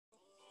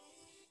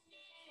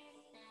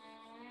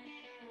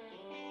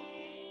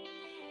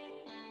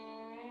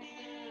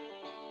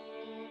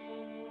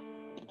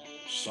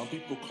Some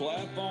people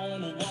clap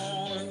on the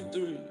 1 and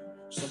 3.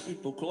 Some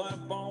people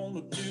clap on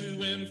the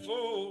 2 and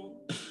 4.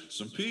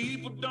 Some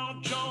people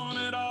don't join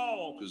at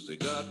all because they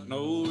got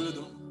no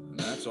rhythm, and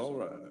that's all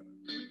right.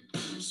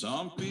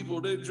 Some people,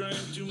 they drink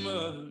too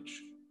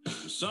much.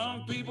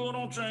 Some people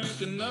don't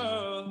drink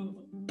enough.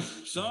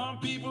 Some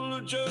people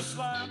are just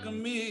like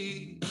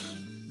me.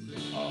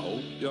 I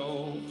hope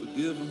y'all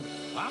forgive them.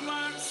 I'm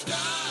like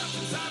stars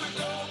inside a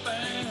gold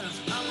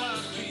bands. I'm like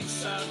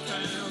peace-side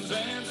towns,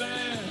 and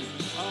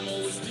I'm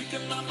always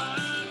speaking my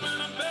mind, man.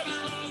 I'm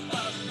better off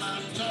biting my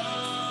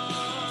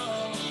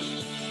tongue.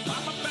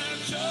 I'm a bad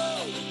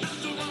show at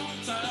the wrong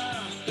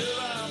time. If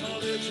I'm a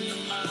legend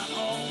in my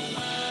own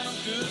mind, I'm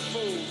good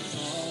for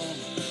some,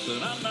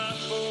 but I'm not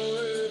for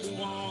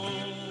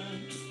everyone.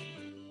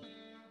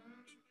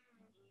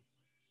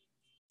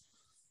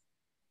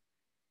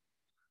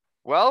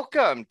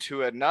 Welcome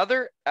to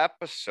another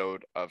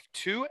episode of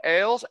Two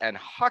Ales and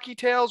Hockey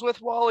Tales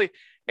with Wally,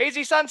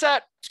 Hazy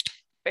Sunset,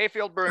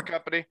 Bayfield Brewing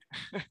Company.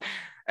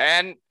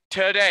 And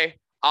today,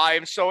 I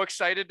am so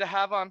excited to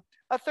have on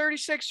a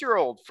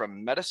 36-year-old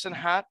from Medicine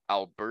Hat,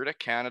 Alberta,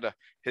 Canada.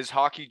 His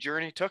hockey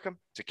journey took him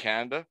to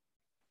Canada,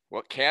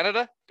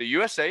 the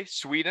USA,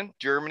 Sweden,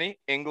 Germany,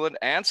 England,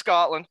 and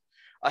Scotland.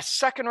 A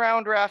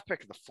second-round draft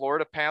pick of the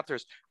Florida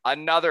Panthers,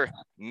 another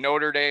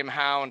Notre Dame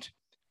Hound,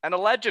 and a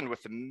legend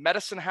with the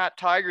Medicine Hat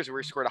Tigers,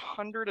 where he scored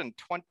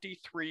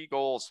 123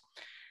 goals.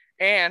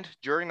 And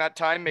during that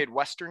time, made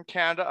Western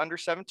Canada under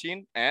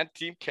 17 and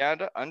Team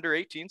Canada under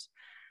 18s.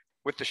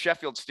 With the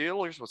Sheffield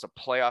Steelers, was a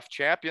playoff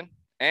champion.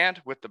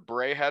 And with the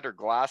Braehead or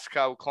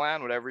Glasgow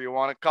Clan, whatever you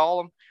want to call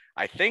them,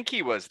 I think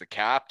he was the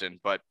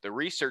captain, but the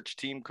research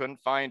team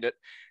couldn't find it.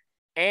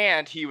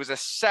 And he was a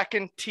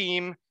second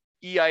team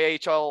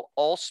EIHL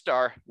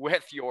All-Star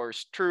with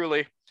yours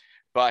truly.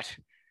 But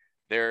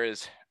there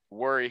is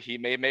worry he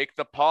may make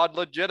the pod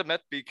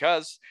legitimate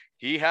because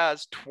he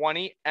has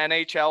 20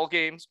 NHL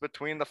games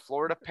between the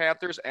Florida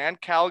Panthers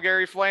and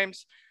Calgary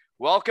Flames.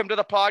 Welcome to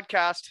the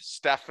podcast,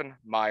 Stefan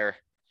Meyer.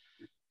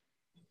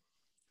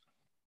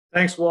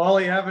 Thanks,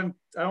 Wally. I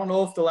don't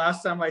know if the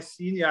last time I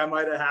seen you, I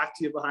might have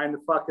hacked you behind the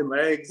fucking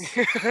legs.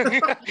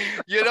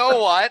 You know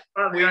what?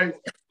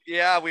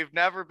 We've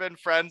never been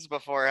friends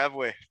before, have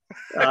we?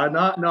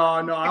 No.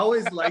 I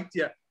always liked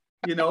you,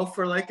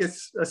 for like a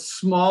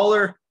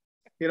smaller,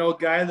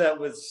 guy that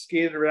was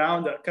skated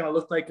around that kind of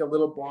looked like a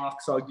little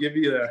box. I'll give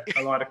you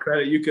a lot of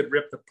credit. You could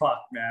rip the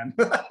puck, man.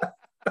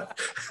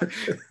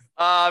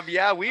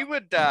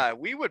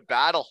 We would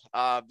battle.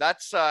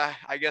 That's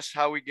I guess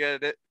how we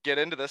get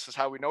into this is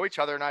how we know each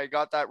other. And I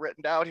got that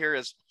written down here.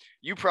 Is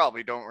you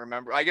probably don't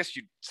remember. I guess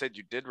you said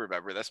you did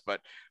remember this, but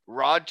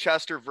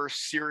Rochester versus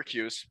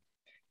Syracuse,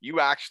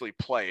 you actually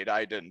played.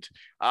 I didn't.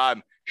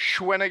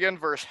 Schwinnigan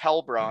versus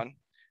Hellbron,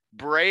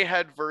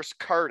 Braehead versus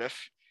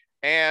Cardiff,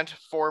 and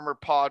former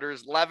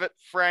Potters Levitt,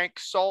 Frank,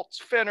 Saltz,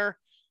 Finner,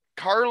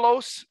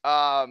 Carlos,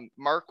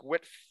 Mark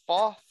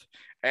Whitfoth,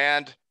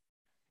 and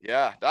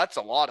yeah, that's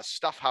a lot of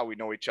stuff how we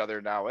know each other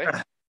now,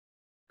 eh?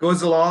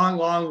 Goes a long,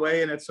 long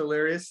way, and it's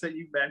hilarious that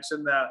you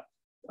mentioned that.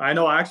 I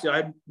know, actually,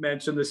 I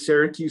mentioned the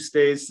Syracuse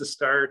days to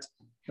start.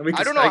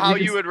 I don't know how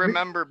you would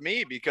remember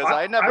me because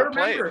I never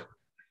played.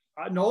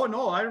 No,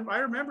 I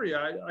remember you.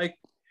 I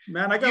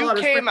got a lot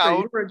of respect for you.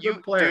 You were a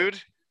good player. Dude,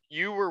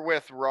 you were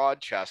with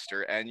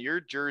Rochester, and your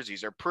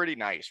jerseys are pretty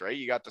nice, right?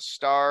 You got the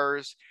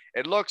stars.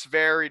 It looks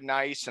very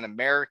nice and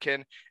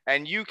American.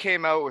 And you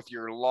came out with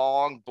your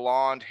long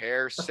blonde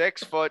hair,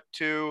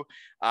 6'2",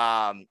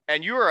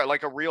 and you were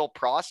like a real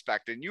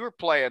prospect. And you were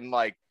playing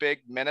like big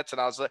minutes. And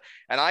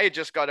I had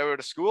just got out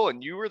of school,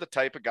 and you were the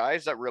type of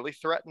guys that really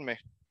threatened me.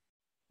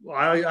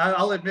 Well,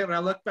 I'll admit, when I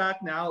look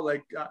back now,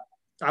 like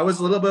I was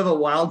a little bit of a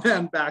wild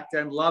man back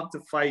then. Loved to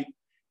fight.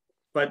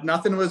 But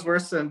nothing was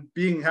worse than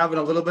having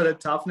a little bit of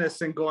toughness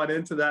and going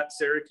into that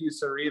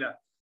Syracuse arena.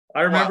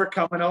 I remember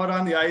coming out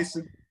on the ice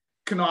and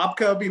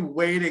Konopka would be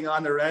waiting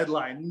on the red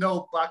line.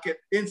 No bucket.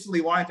 Instantly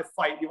wanted to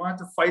fight. You wanted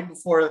to fight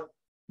before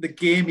the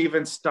game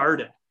even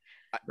started.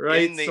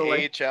 Right? In the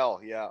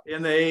AHL, yeah.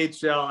 In the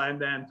AHL. And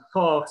then,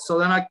 of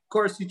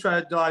course, you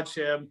try to dodge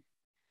him.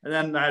 And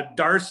then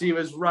Darcy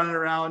was running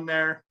around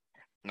there.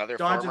 Another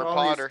dodging former all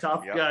Potter. These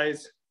tough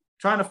guys,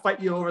 trying to fight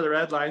you over the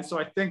red line. So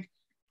I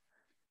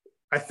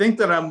think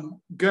that I'm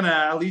going to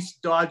at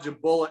least dodge a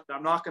bullet.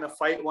 I'm not going to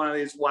fight one of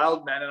these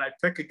wild men. And I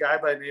pick a guy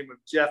by the name of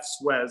Jeff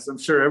Swez. I'm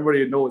sure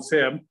everybody knows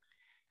him.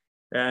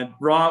 And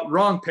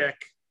wrong pick.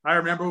 I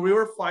remember we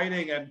were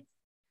fighting and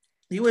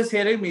he was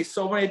hitting me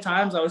so many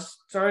times.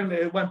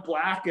 It went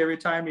black every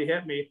time he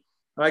hit me.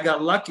 And I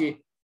got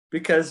lucky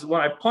because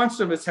when I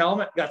punched him, his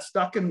helmet got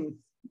stuck in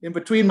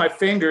between my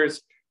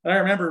fingers. And I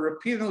remember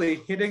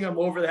repeatedly hitting him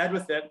over the head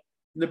with it.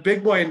 And the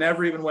big boy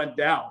never even went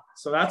down.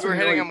 So that's you were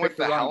hitting him with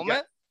the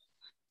helmet?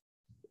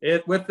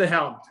 With the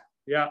helmet,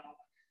 yeah.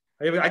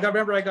 I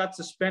remember I got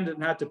suspended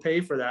and had to pay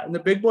for that. And the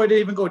big boy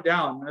didn't even go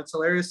down. That's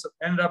hilarious.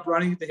 Ended up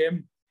running into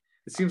him.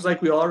 It seems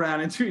like we all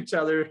ran into each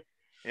other.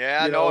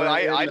 Yeah,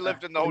 I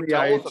lived in the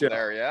hotel with him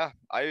there, yeah.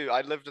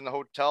 I lived in the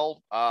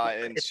hotel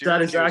in Syracuse.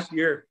 That exact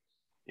year.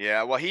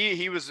 Yeah, well,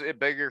 he was a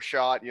bigger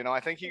shot. You know,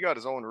 I think he got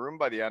his own room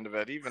by the end of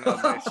it. Even a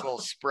nice little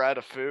spread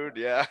of food.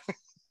 Yeah.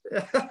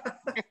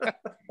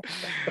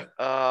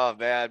 Oh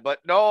man, but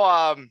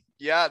no,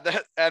 yeah,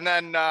 and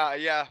then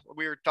yeah,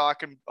 we were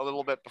talking a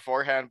little bit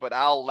beforehand, but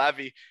Al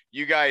Levy,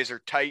 you guys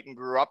are tight and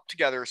grew up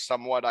together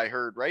somewhat, I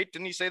heard, right?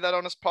 Didn't he say that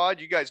on his pod?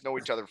 You guys know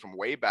each other from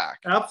way back.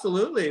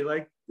 Absolutely.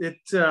 Like it,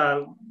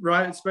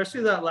 right,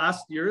 especially that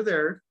last year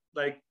there,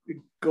 like it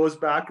goes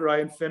back.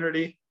 Ryan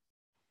Finnerty,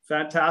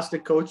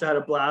 fantastic coach. I had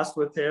a blast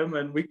with him,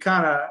 and we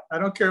kind of, I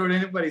don't care what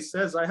anybody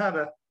says, I had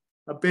a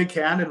big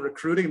hand in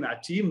recruiting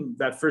that team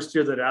that first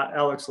year that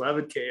Alex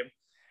Levin came.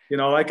 You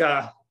know, like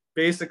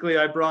basically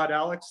I brought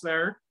Alex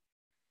there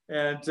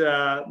and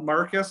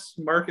Marcus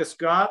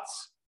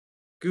Gotts,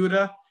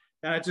 Gouda,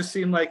 and it just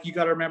seemed like you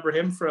got to remember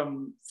him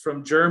from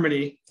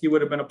Germany. He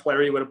would have been a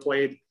player. He would have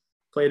played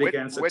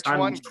against. Which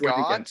one,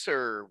 Gotts,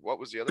 or what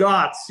was the other?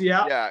 Gotts,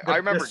 yeah. Yeah, I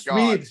remember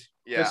Swede, Gotts.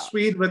 Yeah, the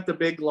Swede with the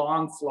big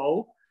long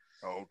flow.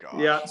 Oh God.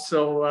 Yeah,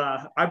 so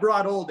I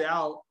brought old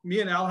Al.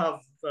 Me and Al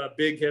have a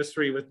big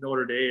history with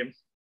Notre Dame,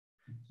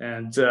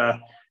 and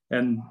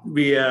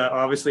we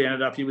obviously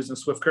ended up. He was in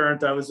Swift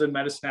Current. I was in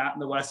Medicine Hat in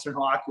the Western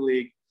Hockey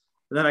League,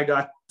 and then I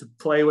got to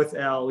play with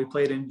Al. We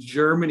played in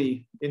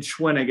Germany in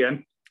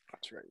Schwenningen.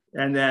 That's right.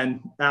 And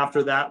then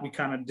after that, we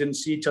kind of didn't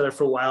see each other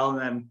for a while, and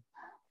then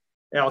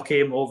Al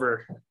came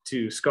over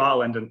to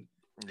Scotland, and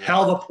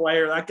hell of a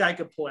player. That guy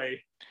could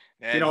play.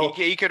 And you know,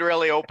 he could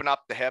really open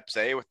up the hips,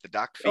 with the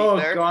duck feet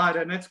there. Oh God,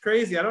 and it's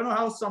crazy. I don't know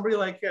how somebody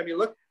like him.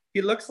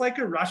 He looks like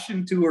a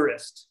Russian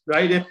tourist,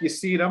 right? If you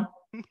see him,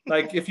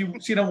 like if you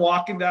see him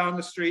walking down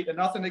the street, and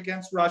nothing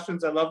against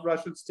Russians, I love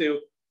Russians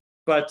too,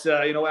 but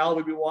you know, Al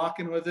would be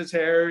walking with his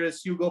hair,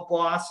 his Hugo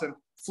Boss, and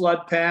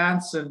flood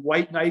pants, and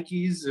white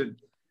Nikes,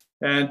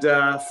 and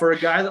for a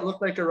guy that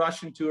looked like a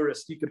Russian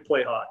tourist, he could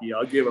play hockey.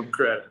 I'll give him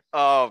credit.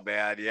 Oh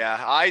man,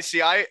 yeah. I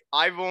see.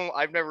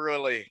 I've never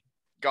really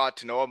got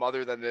to know him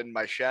other than in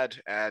my shed,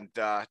 and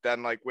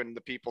then like when the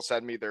people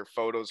send me their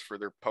photos for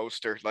their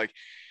poster, like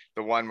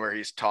the one where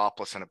he's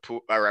topless in a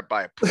pool or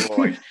by a pool,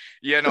 like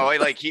you know,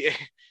 like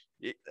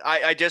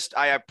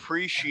I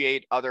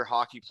appreciate other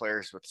hockey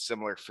players with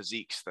similar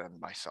physiques than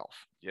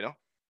myself, you know.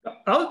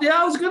 Oh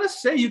yeah, I was gonna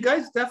say you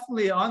guys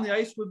definitely on the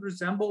ice would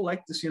resemble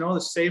like this, you know,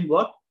 the same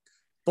look.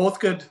 Both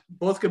could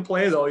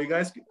play though. You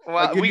guys.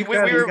 Well, we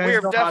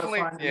were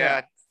definitely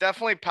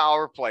definitely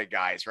power play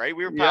guys, right?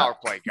 We were power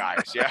play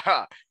guys.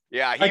 Yeah.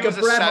 Yeah. He like was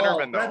a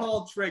centerman though. Brett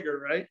Hall trigger,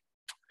 right?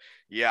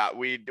 Yeah.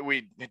 We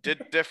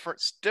did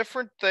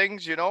different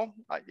things, you know,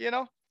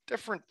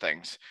 different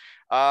things.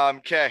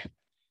 Okay.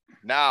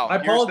 Now I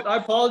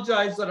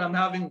apologize that I'm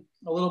having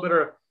a little bit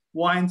of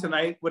wine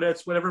tonight, but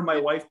it's whatever my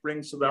wife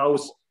brings to the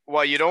house.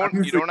 Well, you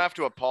don't have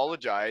to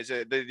apologize.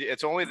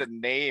 It's only the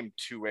name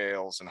Two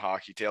Ales and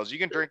Hockey Tales. You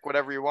can drink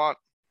whatever you want.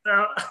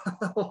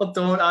 Well,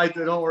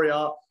 don't worry.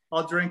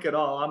 I'll drink it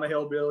all. I'm a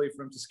hillbilly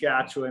from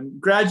Saskatchewan.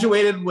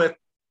 Graduated with,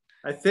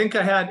 I think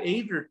I had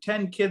 8 or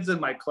 10 kids in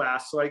my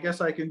class, so I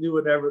guess I can do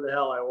whatever the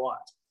hell I want.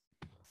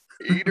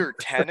 8 or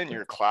 10 in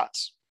your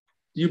class?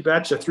 You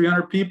betcha.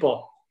 300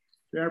 people.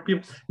 300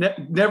 people.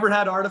 Never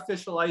had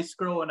artificial ice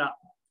growing up.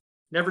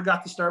 Never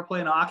got to start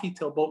playing hockey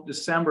till about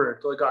December,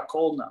 until it got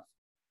cold enough.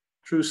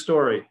 True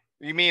story.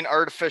 You mean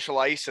artificial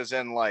ice as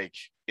in like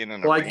in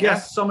an arena? I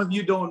guess some of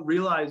you don't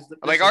realize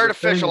that. Like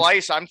artificial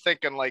ice, I'm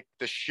thinking like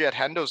the shit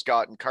Hendo's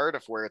got in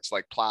Cardiff where it's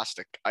like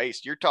plastic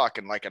ice. You're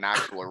talking like an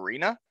actual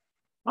arena?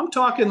 I'm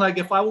talking like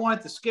if I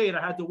wanted to skate, I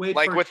had to wait.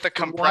 Like with the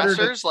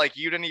compressors? Like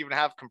you didn't even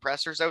have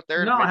compressors out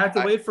there? No, I had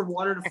to wait for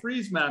water to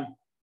freeze, man.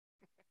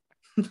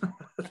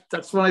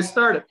 That's when I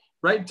started.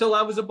 Right until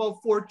I was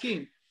about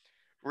 14.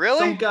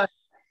 Really?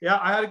 Yeah,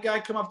 I had a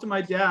guy come up to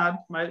my dad.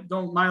 My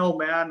old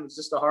man was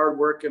just a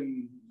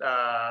hardworking,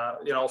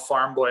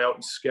 farm boy out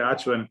in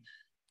Saskatchewan.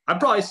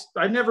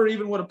 I never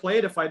even would have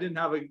played if I didn't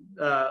have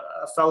a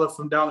fella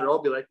from down the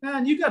road be like,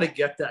 man, you got to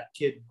get that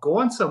kid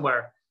going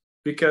somewhere,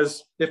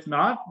 because if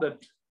not, that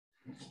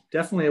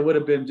definitely it would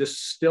have been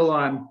just still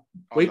on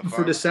waiting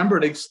for December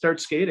to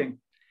start skating.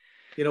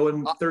 You know,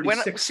 in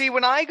 36.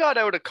 When I got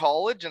out of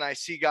college and I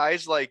see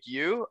guys like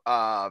you,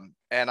 and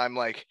I'm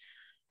like,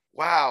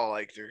 wow,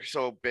 like they're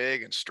so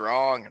big and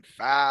strong and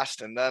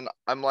fast. And then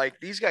I'm like,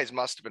 these guys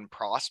must have been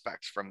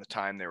prospects from the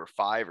time they were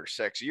 5 or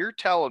 6. You're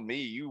telling me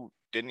you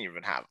didn't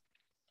even have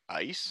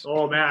ice?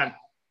 Oh man.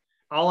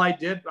 All I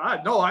did, I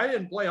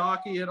didn't play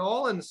hockey at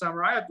all in the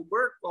summer. I had to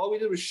work. All we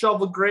did was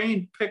shovel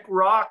grain, pick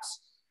rocks.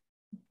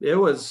 It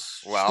was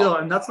still,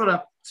 and that's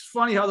what it's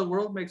funny how the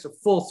world makes a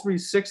full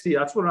 360.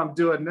 That's what I'm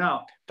doing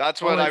now.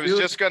 That's what I was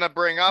just going to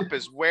bring up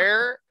is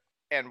where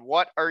and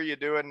what are you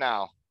doing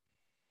now?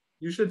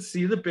 You should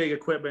see the big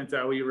equipment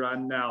that we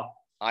run now.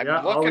 I'm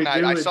looking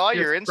at. I saw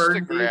your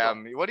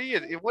Instagram. What are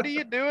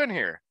you doing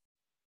here?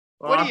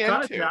 What are you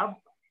into?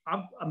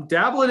 I'm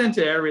dabbling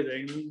into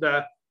everything.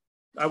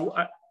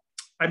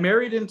 I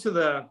married into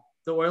the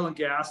oil and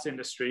gas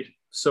industry,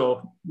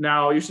 so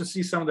now you should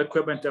see some of the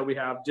equipment that we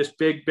have. Just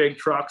big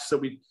trucks that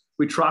we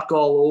truck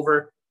all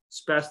over,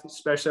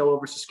 especially all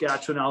over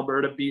Saskatchewan,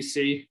 Alberta,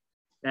 BC.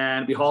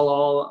 and we haul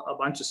all a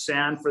bunch of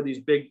sand for these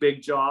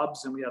big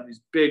jobs. And we have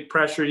these big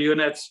pressure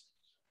units.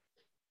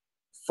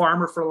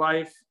 Farmer for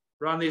life,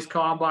 run these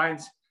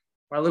combines.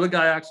 My little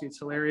guy, actually, it's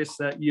hilarious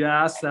that you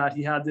asked that.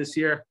 He had this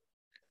year.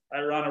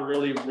 I run a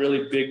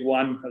really big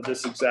one of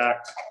this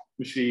exact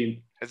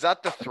machine. Is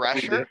that the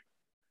thresher?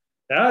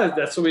 Yeah,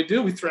 that's what we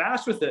do. We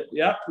thrash with it.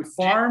 Yeah, we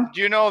farm.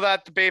 Do you know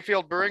that the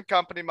Bayfield Brewing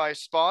Company, my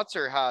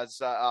sponsor,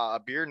 has a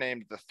beer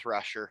named the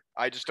Thresher?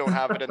 I just don't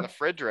have it in the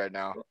fridge right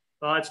now.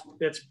 It's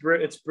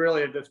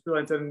brilliant. It's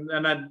brilliant.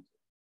 And then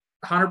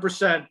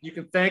 100%, you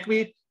can thank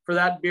me for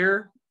that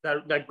beer,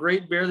 that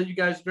great beer that you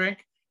guys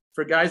drink.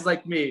 For guys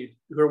like me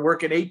who are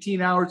working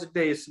 18 hours a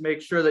day to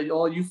make sure that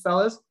all you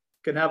fellas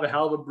can have a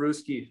hell of a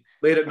brewski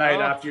late at night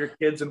after your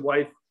kids and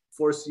wife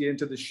force you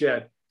into the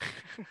shed.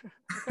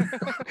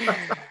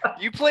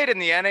 You played in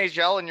the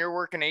NHL and you're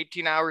working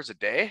 18 hours a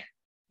day?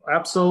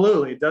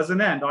 Absolutely. It doesn't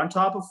end. On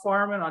top of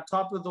farming, on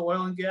top of the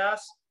oil and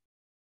gas.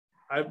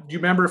 Do you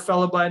remember a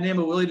fellow by the name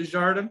of Willie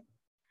Desjardins?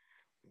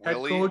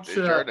 Willie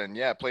Desjardins,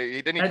 yeah.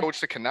 Didn't he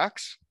coach the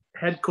Canucks?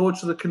 Head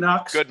coach of the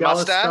Canucks. Good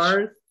mustache?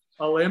 Stars,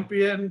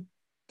 Olympian.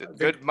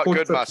 Good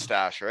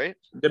mustache, right?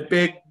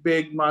 The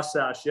big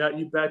mustache. Yeah,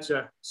 you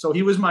betcha. So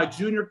he was my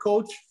junior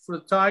coach for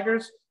the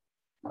Tigers.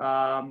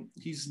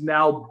 He's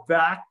now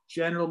back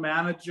general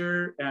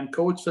manager and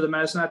coach for the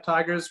Medicine Hat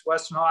Tigers,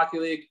 Western Hockey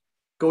League.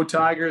 Go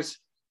Tigers.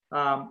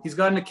 He's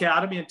got an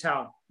academy in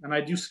town, and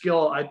I do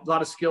a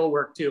lot of skill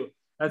work too.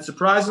 And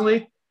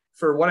surprisingly,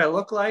 for what I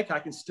look like, I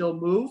can still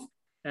move.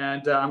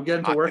 And I'm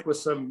getting to work with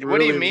some. What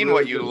do you mean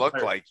what you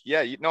look like?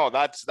 Yeah,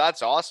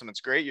 that's awesome.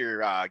 It's great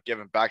you're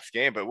giving back the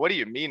game. But what do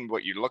you mean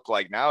what you look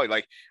like now?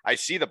 Like I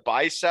see the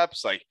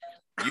biceps. Like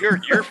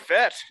you're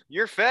fit.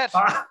 You're fit.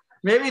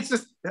 Maybe it's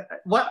just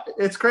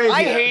it's crazy.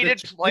 I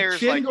hated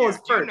players like you.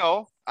 You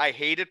know, I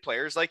hated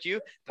players like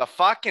you. The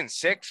fucking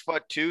 6'2",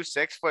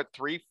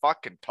 6'3"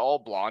 fucking tall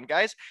blonde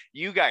guys.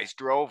 You guys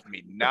drove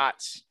me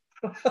nuts.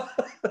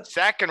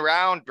 Second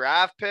round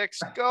draft picks.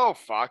 Go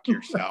fuck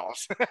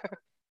yourselves.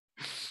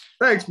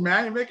 Thanks,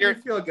 man. You're making me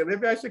feel good.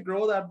 Maybe I should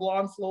grow that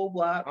blonde flow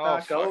back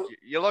out.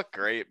 You look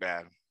great,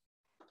 man.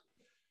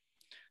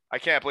 I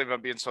can't believe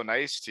I'm being so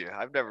nice to you.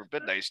 I've never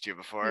been nice to you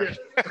before. Yeah.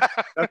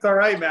 That's all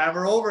right, man.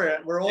 We're over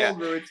it. We're old.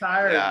 We're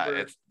retired.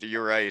 Yeah,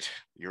 you're right.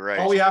 You're right.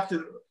 All we have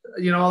to,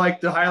 like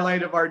the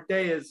highlight of our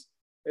day is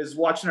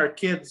watching our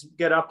kids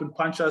get up and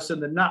punch us in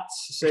the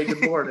nuts to say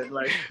good morning.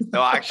 Like,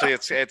 no, actually,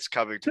 it's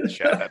coming to the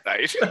shed at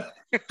night.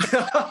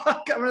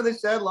 Coming to the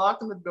shed,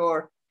 locking the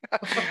door.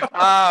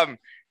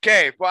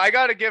 Okay, well, I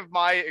got to give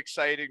my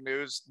exciting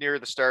news near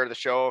the start of the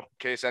show in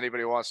case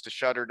anybody wants to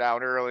shut her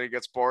down early and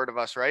gets bored of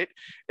us, right?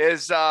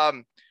 Is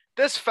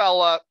this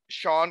fella,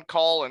 Sean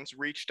Collins,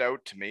 reached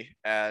out to me,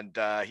 and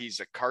he's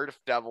a Cardiff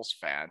Devils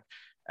fan,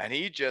 and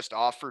he just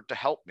offered to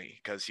help me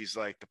because he's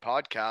like, the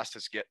podcast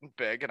is getting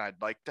big and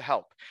I'd like to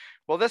help.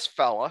 Well, this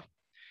fella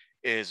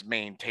is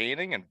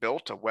maintaining and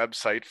built a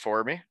website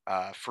for me,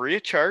 free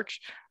of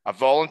charge. A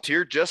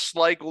volunteer just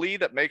like Lee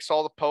that makes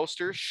all the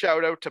posters.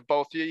 Shout out to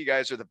both of you. You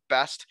guys are the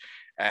best.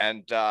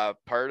 And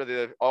part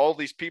of all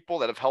these people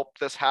that have helped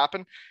this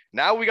happen.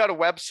 Now we got a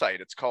website.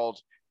 It's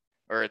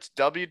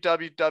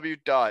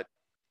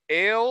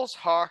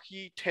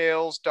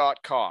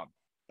www.aileshockeytales.com.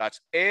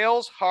 That's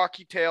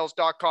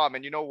aileshockeytales.com.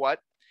 And you know what?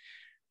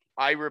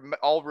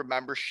 I'll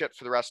remember shit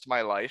for the rest of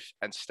my life.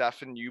 And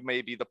Stefan, you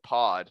may be the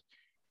pod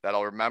that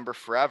I'll remember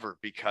forever,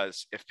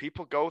 because if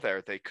people go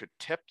there, they could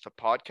tip the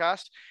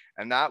podcast,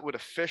 and that would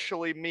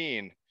officially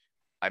mean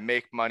I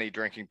make money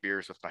drinking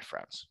beers with my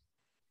friends.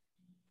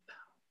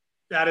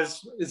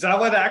 Is that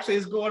what actually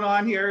is going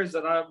on here? Is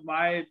that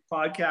my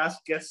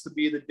podcast gets to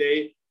be the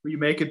day where you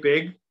make it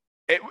big?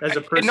 As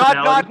a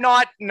personality?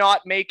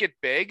 Not make it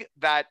big.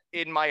 That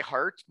in my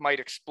heart might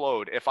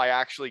explode if I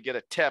actually get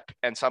a tip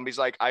and somebody's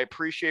like, I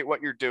appreciate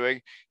what you're doing.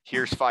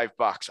 Here's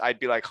 $5. I'd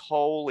be like,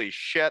 holy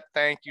shit,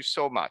 thank you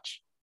so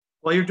much.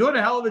 Well, you're doing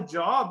a hell of a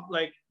job.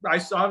 Like,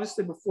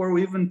 obviously before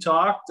we even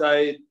talked,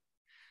 I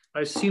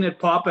seen it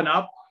popping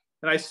up,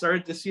 and I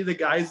started to see the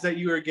guys that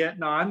you were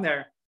getting on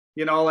there.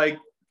 And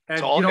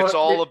it's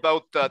all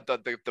about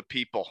the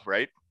people,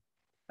 right?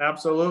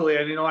 Absolutely.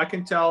 And I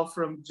can tell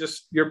from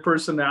just your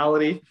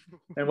personality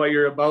and what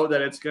you're about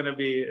that it's gonna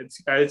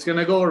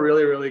go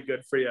really, really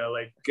good for you.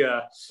 Like,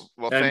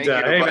 well, thank you.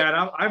 Hey,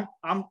 man,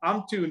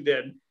 I'm tuned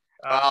in.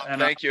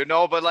 Thank you.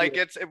 No, but like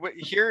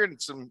hearing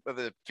some of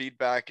the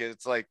feedback,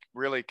 it's like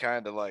really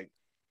kind of like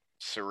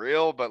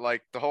surreal, but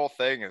like the whole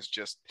thing is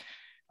just,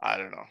 I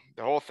don't know.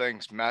 The whole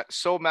thing's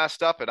so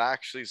messed up. It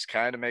actually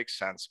kind of makes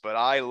sense, but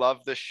I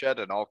love this shit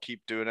and I'll keep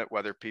doing it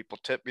whether people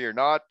tip me or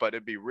not, but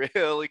it'd be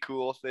really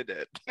cool if they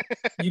did.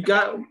 You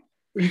got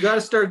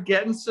to start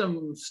getting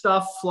some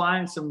stuff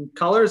flying, some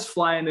colors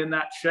flying in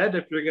that shed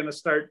if you're going to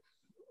start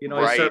You know,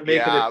 I start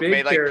making it big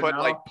made like here put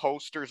now. like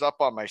posters up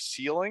on my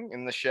ceiling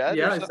in the shed.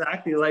 Yeah,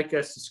 exactly, like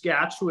a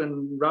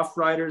Saskatchewan Rough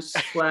Riders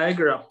flag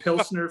or a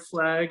Pilsner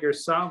flag or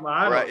something.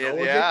 I don't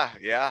know.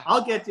 Yeah.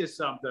 I'll get you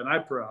something, I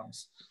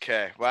promise.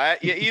 Okay. Well,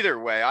 either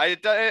way,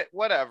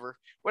 whatever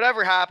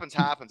happens.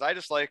 I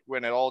just like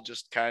when it all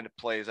just kind of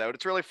plays out.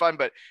 It's really fun.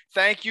 But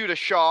thank you to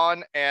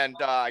Sean, and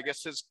I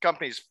guess his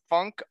company's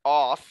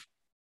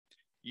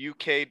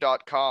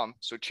funkoffuk.com.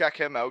 So check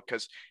him out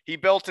because he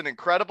built an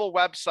incredible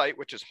website,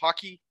 which is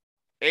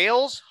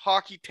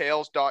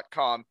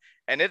ailshockeytales.com,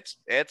 and it's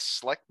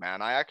slick,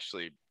 man. I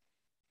actually,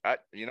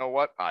 you know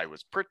what? I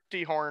was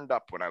pretty horned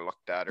up when I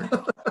looked at her.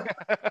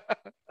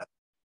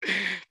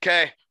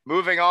 Okay,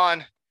 moving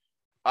on.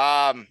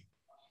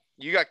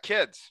 You got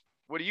kids.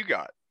 What do you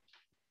got?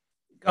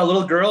 A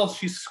little girl.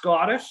 She's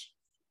Scottish.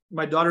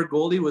 My daughter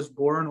Goldie was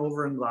born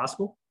over in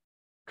Glasgow.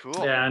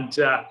 Cool. And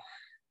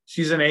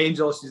she's an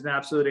angel. She's an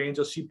absolute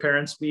angel. She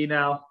parents me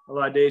now. A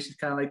lot of days she's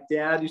kind of like,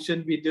 Dad, you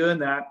shouldn't be doing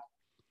that.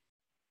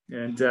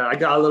 And I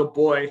got a little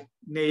boy,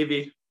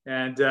 Navy.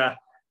 And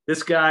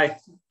this guy,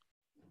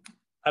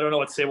 I don't know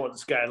what to say about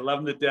this guy. I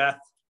love him to death.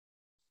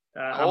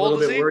 How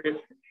old is he? Worried.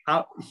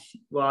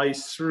 Well,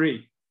 he's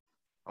 3.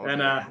 Oh,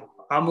 and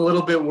I'm a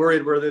little bit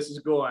worried where this is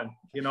going.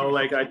 You know,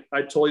 like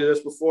I told you this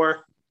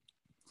before.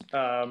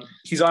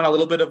 He's on a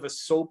little bit of a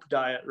soap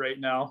diet right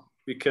now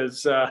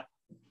because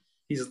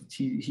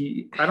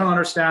he I don't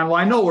understand. Well,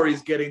 I know where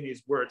he's getting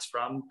these words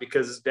from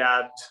because his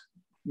dad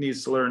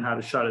needs to learn how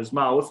to shut his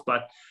mouth,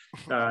 but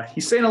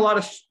he's saying a lot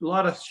of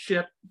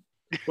shit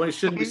when he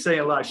shouldn't be saying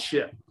a lot of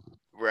shit.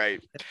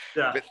 Right.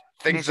 But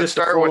things that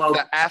start with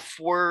the F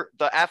word,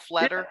 the F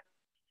letter.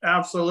 Yeah,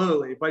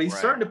 absolutely. But he's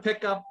starting to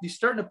pick up. He's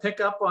starting to pick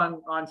up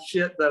on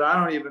shit that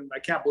I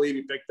can't believe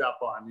he picked up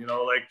on. You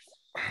know, like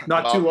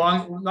not too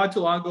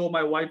long ago,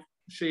 my wife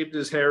shaved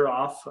his hair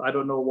off. I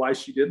don't know why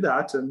she did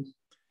that, and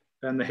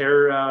the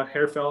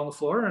hair fell on the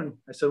floor. And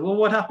I said, "Well,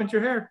 what happened to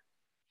your hair?"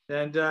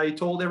 And he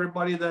told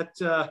everybody that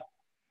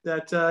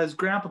his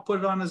grandpa put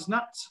it on his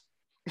nuts.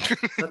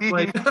 That's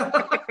like he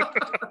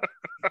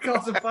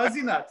calls it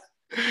fuzzy nuts.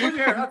 Where's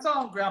your hair? That's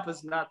all on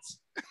grandpa's nuts.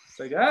 It's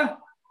like,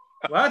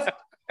 what?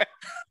 I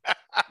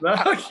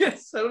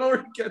don't know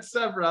where he gets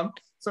that from.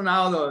 So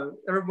now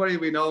everybody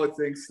we know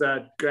thinks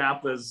that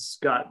grandpa's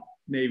got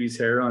Navy's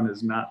hair on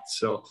his nuts.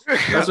 So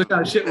that's what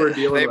kind of shit we're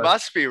dealing with. They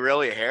must be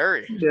really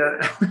hairy.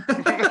 Yeah.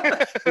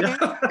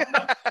 Yeah.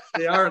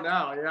 They are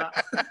now, yeah.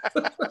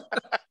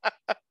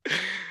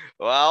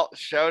 Well,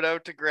 shout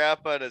out to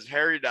Grandpa and his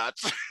hairy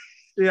nuts.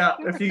 Yeah,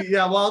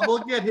 well,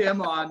 we'll get him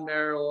on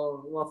there.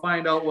 We'll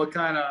find out what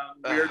kind of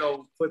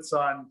weirdo puts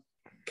on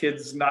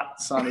kids'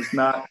 nuts on his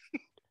nut.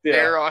 Yeah.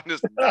 Hair on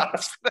his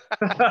nuts.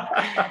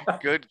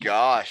 Good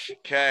gosh.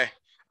 Okay.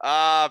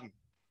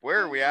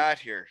 Where are we at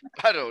here?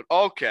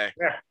 Okay.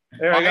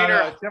 There I got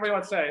everybody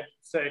wants to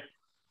say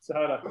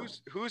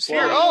who's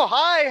here? Oh,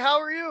 hi. How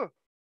are you?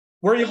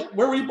 Where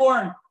were you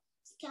born?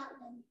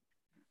 Scotland.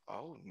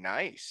 Oh,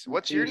 nice.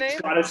 What's your name?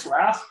 Scottish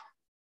lass.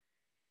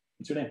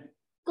 What's your name?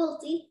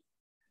 Goldie.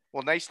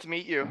 Well, nice to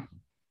meet you.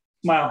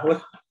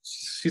 Wow,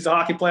 she's a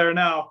hockey player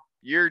now.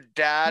 Your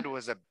dad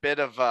was a bit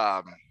of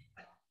a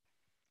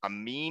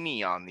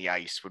meanie on the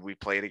ice when we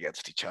played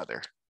against each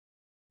other.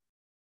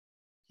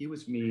 He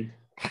was mean.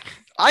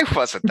 I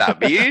wasn't that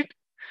mean.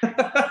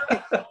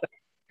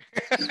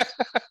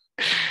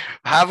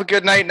 Have a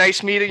good night.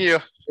 Nice meeting you.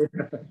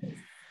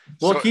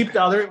 We'll keep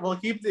the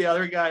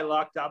other guy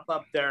locked up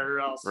there.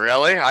 Or else.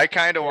 Really? I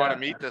kind of want to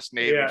meet this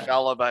Navy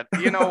fella, but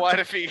you know what?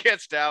 If he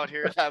gets down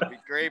here, that'd be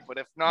great. But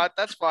if not,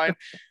 that's fine.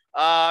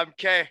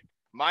 Okay.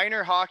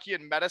 Minor hockey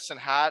and Medicine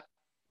Hat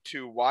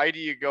to why do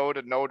you go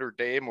to Notre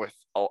Dame with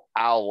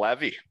Al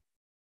Levy?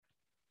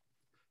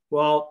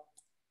 Well,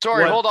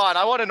 sorry, hold on.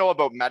 I want to know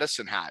about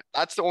Medicine Hat.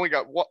 That's the only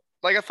guy. What?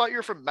 Like I thought you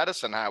were from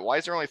Medicine Hat. Why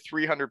is there only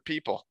 300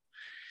 people?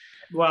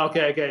 Well,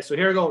 okay. So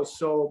here goes.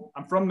 So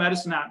I'm from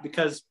Medicine Hat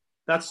because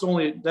that's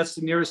the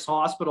nearest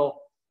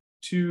hospital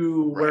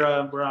to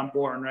where I'm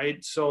born,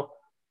 right? So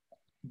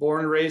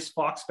born and raised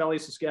Fox Valley,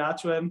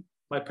 Saskatchewan.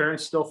 My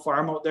parents still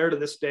farm out there to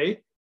this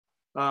day.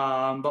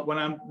 But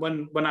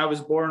when I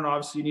was born,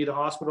 obviously you need a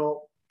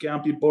hospital.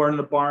 Can't be born in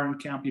a barn,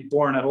 can't be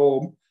born at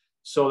home.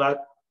 So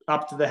that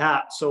up to the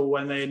hat. So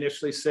when they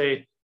initially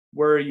say,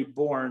 where are you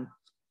born?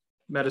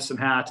 Medicine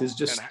Hat is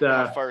just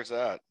how far is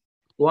that?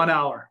 1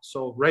 hour.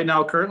 So right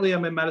now, currently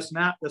I'm in Medicine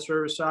Hat. That's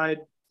Riverside.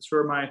 That's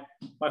where my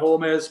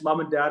home is. Mom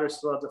and dad are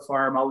still at the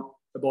farm out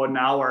about an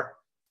hour.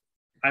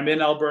 I'm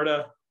in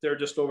Alberta. They're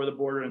just over the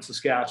border in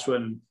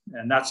Saskatchewan.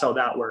 And that's how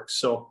that works.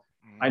 So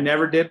I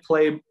never did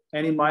play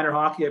any minor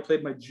hockey. I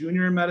played my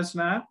junior in Medicine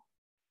Hat.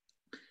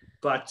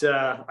 But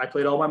I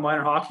played all my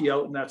minor hockey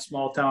out in that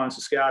small town in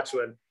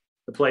Saskatchewan,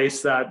 the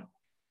place that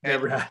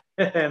never had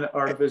an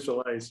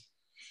artificial ice.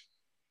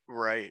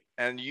 Right.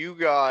 And you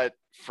go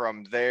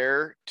from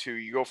there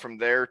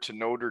to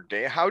Notre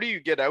Dame. How do you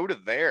get out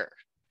of there?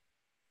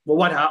 Well,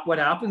 what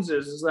happens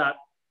is that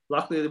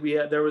luckily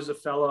there was a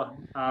fella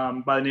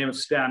by the name of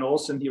Stan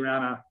Olsen. He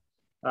ran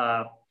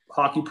a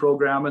hockey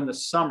program in the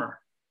summer.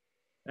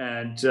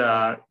 And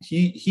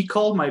he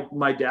called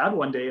my dad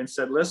one day and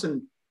said,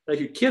 listen, like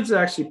your kid's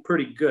actually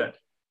pretty good.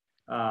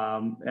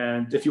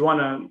 And if you want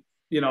to,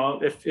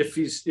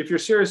 if you're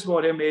serious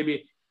about him,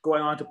 maybe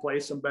going on to play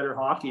some better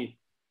hockey,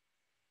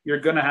 you're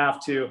going to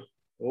have to,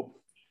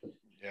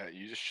 Yeah,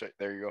 you just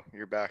there you go.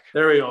 You're back.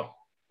 There we go.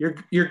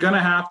 You're going to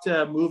have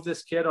to move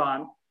this kid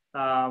on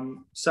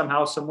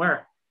somehow,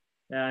 somewhere.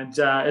 And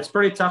it's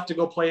pretty tough to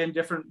go play in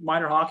different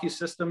minor hockey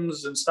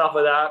systems and stuff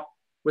like that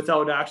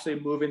without actually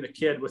moving the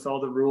kid with all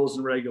the rules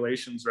and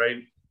regulations, right?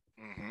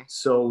 Mm-hmm.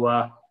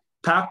 So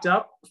packed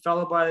up a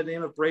fellow by the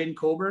name of Braden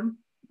Coburn.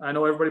 I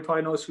know everybody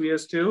probably knows who he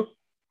is too.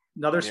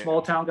 Another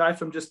small town guy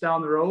from just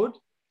down the road.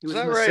 He was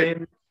in the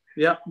same.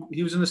 Yeah,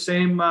 he was in the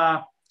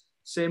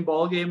same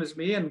ball game as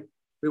me, and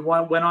we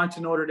went on to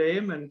Notre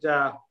Dame, and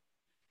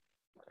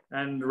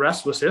the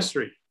rest was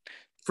history.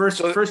 First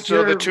So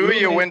year, the two of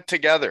you went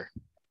together.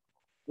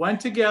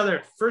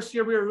 First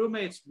year we were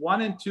roommates,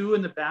 1 and 2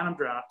 in the Bantam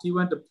draft. He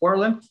went to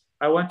Portland.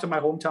 I went to my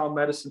hometown,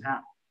 Medicine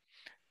Hat.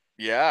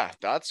 Yeah,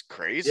 that's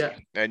crazy. Yeah.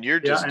 And you're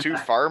just two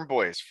farm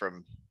boys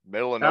from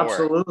middle of nowhere.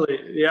 Absolutely.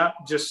 Yeah,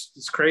 just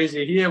it's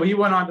crazy. He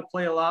went on to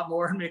play a lot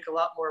more and make a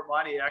lot more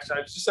money. Actually,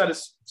 I was just at a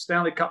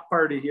Stanley Cup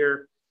party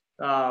here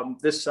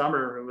this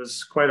summer. It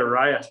was quite a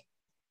riot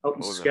out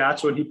in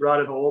Saskatchewan. He brought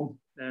it home,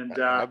 and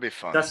that'd be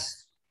fun.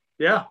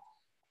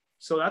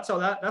 So that's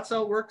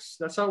how it works.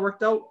 That's how it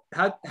worked out.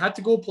 Had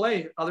to go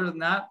play. Other than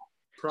that,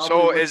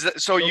 probably.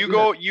 So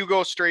you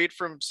go straight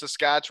from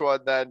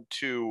Saskatchewan then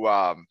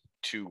to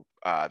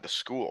the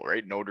school,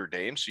 right? Notre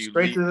Dame. So you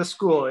straight to the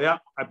school. Yeah,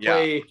 I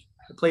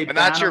played. And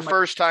that's your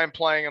first time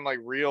playing in like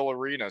real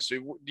arena.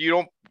 So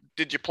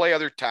did you play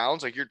other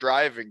towns? Like you're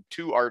driving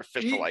to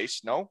artificial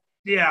ice? No.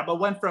 Yeah,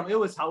 but it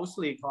was house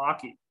league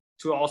hockey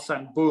to all of a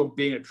sudden, boom,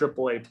 being a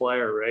AAA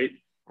player, right?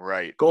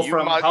 Right.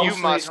 You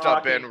must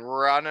have been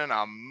running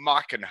a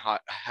mucking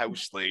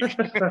house league.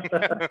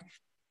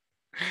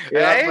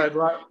 Yeah, hey?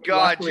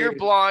 God, your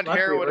blonde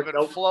hair would have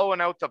been flowing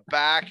out the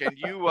back, and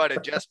you would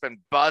have just been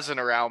buzzing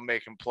around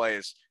making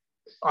plays.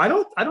 I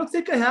don't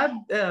think I had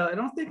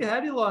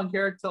any long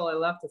hair until I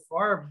left the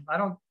farm. I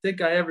don't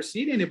think I ever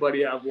seen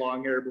anybody have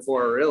long hair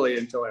before, really,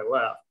 until I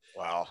left.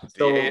 Wow.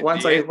 So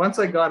once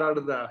I got out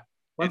of the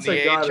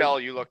AHL,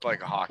 you looked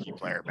like a hockey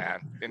player,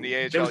 man. In the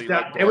AHL,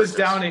 it was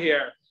down to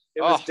here.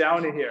 It was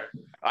down to here.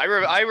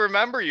 I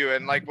remember you,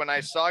 and like when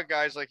I saw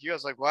guys like you, I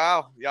was like,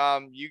 wow,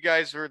 you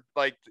guys were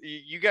like,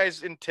 you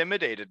guys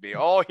intimidated me.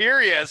 Oh, here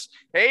he is.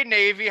 Hey,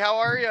 Navy, how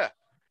are you?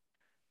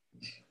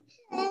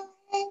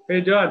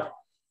 Hey, John.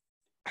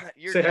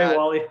 Say hey,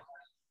 Wally.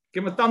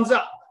 Give him a thumbs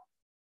up.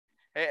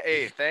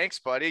 Hey, thanks,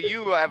 buddy.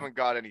 You haven't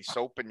got any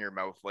soap in your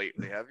mouth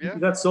lately, have you? You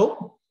got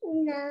soap?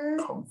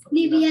 No.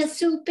 Maybe he has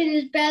soup in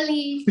his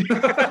belly.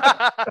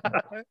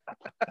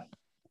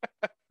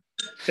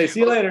 Say,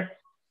 see you later.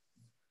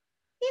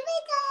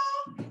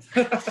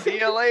 See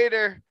you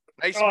later.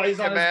 Nice to meet he's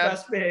you, on man. His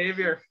best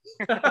behavior.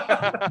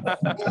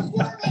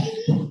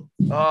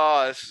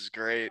 Oh, this is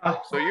great.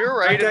 So you're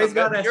right in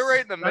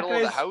the middle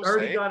of the house.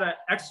 Already got an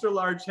extra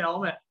large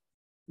helmet.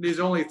 And he's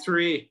only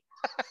 3.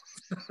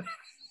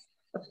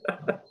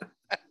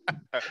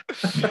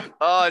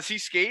 Is he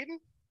skating?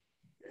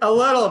 A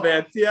little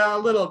bit. Yeah, a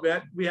little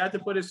bit. We had to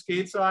put his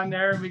skates on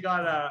there. We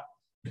got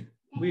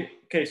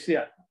okay, see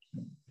ya.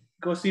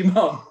 Go see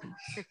Mom.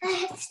 I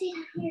have to stay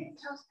out here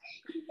until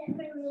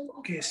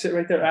okay, sit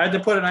right there. I had to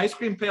put an ice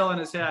cream pail in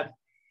his head.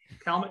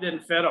 Helmet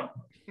didn't fit him.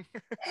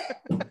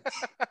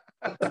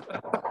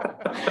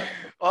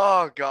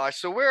 Oh gosh.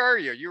 So where are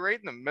you? You're right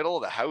in the middle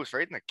of the house,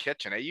 right in the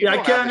kitchen. You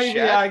don't have a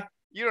shed.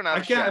 You don't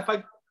have a shed.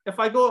 If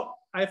I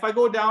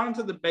go down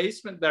into the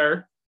basement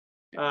there,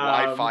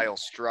 Wi-Fi will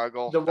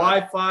struggle. The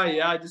Wi-Fi,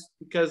 yeah, just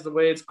because the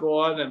way it's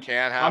going, and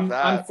can't have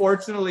that.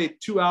 Unfortunately,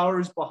 2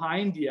 hours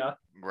behind you.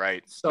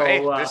 Right. So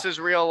hey, this is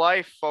real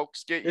life,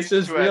 folks. This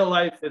is real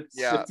life. It's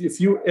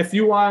if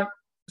you want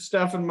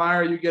Stephen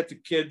Meyer, you get the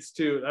kids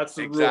too. That's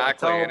the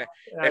exactly. Rule.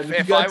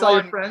 If I tell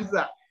want your friends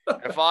that.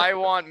 If I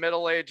want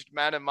middle-aged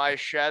men in my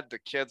shed, the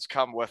kids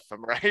come with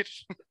them, right?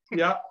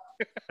 Yeah.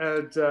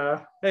 And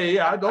hey,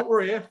 yeah, don't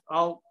worry.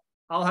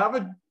 We'll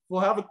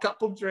have a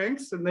couple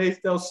drinks, and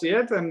they'll see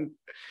it. And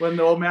when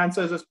the old man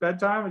says it's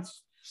bedtime,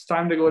 it's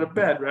time to go to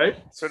bed, right?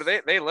 So do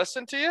they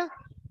listen to you?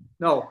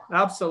 No,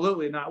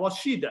 absolutely not. Well,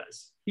 she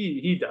does.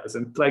 He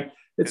doesn't. Like,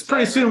 it's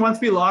pretty soon, once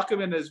we lock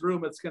him in his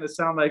room, it's going to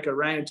sound like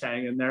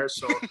orangutan in there.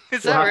 So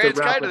is that right? It's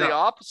kind of the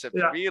opposite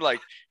for me. Like,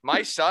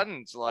 my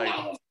son's like,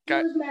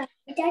 Daddy.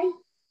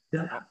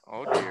 Yeah.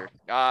 Oh dear.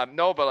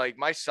 No, but like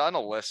my son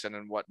will listen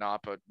and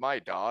whatnot, but my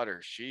daughter,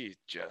 she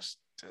just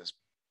is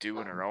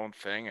doing her own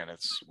thing, and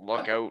it's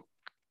look out,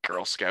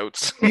 Girl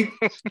Scouts.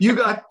 You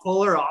got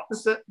polar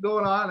opposite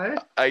going on, eh?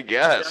 I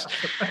guess.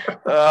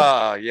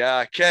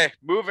 Yeah. Okay,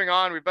 moving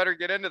on. We better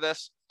get into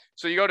this.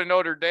 So you go to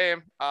Notre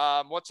Dame.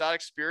 What's that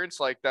experience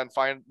like then?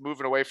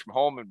 Moving away from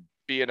home and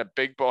being a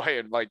big boy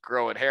and like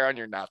growing hair on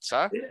your nuts,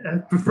 huh? Yeah,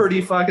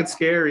 pretty fucking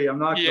scary. I'm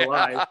not gonna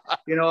lie.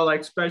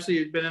 Like especially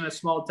you've been in a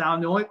small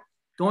town. The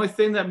only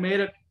thing that made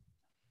it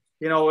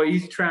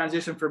easy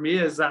transition for me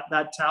is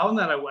that town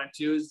that I went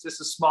to is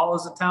just as small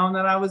as the town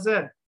that I was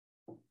in.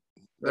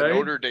 The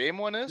Notre Dame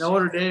one is?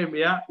 Notre Dame,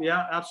 yeah,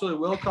 absolutely.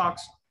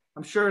 Wilcox,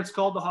 I'm sure it's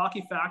called the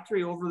Hockey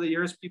Factory. Over the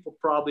years, people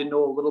probably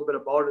know a little bit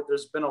about it.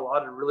 There's been a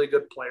lot of really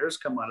good players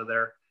come out of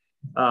there.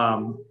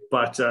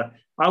 But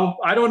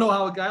I don't know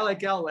how a guy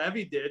like Al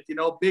Levy did,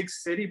 big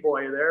city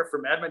boy there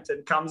from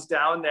Edmonton comes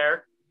down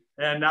there,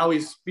 and now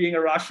he's being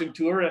a Russian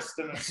tourist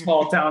in a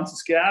small town,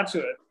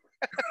 Saskatchewan.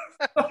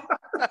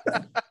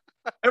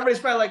 Everybody's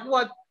probably like,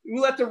 what?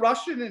 Who let the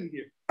Russian in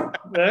here?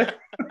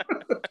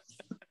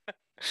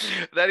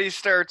 Then he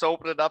starts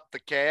opening up the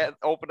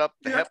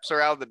hips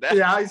around the net.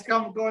 Yeah, he's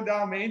going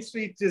down Main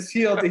Street, just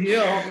heel to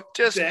heel.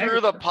 Just through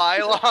the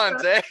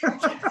pylons, eh?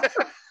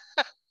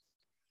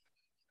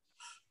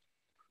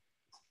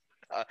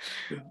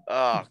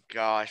 Oh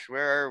gosh,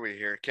 where are we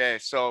here? Okay,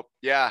 so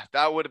yeah,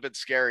 that would have been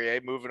scary, eh?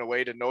 Moving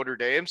away to Notre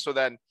Dame. So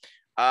then,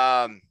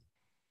 yeah,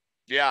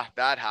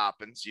 that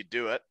happens. You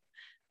do it,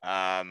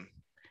 and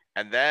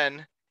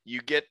then you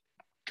get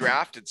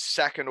drafted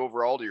second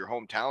overall to your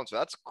hometown. So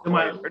that's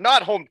great. Or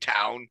not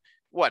hometown,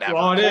 whatever.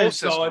 Well,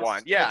 closest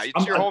one. Yeah,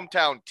 it's your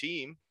hometown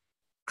team.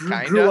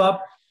 Grew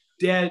up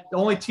dead. The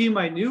only team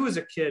I knew as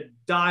a kid,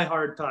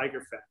 diehard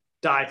Tiger fan.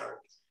 Diehard.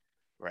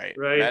 Right.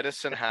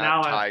 Medicine Hat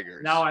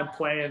Tigers. Now I'm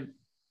playing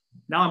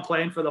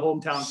for the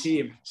hometown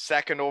team.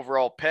 Second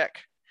overall pick.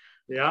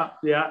 Yeah.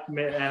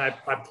 And I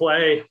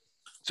play.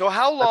 So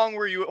how long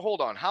were you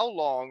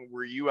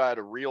at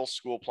a real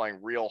school playing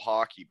real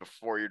hockey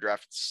before you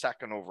drafted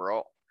second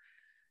overall?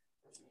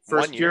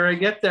 First year I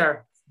get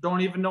there.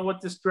 Don't even know what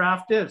this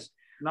draft is.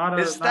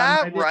 Is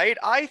that right?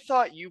 I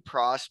thought you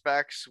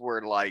prospects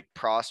were like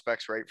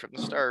prospects right from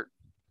the start.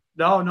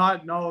 No.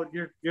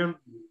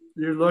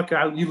 You're look.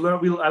 I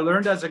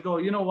learned as I go.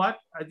 You know what?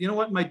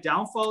 My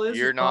downfall is.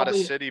 You're not a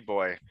city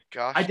boy.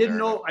 Gosh. I didn't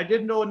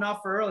know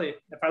enough early.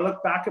 If I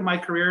look back at my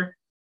career,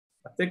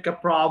 I think I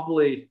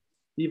probably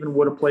even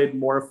would have played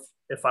more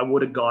if I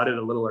would have got it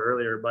a little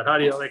earlier. But how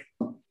do you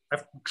I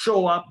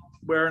show up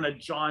wearing a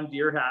John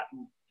Deere hat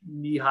and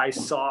knee-high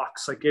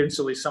socks? Like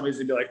instantly somebody's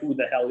gonna be like, who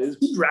the hell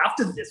who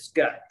drafted this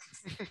guy?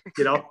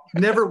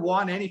 Never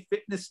won any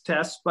fitness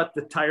tests but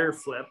the tire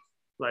flip.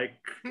 Like,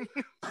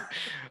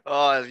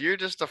 oh, you're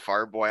just a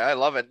far boy. I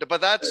love it.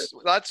 But that's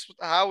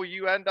how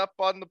you end up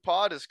on the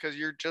pod, is because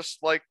you're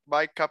just like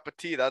my cup of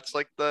tea. That's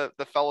like the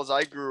fellas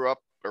I grew up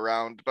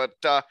around. But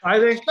I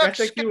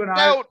think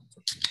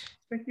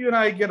you and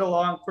I get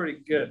along pretty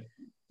good.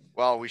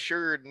 Well, we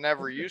sure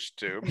never used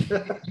to.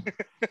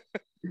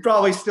 You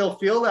probably still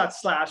feel that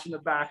slash in the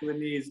back of the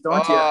knees,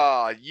 don't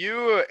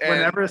you?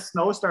 Whenever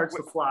snow starts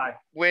to fly.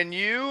 When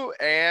you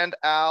and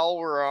Al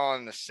were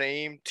on the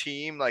same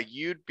team, like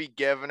you'd be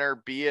giving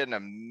her being a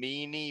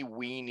meanie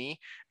weenie,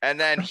 and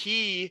then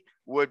he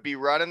would be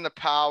running the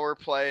power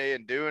play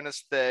and doing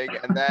his thing,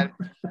 and then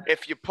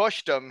if you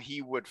pushed him,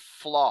 he would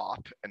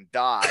flop and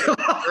die. In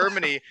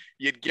Germany,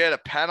 you'd get a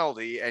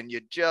penalty and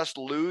you'd just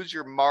lose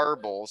your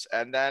marbles.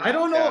 And then I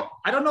don't know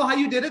how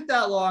you did it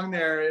that long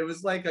there. It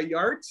was like a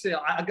yard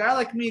sale. A guy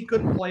like me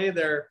couldn't play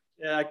there.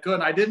 Yeah, I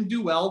couldn't. I didn't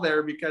do well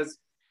there because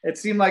it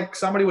seemed like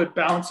somebody would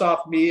bounce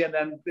off me and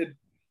then it'd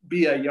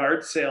be a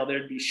yard sale.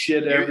 There'd be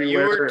shit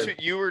everywhere.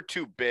 You were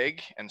too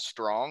big and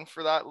strong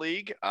for that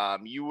league.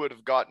 You would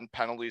have gotten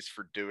penalties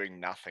for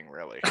doing nothing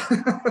really.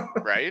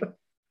 Right?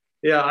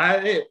 Yeah,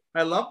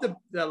 I love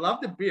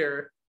the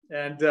beer,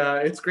 and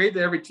it's great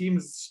that every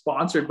team's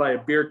sponsored by a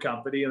beer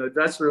company, and the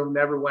dressing room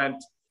never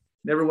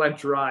went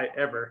dry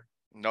ever.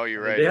 No,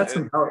 you're right. They had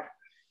some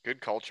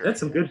good culture. They had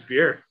some good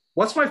beer.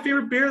 What's my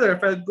favorite beer there?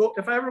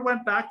 If I ever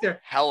went back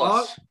there,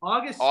 Hellas,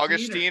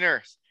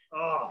 Augustiner.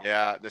 Oh,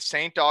 yeah, the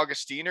Saint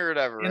Augustiner or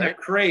whatever, right? In a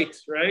crate,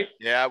 right?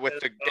 Yeah,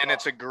 and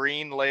it's a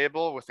green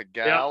label with a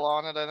gal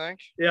on it, I think.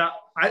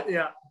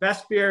 Yeah,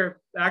 best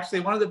beer.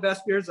 Actually, one of the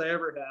best beers I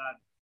ever had.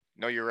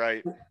 No, you're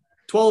right.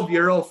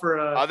 €12 for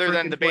a. Other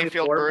than the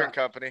Bayfield Brewing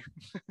Company.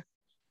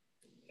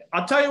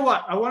 I'll tell you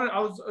what.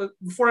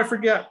 Before I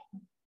forget,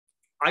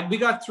 we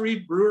got 3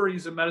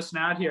 breweries in Medicine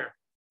Hat here.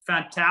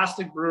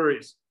 Fantastic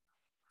breweries.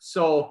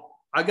 So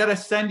I gotta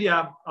send you.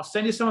 I'll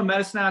send you some of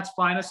Medicine Hat's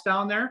finest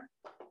down there,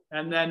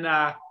 and then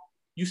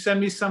you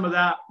send me some of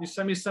that. You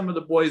send me some of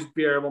the boys'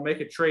 beer. We'll make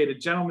a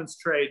gentleman's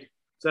trade.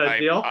 Is that a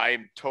deal?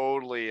 I'm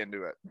totally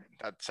into it.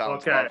 That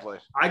sounds lovely.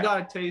 I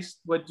gotta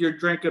taste what you're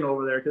drinking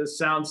over there because it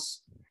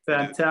sounds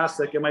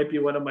fantastic. It might be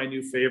one of my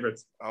new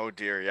favorites. Oh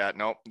dear, yeah.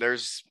 No,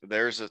 there's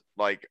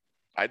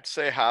I'd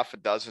say half a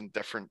dozen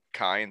different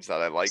kinds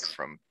that I like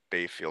from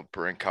Bayfield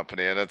Brewing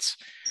Company, and it's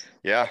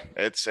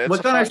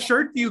what kind of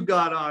shirt do you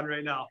got on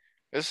right now?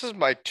 This is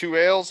my 2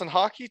 Ales and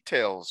Hockey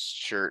Tales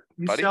shirt.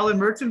 You selling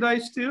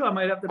merchandise too? I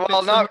might have to pick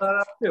some of that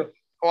up too.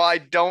 Well, I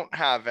don't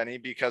have any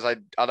because I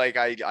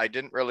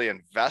didn't really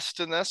invest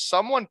in this.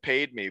 Someone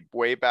paid me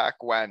way back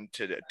when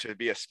to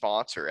be a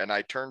sponsor, and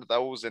I turned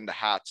those into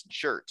hats and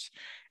shirts.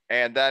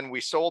 And then we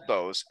sold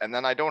those, and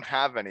then I don't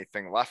have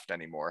anything left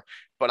anymore.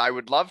 But I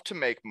would love to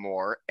make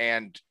more,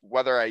 and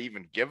whether I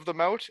even give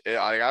them out,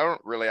 I don't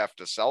really have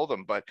to sell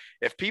them. But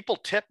if people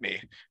tip me,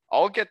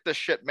 I'll get this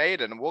shit made,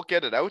 and we'll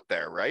get it out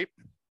there, right?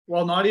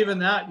 Well, not even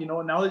that.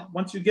 Now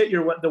once you get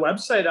the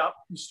website up,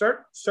 you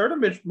start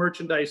a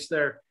merchandise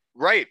there.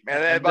 Right.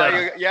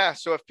 Yeah.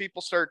 So if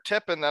people start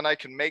tipping, then I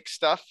can make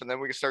stuff, and then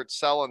we can start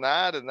selling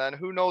that, and then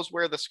who knows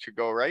where this could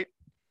go, right?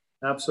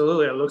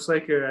 Absolutely. It looks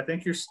like I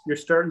think you're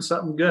starting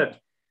something good.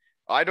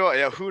 I don't,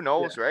 yeah, who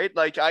knows, right?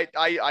 Like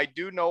I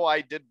do know I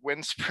did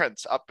wind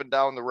sprints up and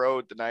down the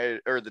road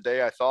the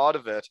day I thought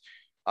of it,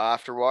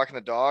 after walking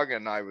the dog.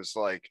 And I was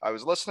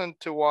listening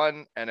to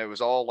one, and it was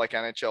all like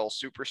NHL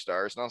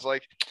superstars. And I was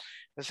like,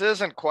 this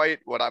isn't quite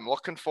what I'm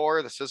looking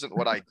for. This isn't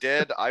what I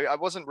did. I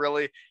wasn't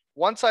really,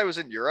 once I was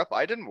in Europe,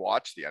 I didn't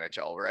watch the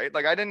NHL, right?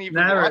 Like I didn't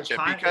even watch it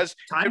because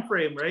time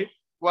frame, right?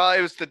 Well,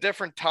 it was the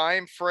different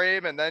time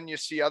frame, and then you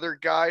see other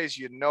guys,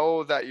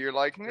 that you're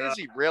like, is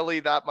he really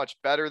that much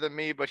better than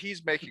me? But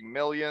he's making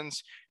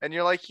millions, and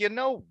you're like, you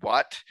know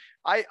what?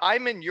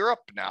 I'm in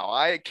Europe now.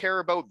 I care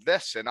about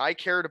this, and I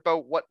cared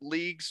about what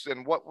leagues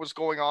and what was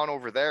going on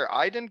over there.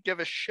 I didn't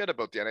give a shit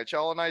about the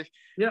NHL, and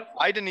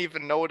I didn't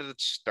even know that it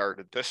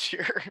started this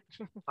year.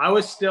 I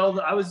was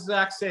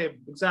exact same.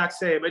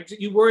 But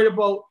you worried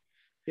about,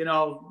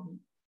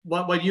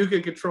 what you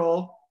could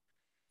control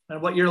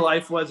and what your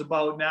life was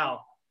about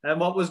now. And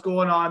what was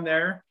going on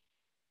there?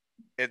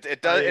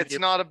 It does. It's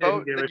not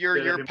about that.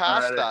 You're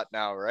past that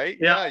now, right?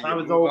 Yeah, I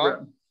was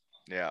over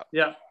it.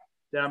 Yeah.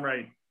 Damn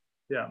right.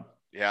 Yeah.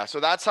 Yeah. So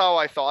that's how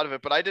I thought of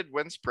it. But I did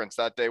wind sprints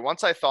that day.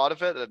 Once I thought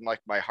of it, and like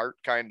my heart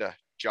kind of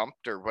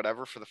jumped or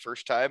whatever for the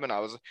first time, and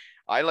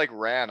I like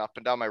ran up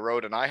and down my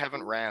road, and I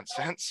haven't ran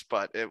since.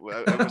 But it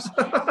was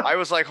I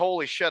was like,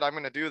 holy shit, I'm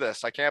gonna do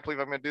this. I can't believe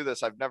I'm gonna do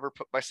this. I've never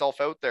put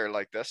myself out there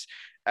like this,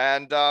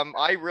 and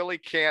I really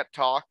can't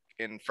talk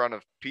in front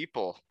of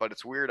people, but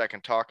it's weird. I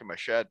can talk in my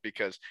shed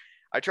because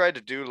I tried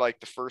to do like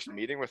the first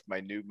meeting with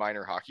my new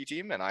minor hockey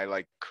team, and I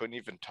like couldn't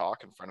even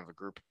talk in front of a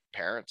group of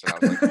parents. And I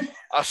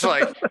was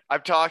like,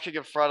 I'm talking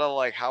in front of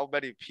like how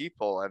many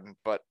people,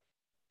 but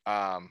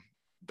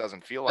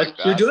doesn't feel like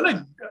that.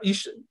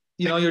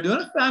 You're doing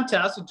a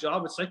fantastic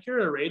job. It's like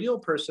you're a radio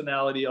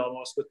personality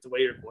almost with the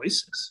way your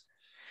voice is.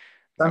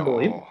 It's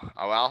unbelievable.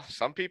 Oh, well,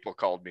 some people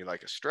called me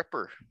like a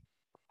stripper.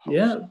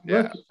 Yeah.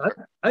 Look,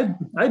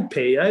 I'd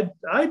pay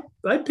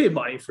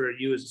money for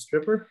you as a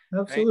stripper.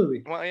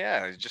 Absolutely. Well,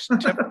 yeah, just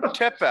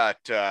tip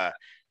at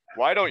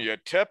why don't you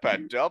tip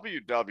at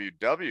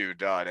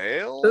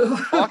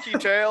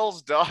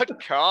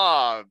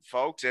www.aleshockeytales.com,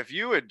 folks, if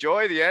you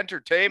enjoy the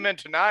entertainment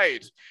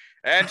tonight.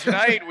 And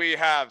tonight we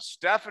have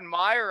Stefan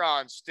Meyer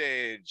on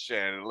stage,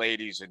 and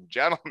ladies and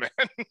gentlemen.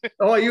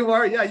 Oh, you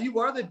are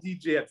the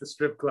DJ at the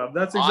strip club.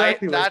 That's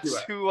exactly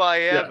who I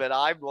am, and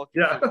I'm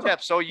looking for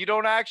tips. So you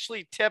don't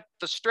actually tip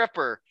the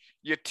stripper,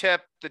 you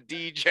tip the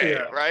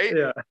DJ, right?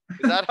 Yeah.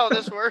 Is that how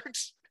this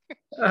works?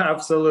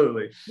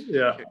 Absolutely.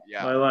 Yeah.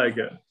 I like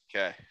it.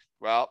 Okay.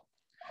 Well,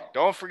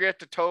 don't forget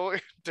to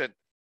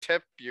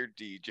tip your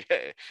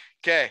DJ.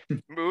 Okay,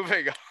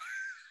 moving on.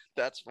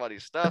 That's funny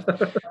stuff.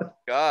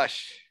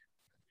 Gosh.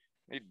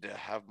 Need to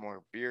have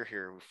more beer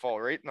here. We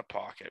fall right in the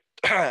pocket.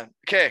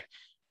 Okay.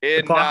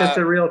 The pocket's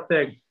a real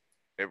thing.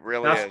 It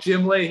really is. That's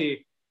Jim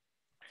Leahy.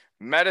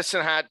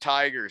 Medicine Hat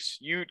Tigers.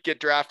 You get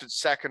drafted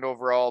second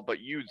overall,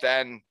 but you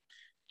then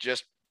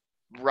just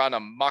run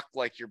amok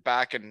like you're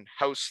back in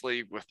house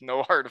league with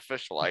no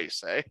artificial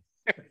ice, eh?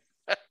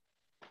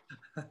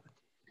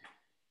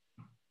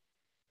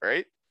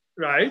 Right?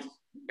 Right.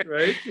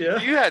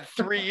 Yeah. You had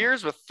 3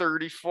 years with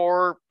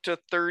 34 to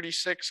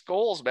 36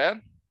 goals,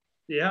 man.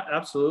 Yeah,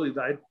 absolutely.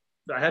 I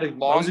had a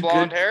long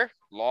blonde hair.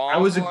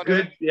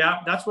 Yeah,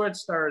 that's where it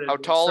started. How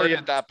tall are you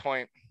at that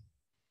point?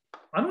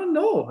 I don't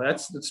know.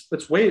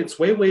 It's way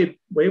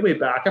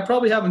back. I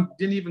probably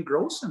didn't even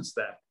grow since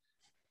then.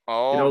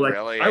 Oh,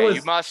 really?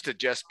 You must have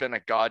just been a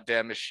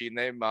goddamn machine.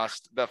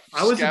 The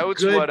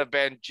scouts would have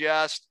been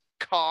just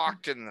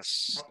cocked in the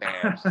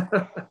stands.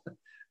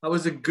 I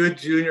was a good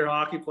junior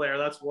hockey player.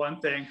 That's one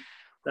thing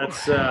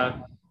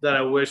that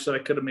I wish that I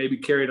could have maybe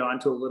carried on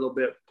to a little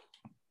bit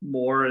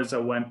more as I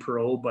went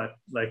pro. But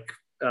my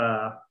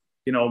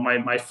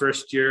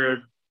first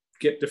year,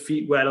 get the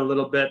feet wet a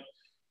little bit.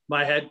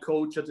 My head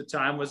coach at the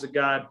time was a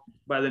guy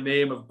by the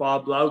name of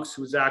Bob Laux,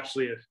 who was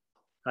actually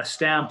a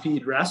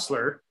Stampede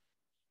wrestler.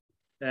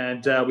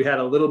 And we had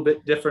a little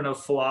bit different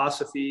of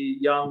philosophy.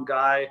 Young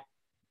guy,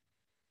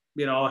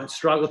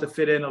 struggled to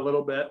fit in a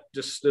little bit.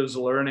 Just was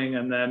learning,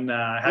 and then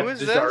had to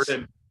start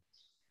in.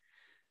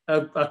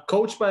 A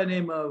coach by the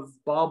name of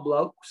Bob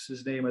Laux.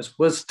 His name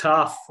was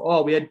tough.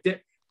 Oh, we had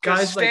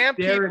guys like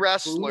Stampede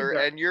wrestler,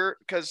 and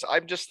because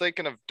I'm just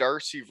thinking of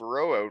Darcy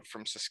Verreau out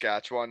from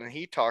Saskatchewan, and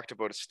he talked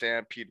about a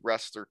Stampede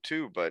wrestler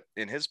too. But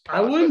in his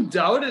I wouldn't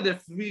doubt it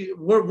if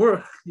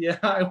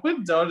I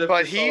wouldn't doubt it.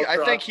 But I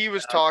think he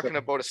was talking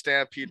about a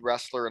Stampede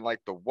wrestler in like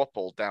the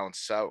Whipple down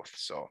south.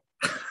 So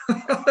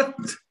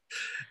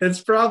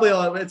It's probably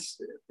all.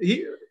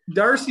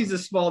 Darcy's a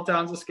small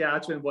town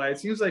Saskatchewan boy. It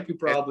seems like you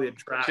probably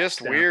attract. Just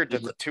Stampede. weird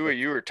that the two of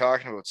you were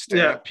talking about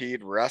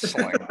Stampede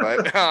Wrestling,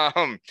 but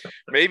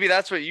maybe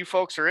that's what you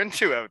folks are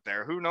into out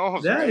there. Who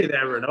knows? Yeah, right? you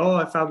never know.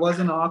 If I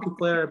wasn't a hockey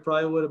player, I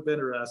probably would have been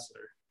a wrestler.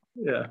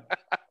 Yeah.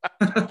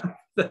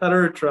 That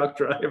or a truck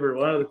driver,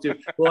 one of the two.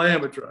 Well, I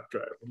am a truck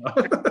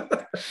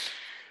driver.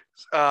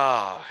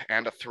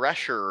 And a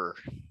thresher.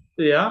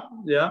 Yeah.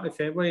 If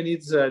anybody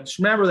needs, just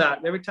remember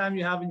that every time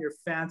you have in your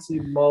fancy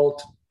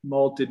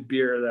malted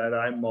beer that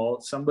I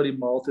malt, somebody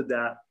malted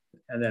that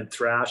and then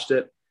thrashed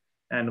it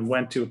and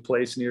went to a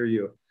place near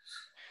you.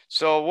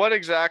 So what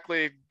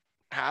exactly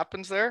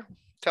happens there?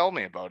 Tell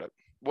me about it.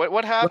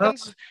 What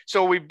happens? Well,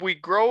 so we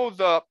grow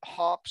the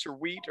hops or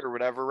wheat or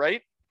whatever,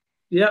 right?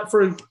 Yeah,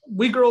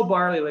 we grow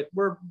barley. Like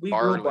we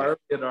grow barley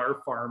at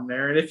our farm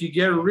there, and if you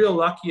get real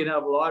lucky and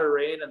have a lot of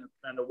rain and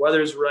the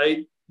weather's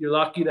right, you're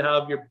lucky to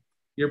have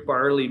your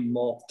barley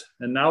malt,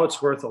 and now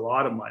it's worth a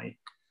lot of money.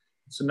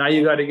 So now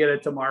you got to get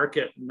it to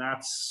market, and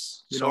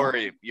that's your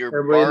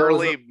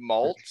barley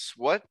malts.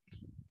 What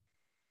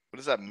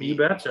does that mean? You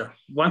betcha.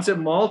 Once it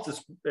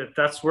malts,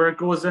 that's where it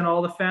goes in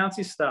all the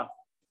fancy stuff.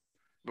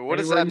 But what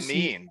does that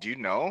mean? Do you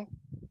know?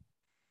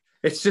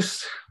 It's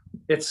just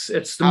it's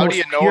the How do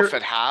you know if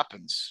it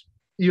happens?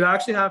 You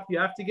actually have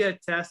to get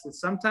it tested.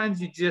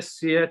 Sometimes you just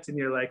see it and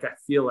you're like, I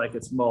feel like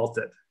it's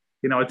malted.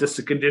 Just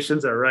the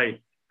conditions are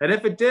right. And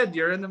if it did,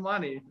 you're in the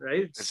money,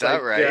 right? Is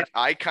that right? Yeah.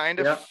 I kind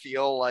of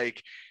feel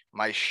like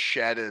my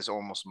shed is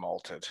almost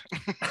malted.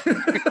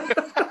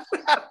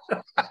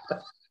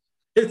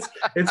 It's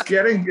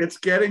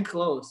getting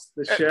close.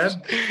 The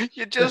shed.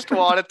 You just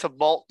want it to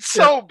malt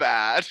so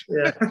bad.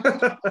 Yeah.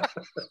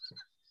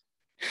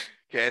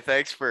 Okay,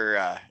 thanks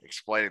for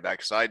explaining that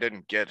because I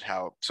didn't get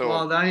how. So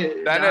well, now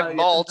it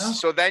malts.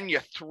 So then you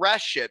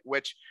thresh it.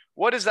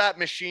 What is that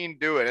machine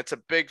doing? It's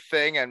a big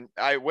thing, and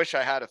I wish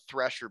I had a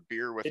thresher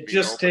beer with me. It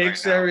just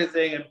takes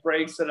everything and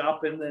breaks it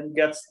up, and then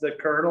gets the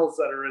kernels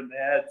that are in the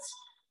heads,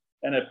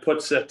 and it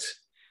puts it,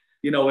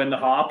 in the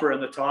hopper in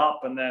the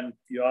top, and then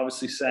you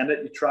obviously send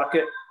it. You truck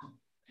it.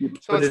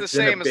 So it's the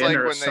same as like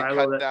when they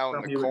cut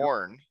down the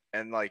corn,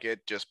 and like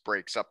it just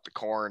breaks up the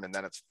corn, and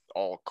then it's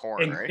all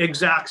corn, right?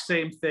 Exact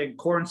same thing.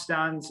 Corn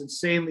stands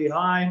insanely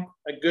high.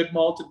 A good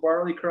malted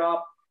barley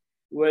crop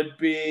would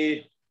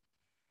be,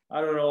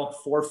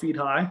 4 feet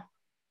high.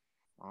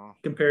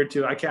 Compared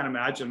to, I can't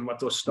imagine what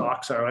those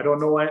stalks are. I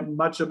don't know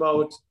much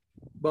about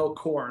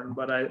corn,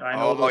 but I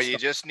know. Oh, you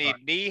just need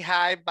knee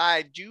high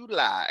by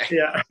July.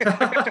 Yeah.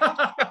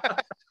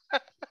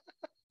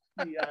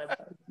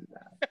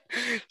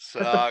 So,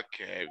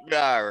 okay.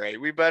 All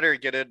right. We better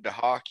get into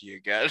hockey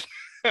again.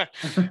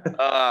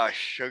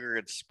 Sugar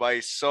and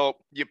spice. So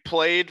you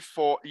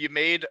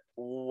made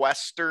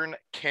Western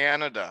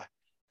Canada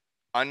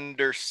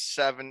under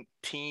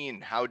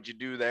 17. How'd you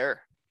do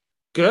there?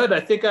 Good. I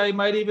think I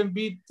might even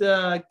beat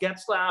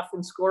Getzlaff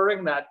in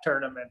scoring that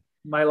tournament.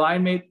 My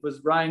line mate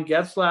was Ryan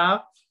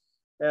Getzlaff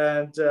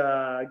and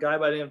a guy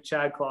by the name of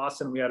Chad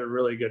Clausen. We had a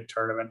really good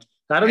tournament.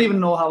 I don't even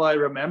know how I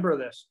remember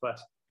this, but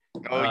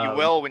you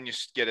will when you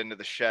get into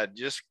the shed.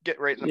 Just get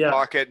right in the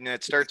pocket and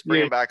it starts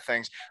bringing back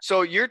things.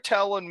 So you're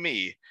telling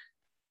me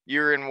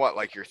you're in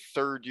what, your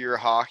third year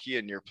hockey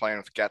and you're playing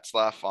with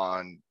Getzlaff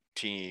on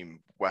Team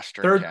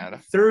Western Canada?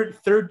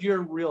 Third year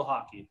real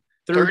hockey.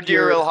 Third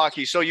year real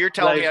hockey. So you're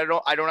telling me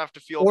I don't have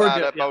to feel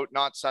bad about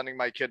not sending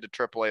my kid to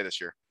AAA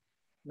this year?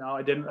 No,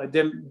 I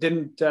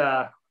didn't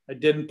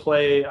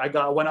play. I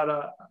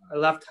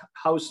left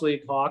house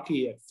league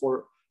hockey at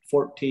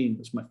 14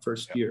 was my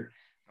first year.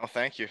 Oh,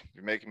 thank you.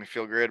 You're making me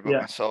feel great about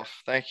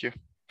myself. Thank you.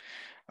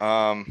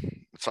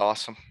 It's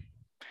awesome.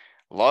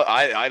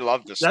 I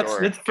love this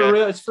story. It's for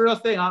real. It's for real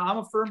thing. I'm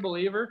a firm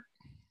believer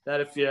that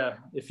if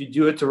you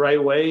do it the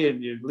right way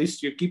and at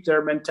least you keep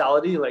their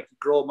mentality, like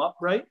grow them up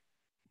right,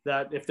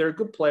 that if they're a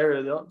good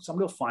player,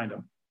 somebody will find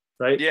them,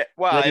 right? Yeah.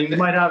 Well, you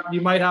might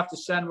have to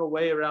send them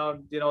away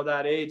around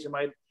that age. It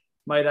might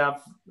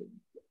have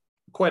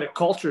quite a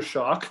culture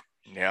shock.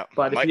 Yeah,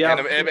 but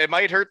it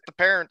might hurt the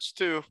parents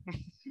too.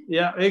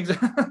 Yeah,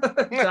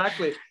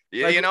 exactly.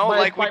 Yeah, we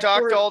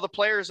talked to all the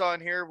players on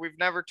here. We've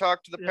never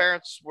talked to the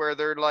parents where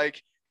they're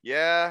like,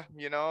 yeah,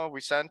 we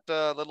sent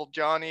little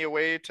Johnny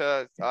away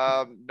to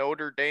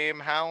Notre Dame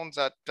Hounds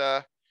at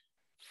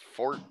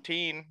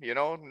 14.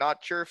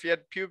 Not sure if he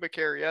had pubic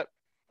hair yet.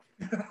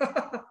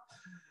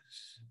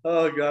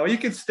 Oh God, well, you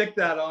can stick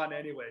that on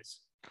anyways,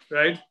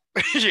 right?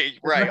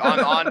 Right,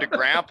 on to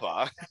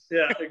grandpa.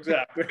 Yeah,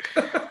 exactly.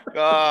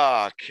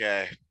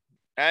 Okay.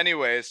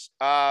 Anyways,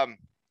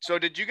 so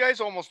did you guys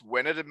almost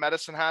win it in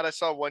Medicine Hat? I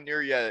saw one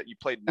year you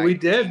played 19. We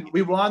did.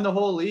 We won the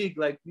whole league.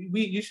 Like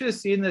you should have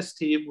seen this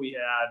team we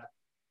had.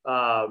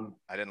 I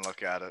didn't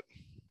look at it.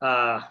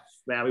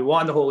 Man, we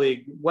won the whole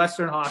league.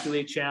 Western Hockey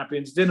League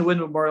champions. Didn't win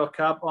the Memorial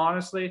Cup.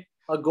 Honestly,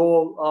 I'm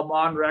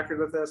on record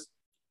with this.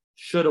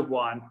 Should have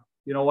won.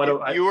 You know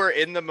what? You were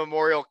in the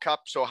Memorial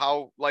Cup, so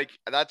how?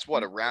 That's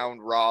what, a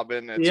round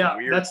robin. It's a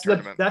weird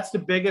tournament. That's the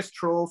biggest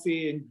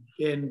trophy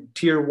in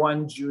Tier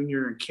 1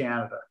 junior in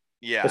Canada.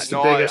 Yeah, It's the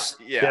no, biggest.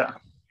 yeah.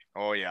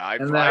 Oh yeah, I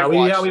And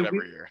watched it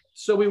every year.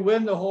 So we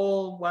win the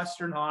whole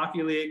Western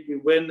Hockey League. We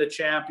win the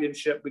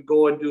championship. We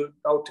go and do it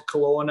out to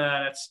Kelowna,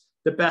 and it's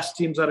the best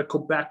teams out of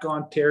Quebec,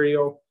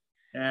 Ontario,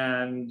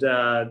 and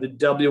the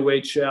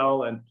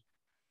WHL, and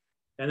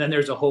then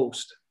there's a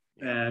host.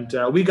 And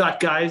we got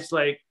guys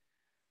like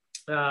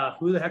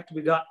who the heck do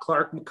we got?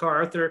 Clark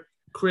MacArthur,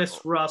 Chris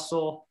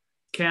Russell,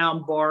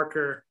 Cam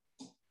Barker,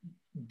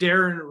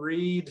 Darren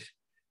Reed.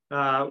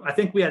 I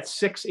think we had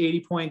 6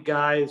 80-point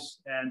guys,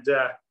 and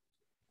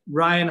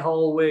Ryan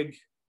Holwig.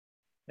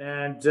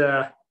 And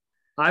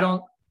I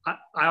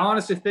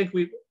honestly think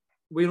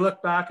we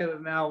look back at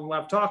it now, and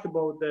I've talked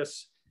about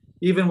this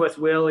even with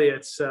Willie.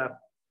 It's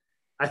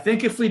I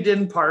think if we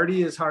didn't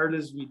party as hard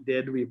as we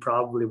did, we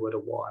probably would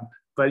have won.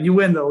 But you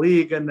win the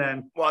league, and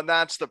then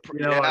that's the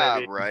I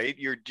mean? right.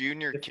 You're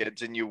junior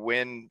kids, and you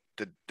win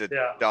the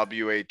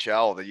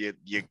WHL. That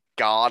you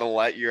gotta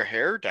let your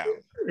hair down.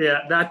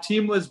 Yeah, that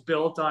team was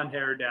built on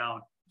hair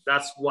down.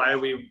 That's why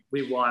we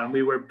won.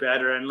 We were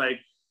better, and like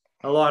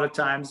a lot of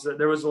times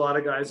there was a lot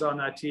of guys on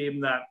that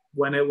team that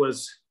when it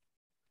was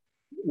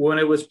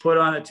put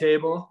on the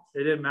table,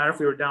 it didn't matter if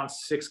we were down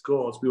 6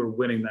 goals, we were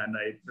winning that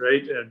night,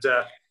 right?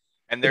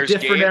 And there's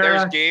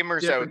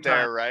gamers out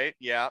there, time. Right?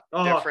 Yeah,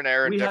 different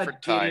era,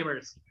 different time.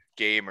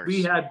 Gamers.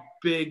 We had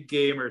big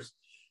gamers,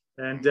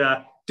 and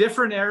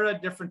different era,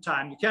 different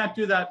time. You can't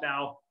do that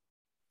now.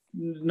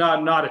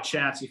 Not a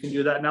chance you can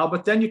do that now,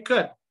 but then you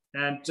could.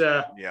 And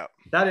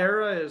that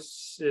era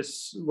was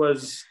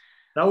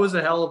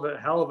a hell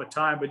of a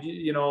time. But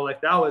you know,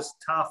 like that was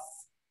tough,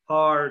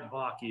 hard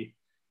hockey.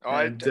 Oh,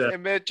 and,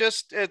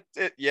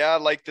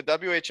 like the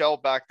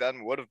WHL back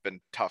then would have been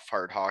tough,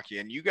 hard hockey,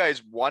 and you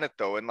guys won it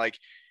though. And like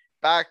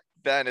back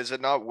then, is it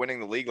not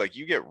winning the league? Like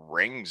you get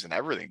rings and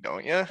everything,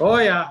 don't you? Oh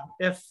yeah.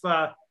 If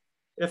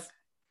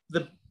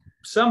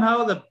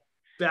somehow the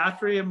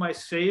battery in my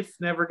safe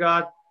never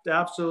got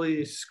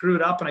absolutely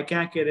screwed up and I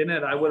can't get in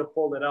it, I would have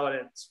pulled it out.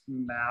 It's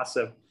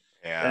massive.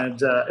 Yeah.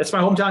 And it's my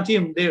hometown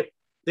team.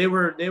 They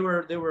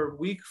were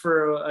weak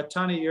for a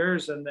ton of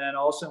years, and then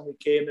all of a sudden we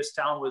came. This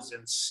town was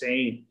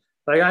insane.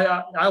 Like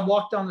I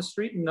walked down the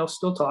street and they'll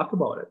still talk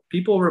about it.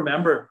 People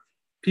remember.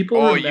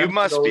 You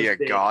must be a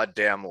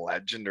goddamn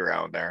legend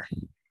around there.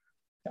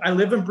 I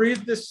live and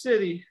breathe this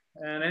city,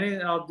 and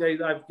I've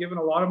given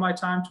a lot of my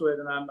time to it,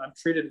 and I'm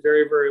treated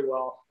very, very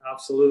well.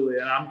 Absolutely,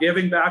 and I'm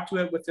giving back to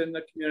it within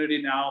the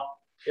community now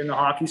in the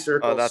hockey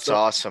circle. Oh, that's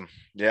awesome.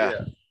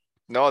 Yeah.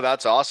 No,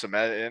 that's awesome.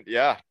 And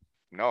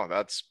no,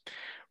 that's.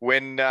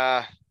 When,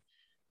 so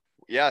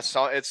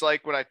it's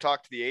like when I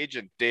talked to the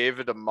agent,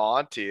 David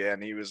Amonte,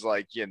 and he was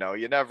like, you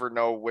never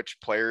know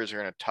which players are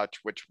going to touch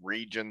which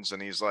regions.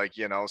 And he's like,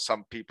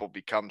 some people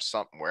become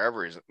something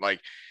wherever. He's like,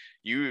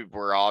 you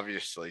were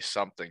obviously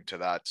something to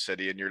that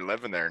city and you're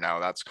living there now.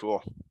 That's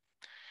cool.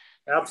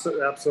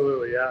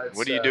 Absolutely. Yeah.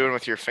 What are you doing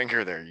with your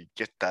finger there? You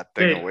get that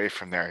thing away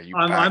from there.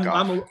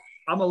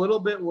 I'm a little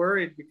bit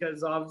worried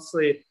because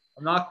obviously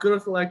I'm not good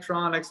with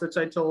electronics, which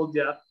I told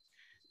you.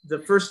 The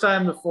first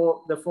time the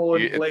phone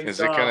blinks is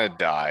it gonna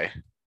die?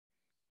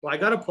 Well, I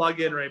got a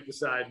plug in right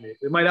beside me.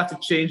 We might have to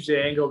change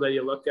the angle that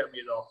you look at me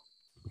though.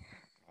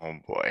 Oh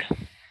boy.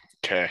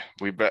 Okay,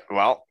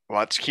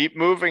 let's keep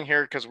moving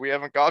here because we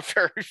haven't got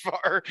very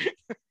far. You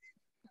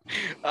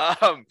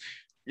want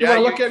to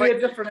look at me at a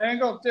different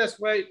angle?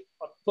 Just wait,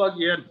 I'll plug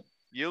you in.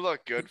 You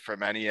look good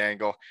from any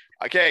angle.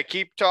 Okay,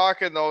 keep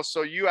talking though.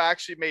 So you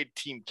actually made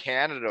Team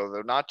Canada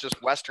though, not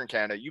just Western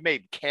Canada. You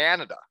made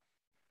Canada.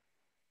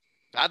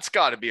 That's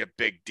got to be a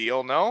big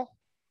deal, no?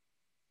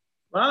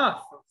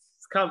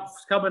 It's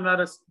coming at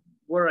us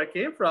where I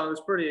came from. It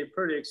was pretty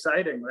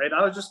exciting, right?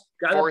 I was just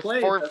fourth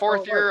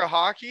year of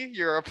hockey.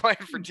 You're playing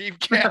for Team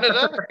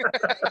Canada.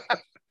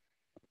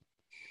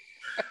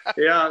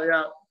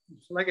 yeah.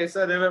 Like I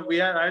said,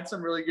 I had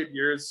some really good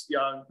years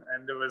young,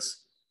 and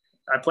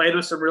I played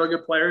with some really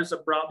good players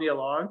that brought me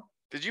along.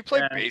 Did you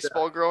play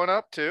baseball growing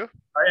up too?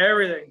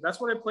 Everything. That's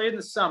what I played in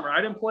the summer.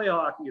 I didn't play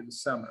hockey in the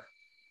summer.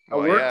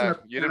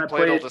 You didn't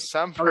play till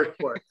December.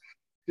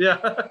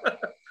 Yeah.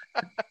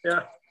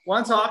 Yeah.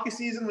 Once hockey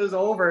season was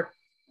over,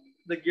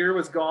 the gear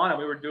was gone and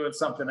we were doing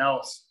something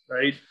else,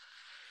 right?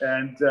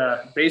 And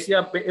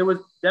it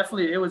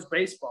was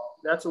baseball.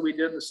 That's what we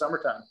did in the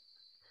summertime.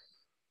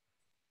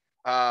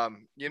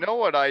 You know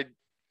what I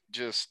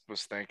just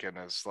was thinking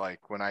is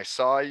like when I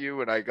saw you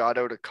when I got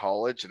out of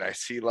college and I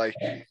see like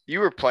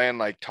you were playing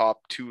like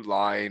top 2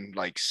 line,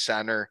 like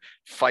center,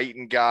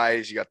 fighting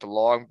guys. You got the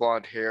long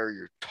blonde hair,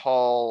 you're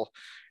tall,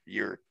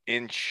 you're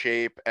in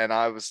shape. And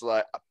I was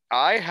like,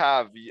 I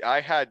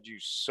had you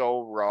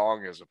so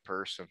wrong as a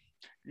person.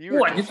 You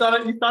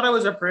thought I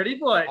was a pretty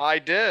boy? I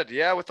did,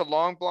 yeah, with the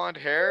long blonde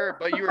hair,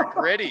 but you were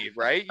gritty,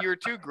 right? You were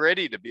too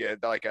gritty to be a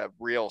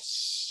real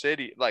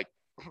city, like.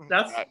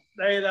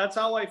 That's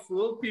how I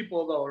fooled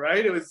people though,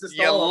 right? It was just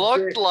you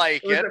looked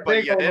like it,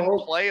 but you didn't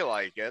play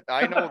like it.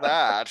 I know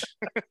that.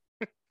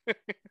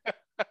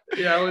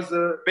 Yeah, it was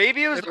a.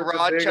 Maybe it was It the was a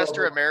big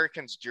Rochester old-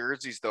 Americans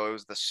jerseys, though. It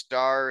was the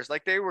stars.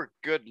 Like, they were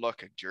good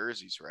looking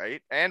jerseys,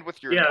 right? And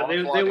with your Yeah, long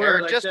they blonde were hair,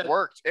 it like just that.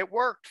 worked. It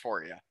worked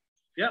for you.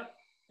 Yep,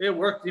 it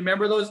worked. You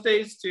remember those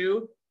days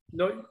too?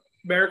 No,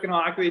 American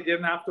hockey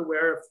didn't have to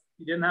wear.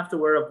 You didn't have to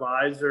wear a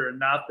visor or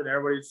nothing.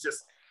 Everybody's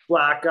just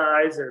black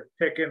eyes or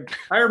picking.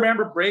 I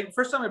remember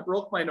first time I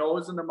broke my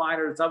nose in the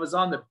minors. I was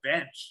on the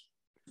bench.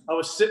 I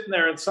was sitting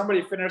there and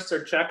somebody finished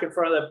their check in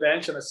front of the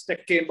bench and a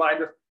stick came by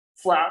and just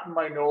flattened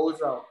my nose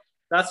out.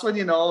 That's when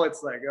you know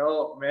it's like,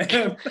 oh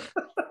man.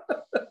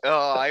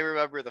 Oh, I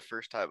remember the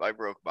first time I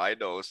broke my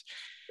nose.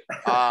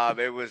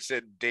 It was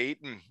in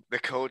Dayton. The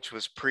coach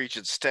was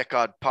preaching stick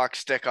on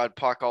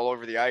puck all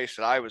over the ice,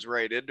 and I was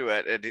right into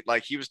it. And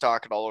like, he was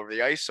talking all over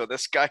the ice. So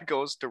this guy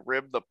goes to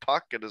rim the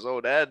puck in his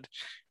own end,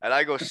 and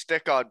I go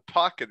stick on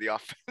puck in the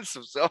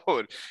offensive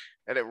zone,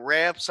 and it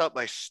ramps up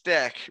my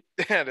stick,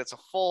 and it's a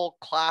full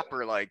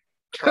clapper, like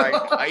trying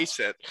to ice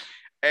it,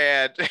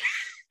 and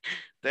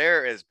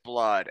there is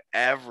blood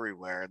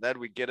everywhere. And then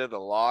we get in the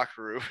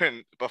locker room,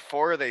 and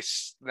before they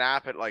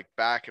snap it like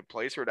back in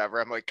place or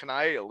whatever, I'm like, can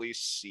I at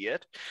least see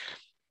it?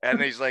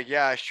 And he's like,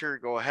 yeah, sure,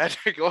 go ahead.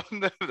 I go in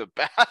the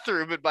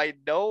bathroom, and my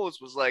nose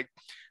was like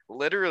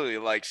literally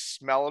like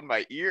smelling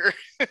my ear.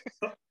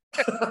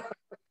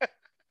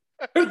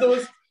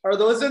 Are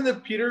those in the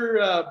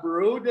Peter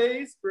Brew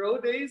days?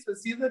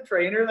 Was he the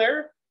trainer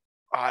there?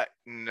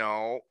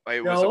 No,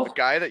 it was a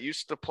guy that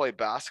used to play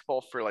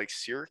basketball for like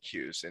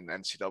Syracuse in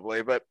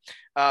NCAA, but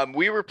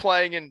we were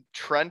playing in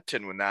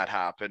Trenton when that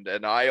happened,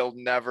 and I'll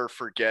never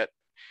forget.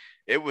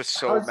 It was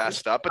so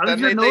messed up. But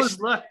then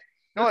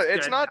no,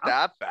 it's not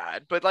that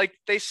bad, but like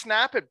they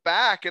snap it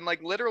back, and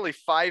like literally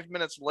 5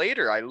 minutes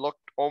later, I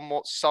looked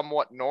almost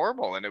somewhat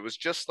normal, and it was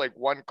just like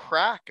one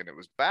crack, and it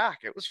was back.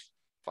 It was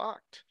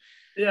fucked.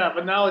 Yeah,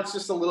 but now it's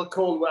just a little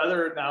cold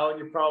weather now, and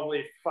you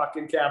probably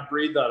fucking can't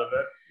breathe out of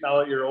it now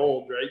that you're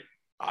old, right?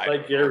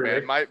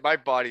 Man. My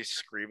body's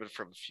screaming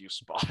from a few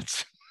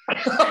spots.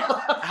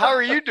 How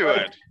are you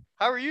doing?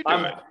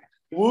 I'm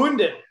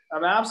wounded.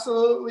 I'm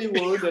absolutely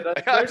wounded.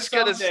 I was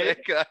gonna say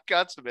I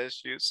got some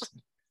issues.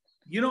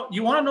 You know,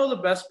 you want to know the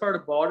best part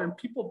about it, and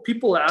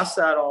people ask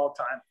that all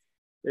the time,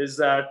 is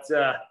that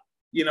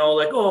you know,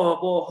 like, oh,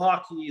 well,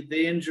 hockey,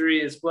 the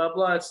injury is blah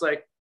blah. It's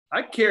like,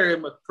 I carry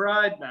them with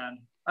pride,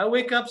 man. I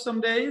wake up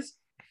some days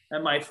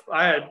and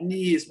I had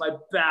knees, my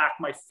back,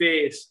 my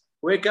face.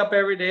 Wake up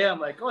every day, I'm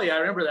like, oh yeah, I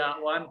remember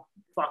that one.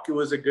 Fuck, it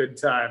was a good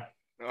time.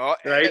 Oh,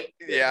 right?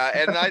 Yeah,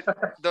 and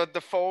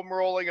the foam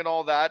rolling and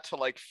all that to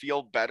like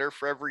feel better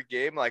for every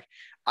game. Like,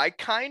 I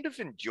kind of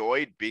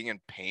enjoyed being in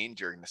pain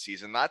during the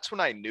season. That's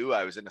when I knew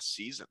I was in a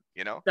season,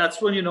 you know?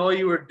 That's when you know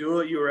you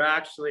were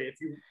actually, if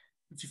you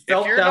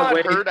felt if you're that not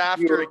way, hurt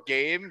after a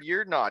game,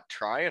 you're not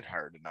trying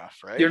hard enough,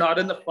 right? You're not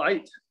in the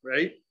fight,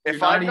 right?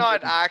 If I'm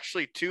not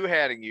actually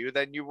two-handing you,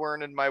 then you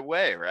weren't in my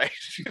way, right?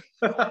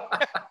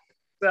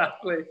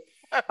 Exactly.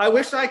 I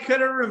wish I could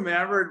have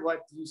remembered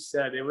what you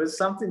said. It was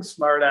something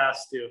smart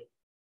ass too.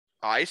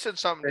 I said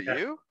something to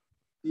you?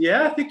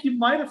 Yeah, I think you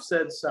might have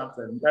said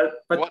something.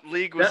 But what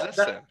league was this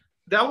in?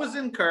 That was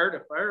in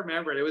Cardiff. I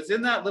remember it. It was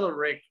in that little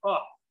rink. Oh,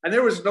 and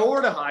there was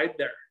nowhere to hide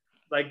there.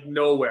 Like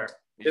nowhere.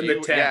 In the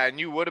tent. Yeah, and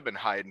you would have been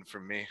hiding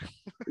from me.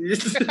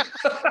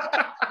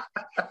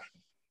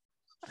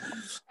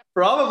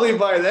 Probably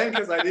by then,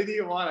 because I didn't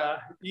even want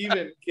to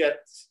even get.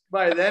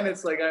 By then,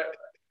 it's like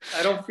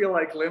I don't feel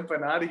like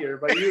limping out of here,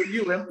 but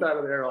you limped out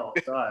of there all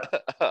the time.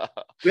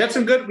 We had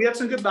some good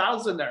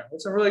battles in there. We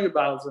had some really good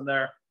battles in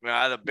there.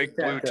 Yeah, the big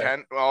blue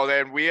tent. Well,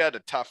 then we had a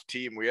tough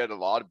team. We had a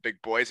lot of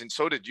big boys, and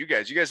so did you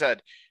guys. You guys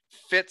had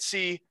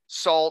Fitzy,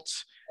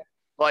 Salts.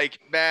 Like,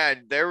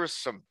 man, there was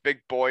some big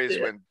boys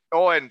when.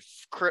 Oh, and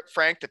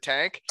Frank the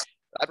Tank.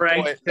 That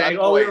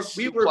boy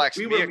suplexed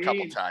me a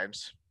couple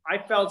times. I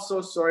felt so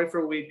sorry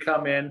for when we'd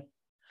come in.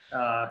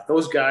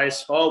 Those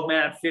guys. Oh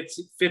man,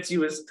 Fitzy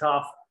was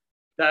tough.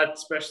 That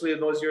especially in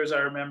those years I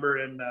remember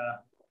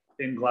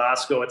in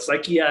Glasgow. It's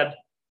like it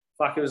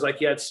was like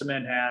he had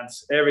cement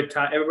hands. Every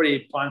time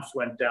everybody punched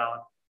went down.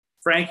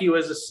 Frankie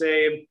was the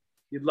same.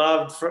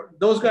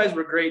 Those guys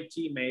were great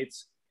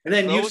teammates. And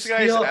then those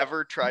guys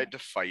ever tried to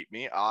fight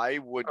me, I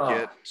would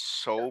get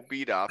so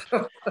beat up.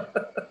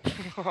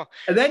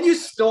 And then you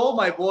stole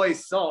my boy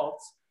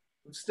Salts.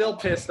 I'm still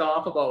pissed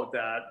off about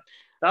that.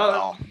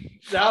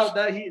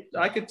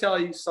 I could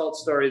tell you Salt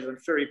stories. I'm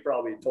sure he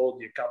probably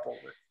told you a couple.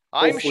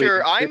 I'm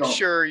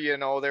sure, you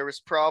know, there was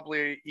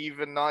probably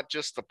even not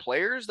just the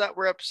players that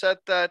were upset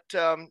that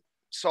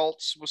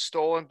Salts was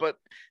stolen, but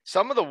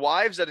some of the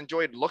wives that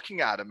enjoyed looking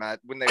at him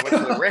when they went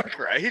to the rink,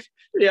 right?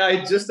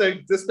 Yeah, just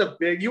a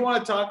big. You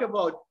want to talk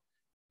about?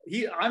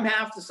 I'm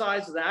half the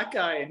size of that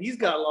guy, and he's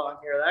got long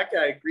hair. That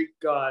guy, Greek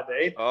god,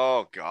 eh?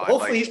 Oh god!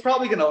 Hopefully, he's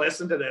probably going to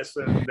listen to this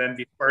and then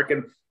be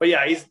working. But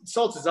yeah,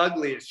 Salts is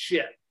ugly as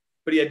shit,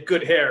 but he had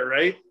good hair,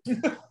 right?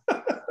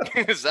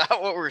 Is that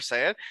what we're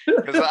saying?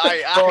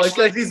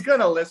 Because he's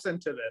gonna listen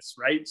to this,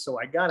 right? So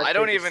I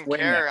don't even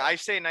care. I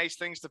say nice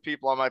things to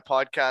people on my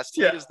podcast.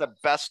 He is the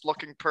best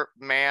looking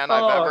man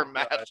I've ever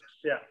met.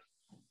 Yeah.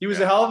 He was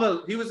a hell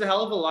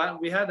of a line.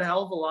 We had a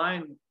hell of a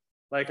line.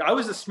 Like, I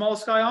was the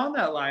smallest guy on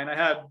that line. I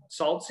had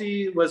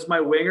Salty was my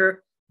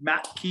winger,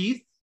 Matt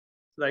Keith.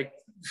 Like,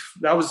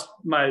 that was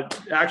my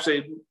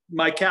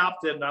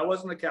captain. I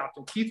wasn't the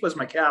captain. Keith was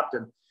my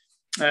captain.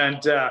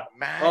 And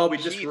we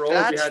just Keith, rolled.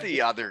 That's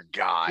the other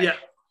guy. Yeah.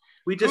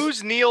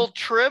 Who's Neil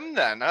Trim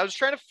then? I was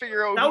trying to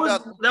figure out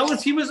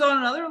he was on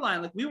another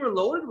line. Like, we were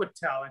loaded with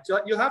talent.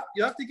 You have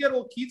to get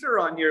old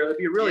Keither on here. It'd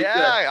be really good.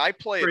 Yeah, I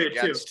played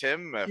against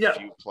him a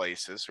few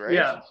places, right?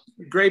 Yeah,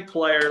 great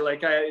player.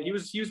 Like, he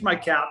was my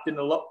captain.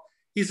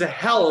 He's a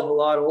hell of a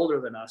lot older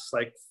than us.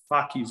 Like,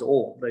 fuck, he's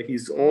old. Like,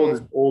 he's old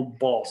as old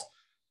balls.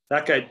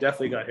 That guy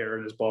definitely got hair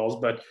in his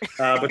balls. But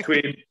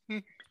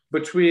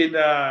between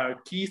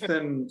Keith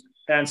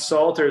and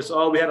Salters,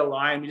 we had a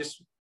line.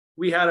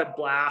 We had a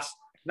blast.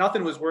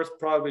 Nothing was worth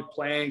probably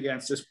playing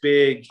against this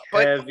big,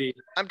 heavy.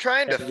 I'm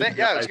trying to think.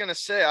 Yeah, I was gonna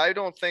say, I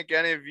don't think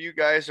any of you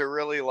guys are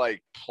really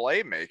like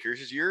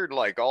playmakers. You're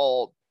like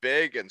all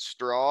big and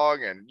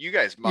strong, and you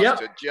guys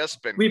must have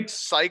just been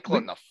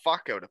cycling the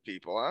fuck out of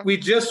people, huh? We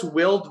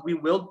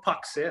willed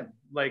pucks in.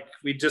 Like,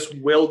 we just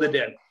willed it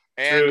in.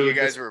 And you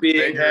guys were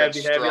bigger and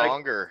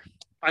stronger.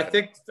 Like, I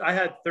think I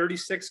had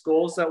 36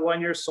 goals that one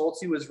year.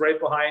 Salty was right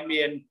behind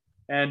me,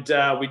 and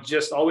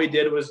all we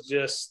did was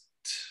just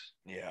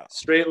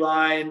straight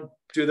line,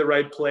 do the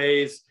right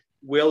plays,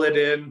 will it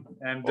in.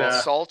 And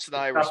Salts and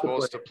I were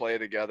supposed to play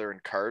together in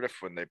Cardiff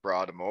when they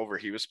brought him over.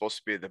 He was supposed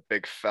to be the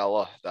big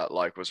fella that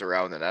like was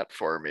around the net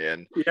for me.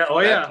 And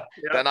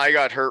then I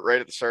got hurt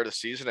right at the start of the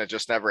season. It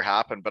just never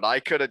happened. But I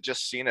could have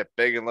just seen it,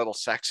 big and little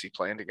sexy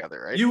playing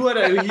together, right? He would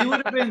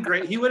have been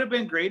great. He would have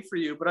been great for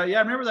you. But I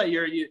remember that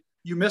year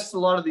you missed a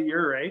lot of the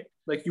year, right?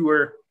 Like, you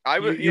were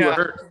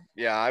hurt.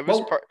 Yeah, I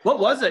was. What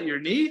was it? Your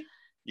knee?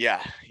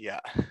 Yeah.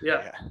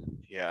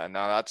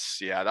 No,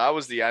 that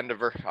was the end of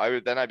her.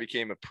 I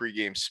became a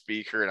pregame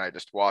speaker and I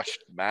just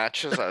watched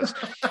matches.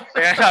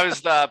 I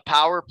was the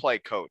power play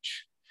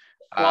coach.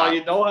 Well,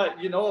 you know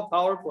what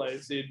power play,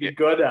 so you'd be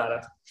good at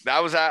it.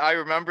 I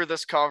remember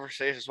this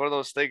conversation. It's one of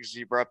those things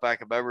you brought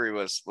back a memory.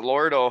 Was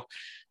Lordo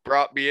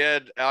brought me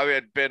in. I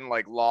had been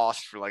like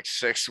lost for like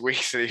 6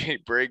 weeks, and he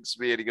brings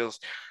me and he goes,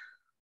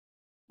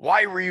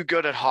 "Why were you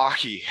good at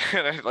hockey?"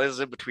 And I was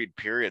in between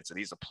periods, and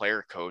he's a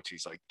player coach.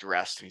 He's like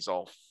dressed and he's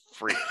all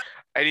free.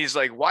 And he's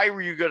like, "Why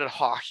were you good at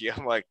hockey?"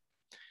 I'm like,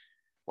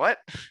 "What?"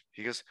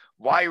 He goes,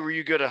 "Why were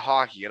you good at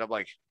hockey?" And I'm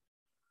like,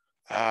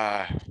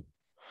 and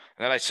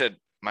then I said,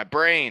 "My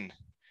brain."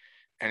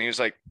 And he was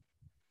like,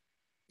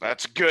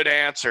 "That's a good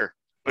answer,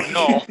 but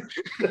no."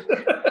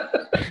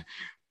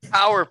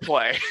 Power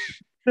play.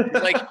 He's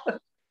like,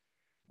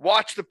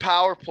 "Watch the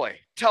power play.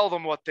 Tell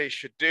them what they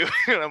should do."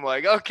 And I'm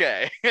like,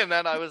 okay. And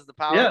then I was the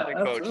power play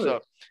coach.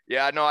 So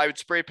I would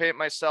spray paint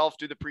myself,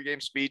 do the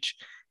pregame speech,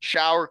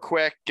 shower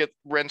quick, get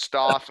rinsed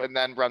off, and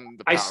then run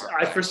the power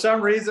play. For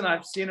some reason,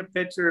 I've seen a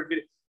picture of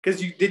it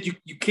because you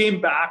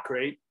came back,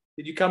 right?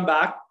 Did you come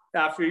back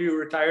after you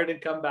retired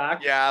and come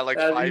back? Yeah, like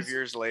 5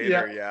 years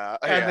later. Yeah.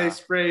 And they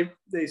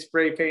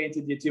spray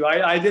painted you too.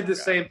 I did the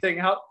same thing.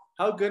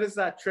 How good is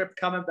that trip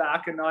coming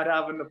back and not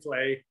having to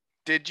play?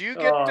 Did you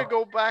get to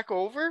go back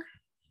over?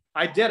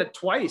 I did it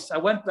twice. I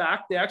went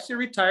back. They actually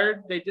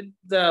retired. They did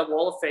the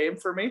Wall of Fame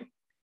for me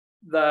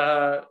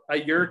a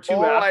year or two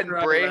after.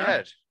 In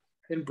Braehead.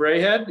 In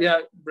Braehead.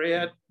 Yeah,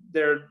 Braehead.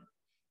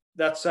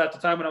 That's at the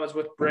time when I was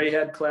with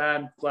Braehead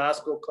Clan,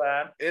 Glasgow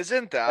Clan.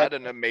 Isn't that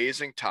an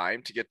amazing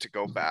time to get to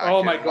go back?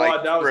 Oh my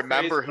God. That was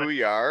remember crazy. Who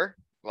you are.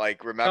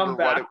 Like, remember come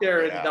back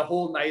there and the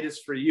whole night is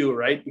for you,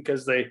 right?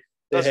 Because they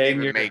doesn't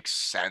even make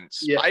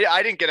sense. Yeah.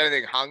 I didn't get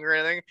anything hung or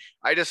anything.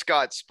 I just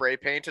got spray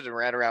painted and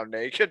ran around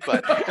naked,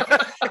 but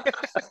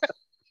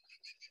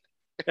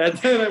and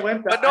then I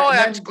went back. But no,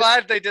 I'm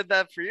glad they did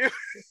that for you.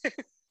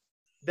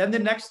 Then the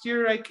next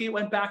year I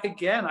went back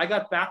again. I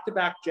got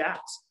back-to-back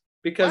jacks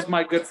because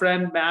my good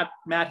friend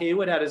Matt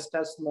Haywood had his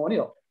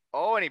testimonial.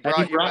 Oh, and he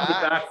brought me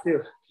back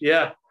too.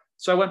 Yeah.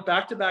 So I went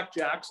back-to-back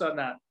jacks on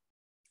that.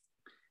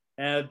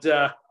 And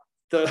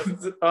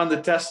on the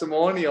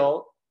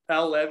testimonial,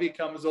 Al Levy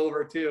comes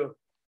over too,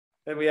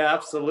 and we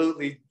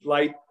absolutely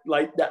light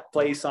that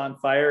place on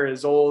fire.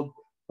 His old,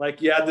 like,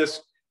 you had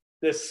this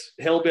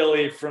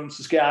hillbilly from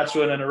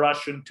Saskatchewan and a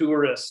Russian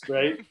tourist,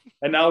 right?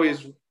 And now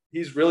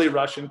he's really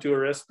Russian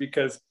tourist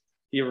because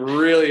he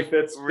really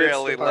fits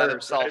really the let part,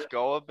 himself right?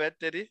 go a bit,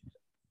 did he?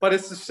 But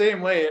it's the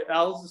same way.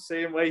 Al's the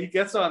same way. He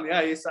gets on the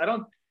ice.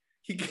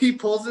 He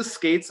pulls his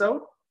skates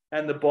out,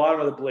 and the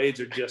bottom of the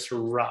blades are just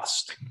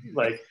rust.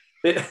 Like,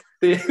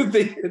 they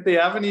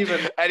haven't even.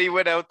 And he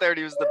went out there and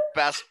he was the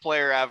best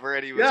player ever.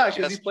 And he was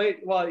because he played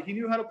well. He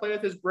knew how to play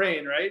with his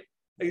brain, right?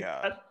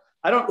 Yeah.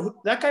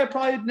 That guy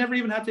probably never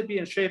even had to be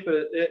in shape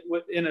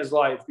in his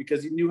life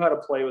because he knew how to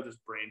play with his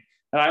brain.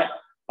 And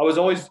I was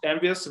always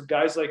envious of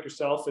guys like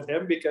yourself with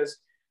him because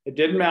it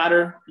didn't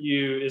matter.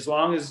 As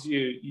long as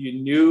you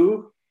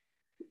knew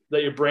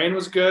that your brain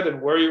was good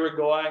and where you were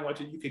going,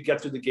 you could get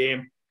through the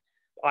game.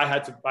 I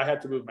had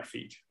to move my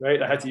feet, right?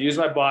 I had to use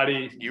my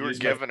body. You were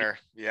giving her,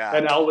 yeah.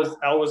 And Al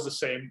was the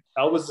same.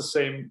 Al was the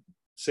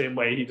same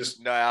way. He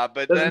just Nah,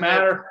 but doesn't then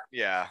matter.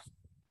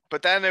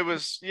 but then it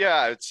was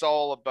it's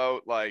all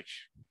about like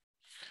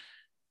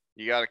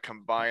you got to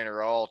combine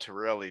her all to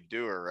really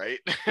do her, right?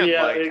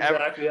 Yeah, Like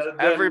exactly. Then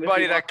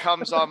everybody if you that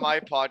comes on my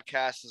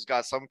podcast has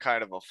got some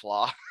kind of a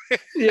flaw.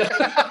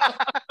 yeah.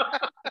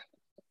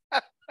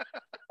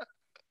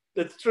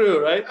 That's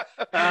true, right?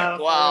 I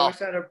Wow.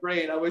 wish I had a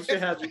brain. I wish I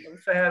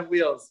had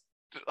wheels.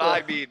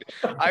 I mean,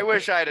 I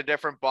wish I had a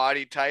different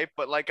body type,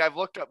 but like I've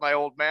looked at my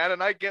old man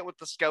and I get what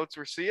the scouts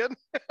were seeing.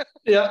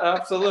 Yeah,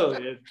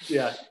 absolutely.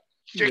 Yeah.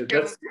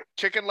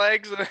 Chicken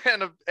legs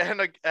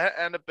and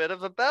a bit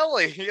of a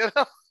belly, you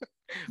know?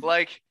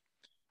 Like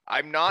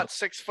I'm not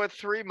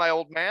 6'3". My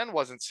old man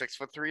wasn't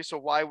 6'3", so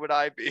why would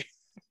I be?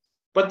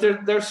 But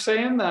they're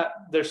saying that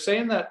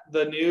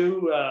the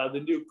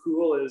new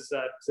cool is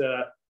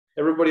that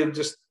everybody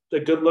just the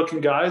good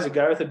looking guy is a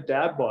guy with a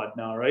dad bod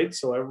now, right?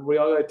 So everybody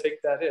all gotta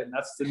take that in.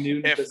 That's the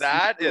new. If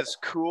that is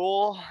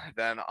cool,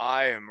 then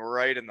I am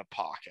right in the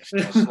pocket,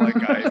 just like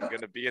I'm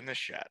gonna be in the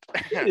shed.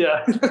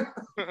 Yeah.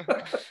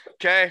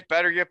 Okay,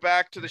 better get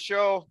back to the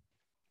show.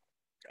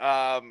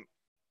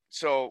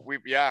 So we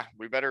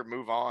better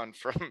move on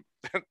from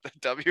the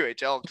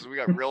WHL because we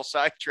got real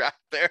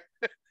sidetracked there.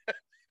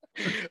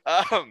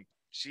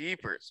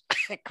 Jeepers,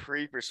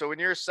 creepers. So when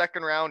you're a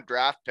second round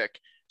draft pick,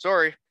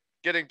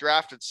 getting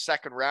drafted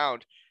second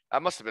round,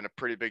 that must have been a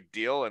pretty big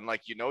deal. And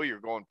like, you're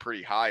going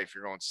pretty high if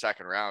you're going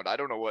second round. I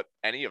don't know what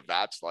any of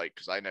that's like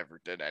because I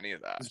never did any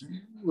of that.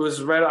 It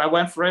was right. I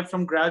went right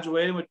from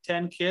graduating with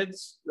 10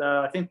 kids.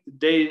 I think the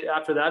day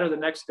after that or the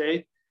next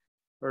day,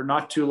 or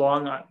not too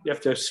long. You have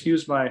to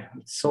excuse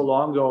it's so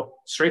long ago.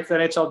 Straight to the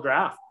NHL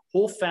draft.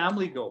 Whole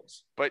family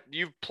goes. But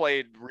you've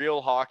played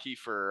real hockey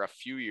for a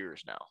few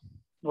years now.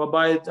 Well,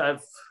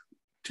 I've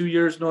 2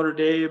 years Notre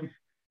Dame,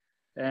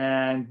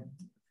 and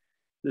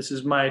this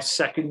is my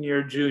second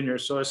year junior.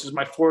 So this is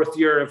my fourth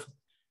year of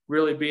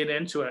really being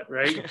into it,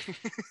 right?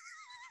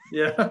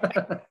 Yeah.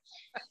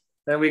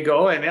 Then we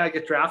go, and I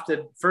get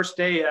drafted first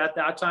day at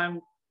that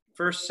time.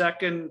 First,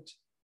 second,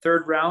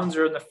 third rounds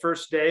are in the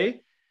first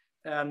day.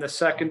 And the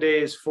second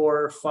day is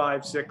 4,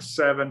 5, 6,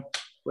 7,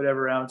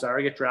 whatever rounds are.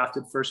 I get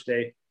drafted first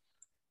day.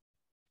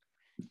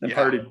 And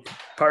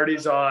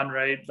party's on,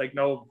 right? Like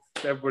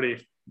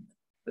everybody,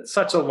 it's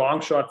such a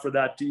long shot for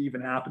that to even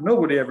happen.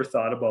 Nobody ever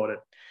thought about it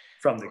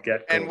from the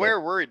get-go. And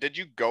where were you? Did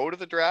you go to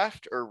the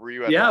draft or were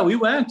you at we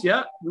went.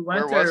 Yeah. We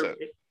went where there. Was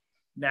it?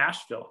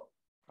 Nashville.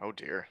 Oh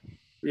dear.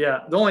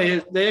 Yeah.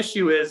 The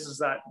issue is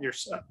that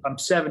I'm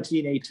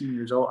 17, 18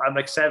 years old. I'm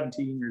like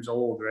 17 years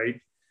old,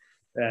 right?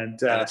 And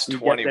it's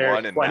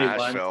 21 in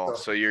Nashville.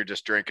 So you're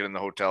just drinking in the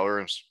hotel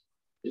rooms.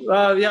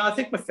 Yeah, I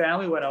think my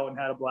family went out and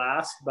had a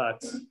blast,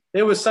 but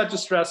it was such a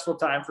stressful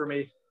time for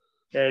me.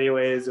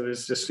 Anyways, it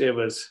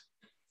was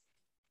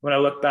when I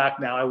look back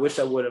now, I wish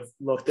I would have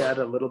looked at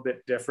it a little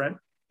bit different,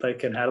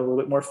 like, and had a little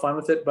bit more fun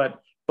with it.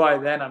 But by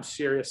then I'm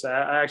serious.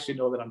 I actually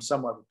know that I'm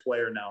somewhat of a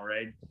player now,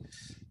 right?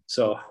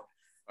 So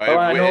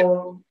I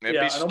know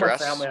my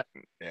family.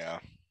 Yeah.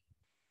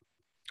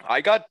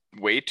 I got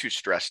way too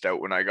stressed out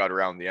when I got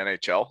around the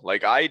NHL.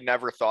 Like I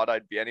never thought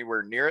I'd be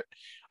anywhere near it.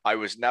 I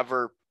was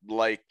never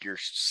like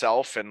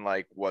yourself and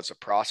like was a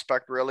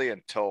prospect really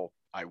until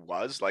I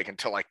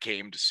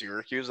came to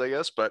Syracuse, I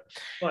guess. But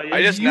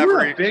I just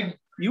never.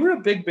 You were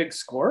a big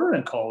scorer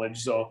in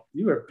college, though.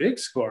 You were a big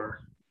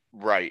scorer.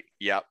 Right.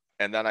 Yep.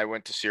 And then I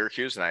went to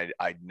Syracuse and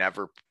I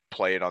never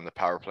played on the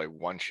power play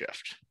one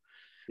shift.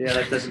 Yeah,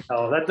 that doesn't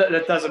help.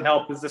 That doesn't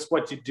help. Is this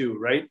what you do,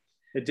 right?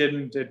 It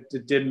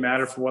didn't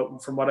matter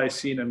from what I've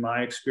seen in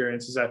my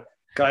experience is that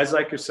guys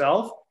like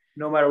yourself,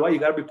 no matter what, you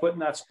got to be put in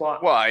that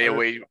spot. Well,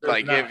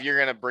 if you're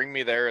going to bring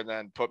me there and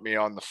then put me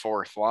on the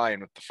fourth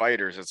line with the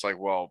fighters, it's like,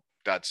 well,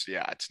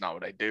 it's not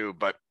what I do.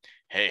 But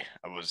hey,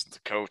 I wasn't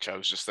the coach. I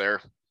was just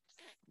there.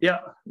 Yeah,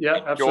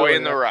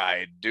 enjoying the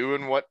ride,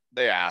 doing what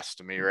they asked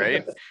of me,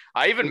 right?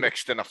 I even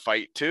mixed in a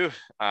fight too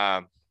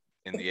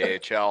in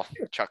the AHL,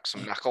 chuck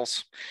some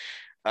knuckles.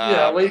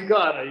 Well, you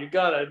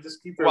gotta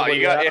just keep. Well,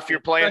 if you're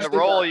playing the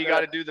role, you got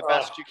to do the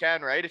best you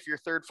can, right? If you're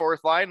third,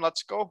 fourth line,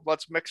 let's go.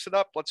 Let's mix it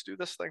up. Let's do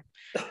this thing.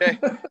 Okay.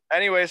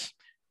 Anyways,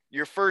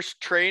 your first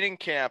training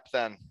camp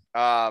then.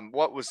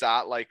 What was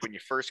that like when you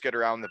first get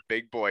around the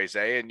big boys,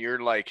 eh? And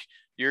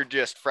you're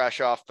just fresh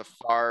off the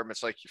farm.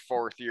 It's like your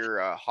fourth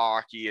year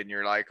hockey, and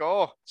you're like,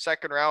 oh,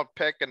 second round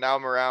pick, and now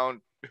I'm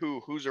around.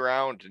 Who's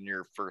around in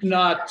your first?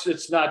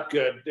 It's not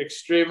good.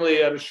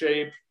 Extremely out of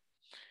shape.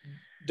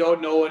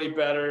 Don't know any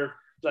better.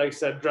 Like I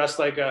said, dressed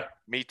like a.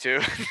 Me too.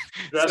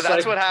 So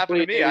that's what happened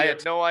to me. Idiot. I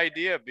had no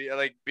idea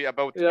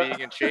about the being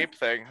in shape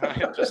thing.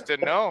 I just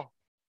didn't know.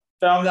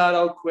 Found that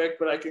out quick,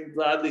 but I can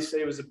gladly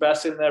say it was the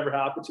best thing that ever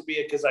happened to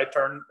me because I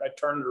turned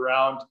it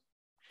around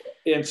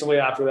instantly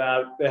after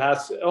that.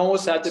 It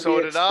almost had to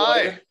be.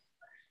 So did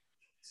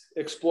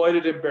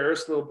exploited,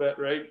 embarrassed a little bit,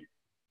 right?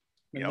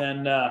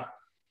 And then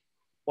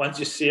once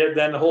you see it,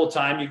 then the whole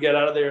time you get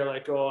out of there,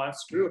 like, oh, I'm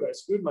screwed. I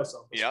screwed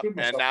myself.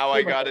 And now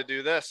I got to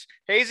do this.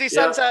 Hazy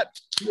Sunset.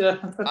 Yeah.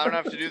 I don't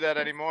have to do that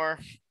anymore.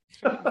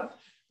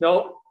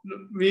 No,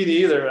 me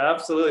neither.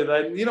 Absolutely.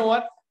 But you know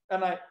what?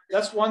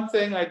 that's one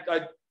thing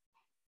I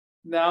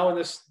now in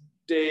this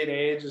day and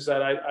age is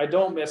that I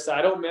don't miss that.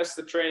 I don't miss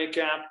the training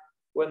camp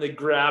when they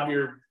grab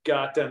your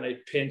gut and they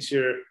pinch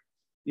your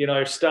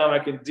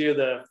stomach and do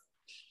the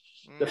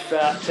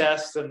fat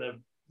test and the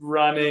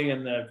running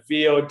and the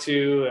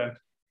VO2, and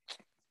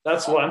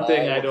that's one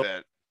thing I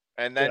don't.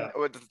 And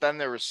then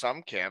there were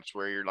some camps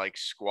where you're like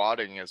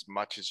squatting as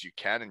much as you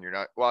can, and you're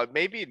not. Well,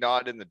 maybe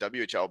not in the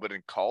WHL, but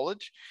in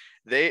college,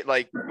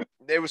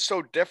 it was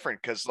so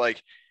different because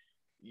like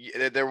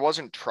there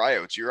wasn't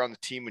tryouts. You're on the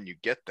team when you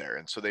get there,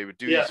 and so they would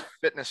do these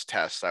fitness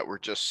tests that were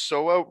just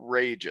so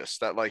outrageous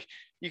that like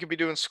you could be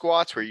doing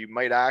squats where you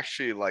might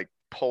actually like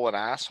pull an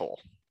asshole.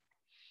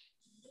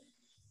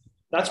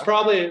 That's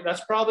probably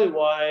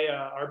why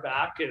our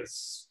back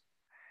is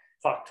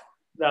fucked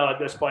now at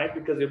this point,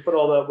 because we put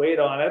all that weight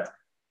on it,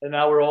 and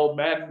now we're old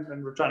men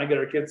and we're trying to get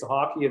our kids to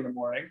hockey in the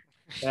morning.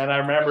 And I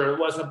remember it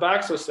wasn't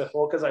back so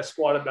simple because I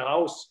squatted the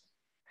house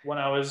when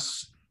I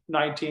was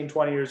 19,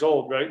 20 years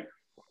old, right?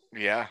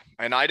 Yeah,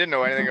 and I didn't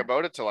know anything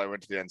about it till I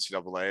went to the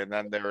NCAA, and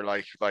then they were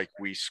like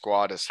we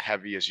squat as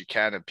heavy as you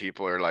can, and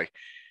people are like,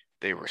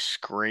 they were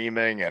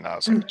screaming, and I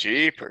was like,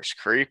 jeepers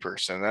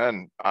creepers. And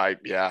then I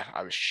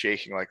was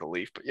shaking like a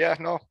leaf. But yeah,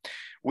 no,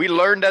 we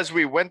learned as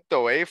we went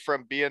though,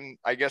 from being,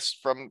 I guess,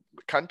 from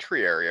the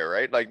country area,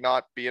 right? Like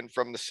not being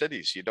from the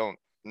cities, you don't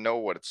know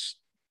what it's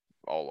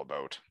all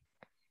about.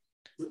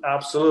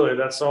 Absolutely.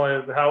 That's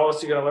only, how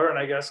else are you going to learn?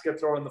 I guess get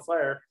thrown in the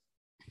fire.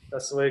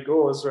 That's the way it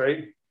goes,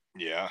 right?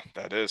 Yeah,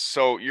 that is.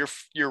 So your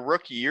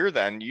rookie year,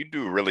 then you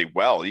do really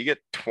well. You get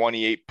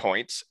 28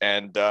 points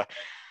and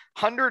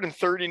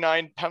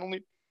 139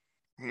 penalty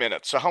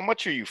minutes. So how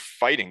much are you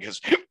fighting? Because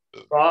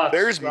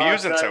there's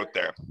Musins out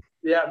there.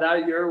 Yeah,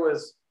 that year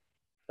was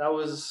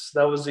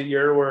a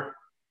year where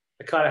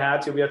I kind of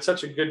had to. We had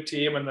such a good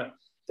team, and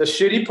the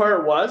shitty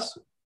part was,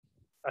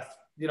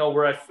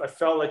 where I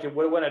felt like it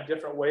would have went a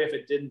different way if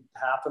it didn't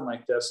happen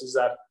like this, is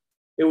that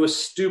it was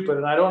stupid.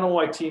 And I don't know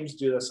why teams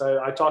do this.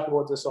 I talk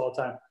about this all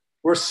the time.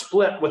 We're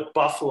split with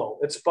Buffalo.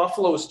 It's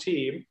Buffalo's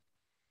team.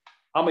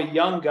 I'm a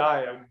young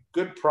guy, a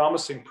good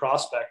promising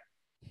prospect,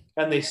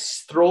 and they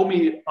throw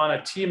me on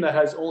a team that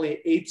has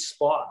only 8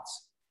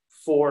 spots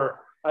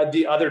for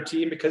the other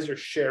team because you're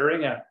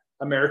sharing an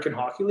American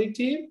Hockey League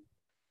team.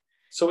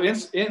 So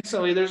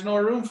instantly there's no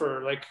room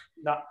for I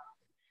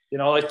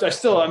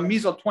still a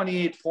measly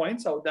 28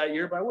 points out that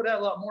year, but I would have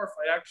a lot more if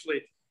I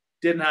actually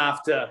didn't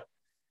have to,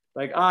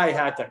 I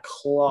had to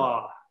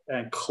claw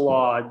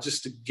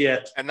just to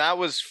get. And that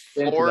was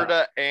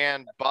Florida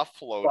and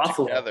Buffalo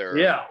together.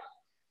 Yeah.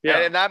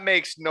 Yeah. And that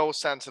makes no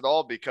sense at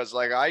all, because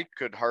I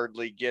could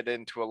hardly get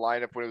into a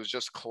lineup when it was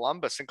just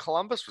Columbus, and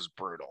Columbus was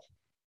brutal.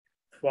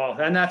 Well,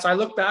 and I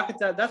look back at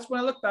that. That's when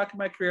I look back at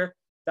my career.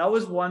 That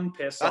was one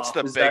piss off.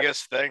 That's the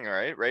biggest thing,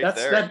 right?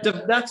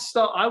 That's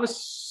stuff. I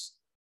was,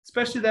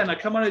 especially then, I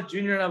come out of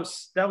junior, and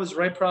that was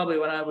right probably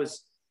when I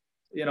was,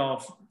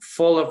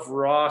 full of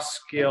raw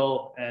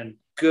skill and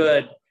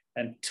good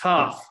and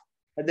tough.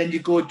 And then you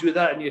go do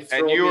that, and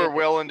you were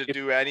willing to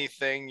do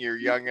anything. You're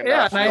young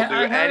enough. You'll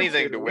do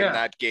anything to win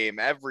that game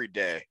every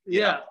day.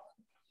 Yeah.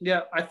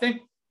 Yeah. I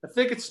think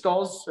it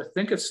stalls. I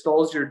think it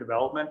stalls your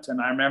development. And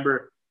I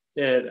remember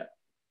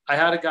I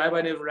had a guy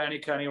by the name of Randy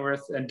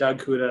Cunnyworth and Doug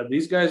Kuda.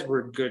 These guys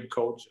were good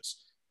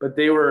coaches, but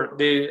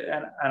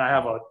and I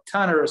have a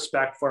ton of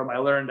respect for them. I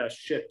learned a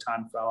shit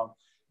ton from them,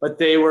 but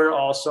they were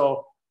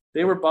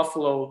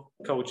Buffalo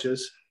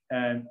coaches,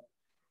 and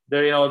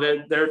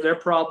they're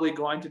probably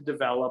going to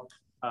develop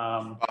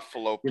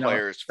Buffalo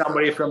players,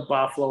 somebody from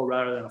Buffalo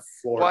rather than a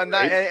Florida.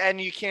 Well,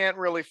 and you can't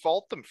really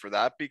fault them for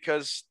that,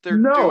 because they're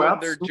doing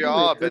their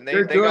job, and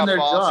they got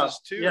bosses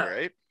too,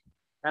 right?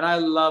 And I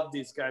love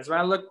these guys. When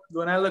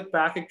I look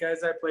back at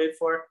guys I played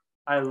for,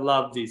 I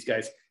love these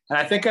guys, and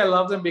I think I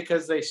love them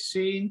because they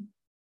seen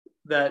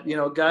that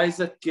guys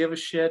that give a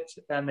shit,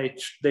 and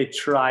they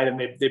tried, and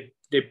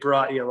they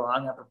brought you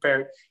along and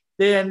prepared.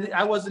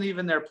 I wasn't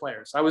even their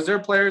players. I was their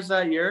players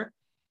that year,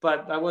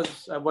 but I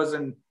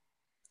wasn't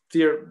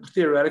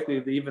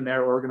theoretically even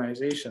their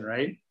organization,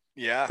 right?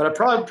 Yeah. But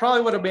I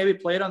probably would have maybe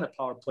played on the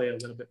power play a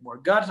little bit more.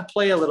 Got to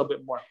play a little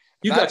bit more.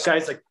 Got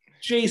guys like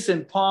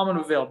Jason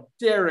Pominville,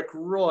 Derek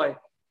Roy,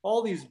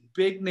 all these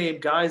big name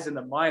guys in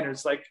the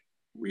minors. Like,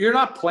 you're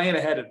not playing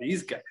ahead of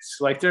these guys.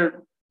 Like,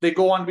 they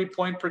go on to be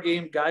point per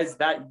game guys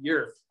that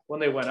year when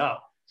they went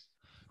up.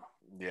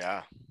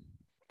 Yeah.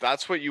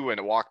 That's what you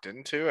walked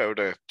into out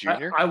of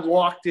junior? I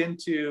walked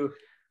into,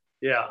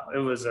 it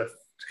was a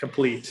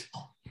complete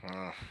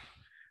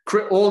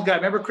old guy.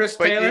 Remember Chris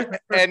Taylor?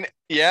 And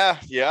I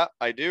do. Yeah.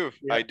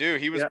 I do.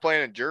 He was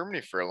playing in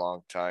Germany for a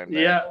long time.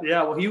 Yeah.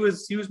 Well, he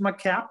was my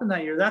captain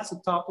that year. That's a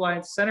top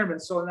line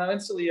centerman. So now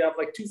instantly you have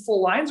 2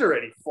 full lines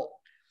already full.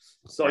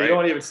 So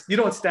right. You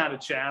don't stand a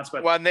chance.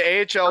 But when the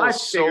AHL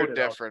was so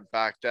different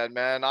back then,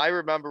 man. I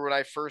remember when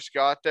I first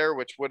got there,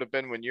 which would have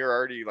been when you're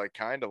already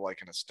kind of in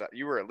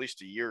you were at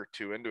least a year or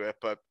two into it.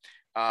 But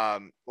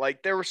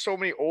Like there were so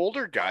many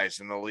older guys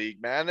in the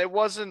league, man. It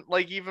wasn't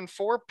like even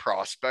for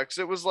prospects.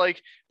 It was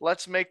like,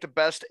 let's make the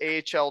best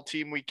AHL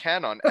team we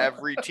can on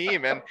every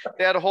team. And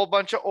they had a whole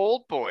bunch of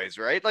old boys,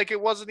 right? Like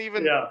it wasn't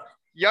even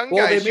young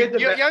Well, guys. they made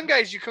Young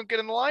guys, you couldn't get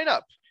in the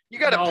lineup. You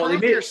got to No,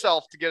 prove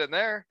yourself to get in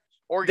there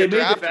or they get made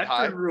the drafted veteran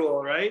high.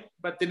 rule, right?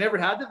 But they never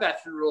had the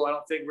veteran rule, I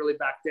don't think, really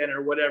back then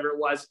or whatever it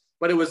was.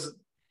 But it was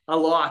a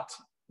lot.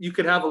 You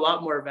could have a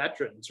lot more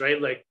veterans,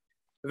 right? Like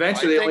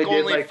eventually, I think they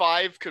only did like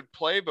 5 could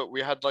play, but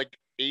we had like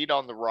 8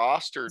 on the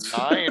roster,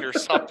 9 or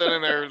something,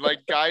 and they're like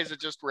guys that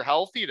just were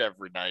healthy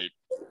every night.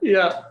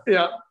 yeah.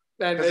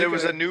 Because it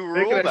was a new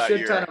rule that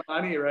year. Ton of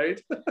money,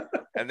 right?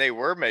 And they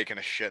were making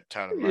a shit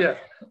ton of money.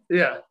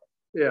 Yeah.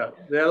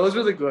 Those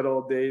were the good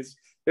old days.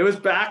 It was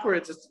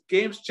backwards.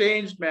 Games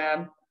changed,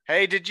 man.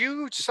 Hey, did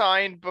you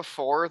sign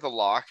before the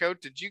lockout?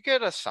 Did you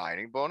get a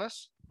signing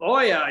bonus? Oh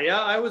yeah.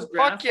 I was.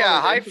 Fuck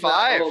yeah! High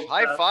five!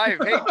 High five!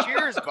 Hey,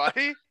 cheers,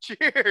 buddy!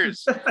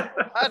 Cheers!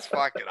 That's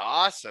fucking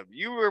awesome.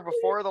 You were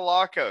before the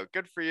lockout.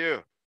 Good for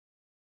you.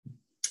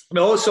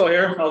 No, so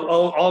here,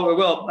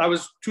 I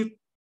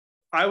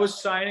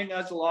was signing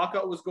as the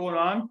lockout was going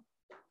on,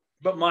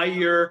 but my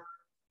year,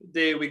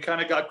 we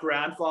kind of got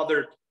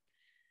grandfathered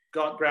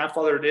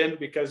in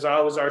because I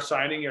was our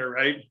signing year,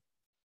 right?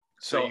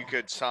 So you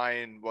could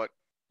sign what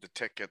the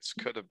tickets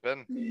could have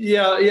been.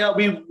 Yeah.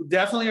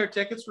 Our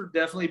tickets were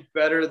definitely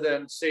better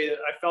than, say,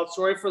 I felt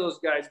sorry for those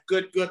guys,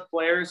 good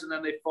players, and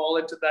then they fall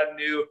into that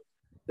new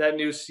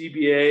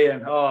CBA,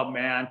 and oh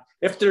man,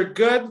 if they're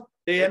good.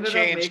 It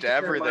changed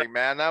everything,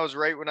 man. That was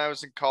right when I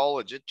was in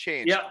college. It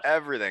changed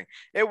everything.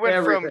 It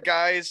went from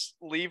guys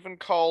leaving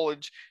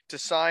college to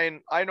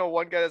sign. I know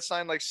one guy that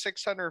signed like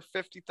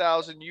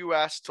 $650,000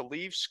 US to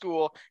leave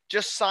school,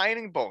 just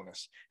signing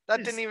bonus.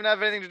 That didn't even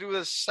have anything to do with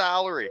his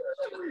salary.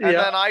 And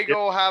then I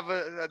go have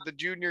the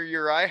junior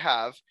year I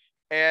have,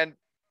 and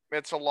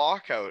it's a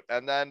lockout.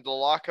 And then the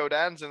lockout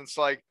ends, and it's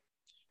like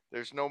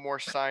there's no more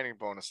signing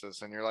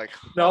bonuses. And you're like,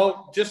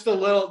 no, just a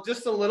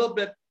little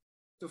bit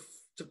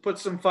to put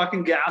some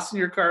fucking gas in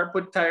your car,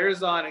 put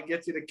tires on, and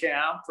get you to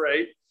camp,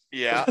 right?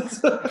 Yeah.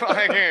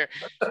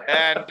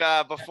 And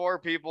before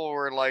people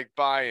were like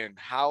buying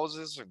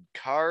houses and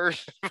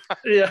cars.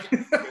 Yeah,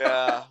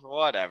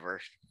 whatever.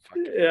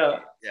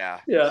 Yeah.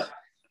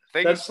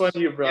 That's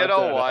funny you brought. You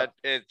know what? Up.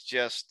 It's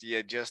just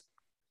you just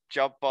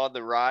jump on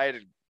the ride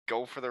and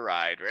go for the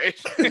ride, right?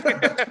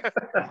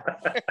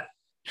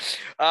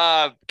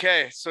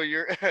 Okay, so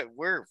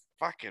we're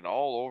fucking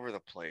all over the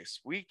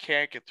place. We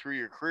can't get through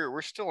your career.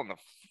 We're still in the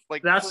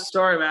that's the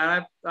story,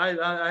 man.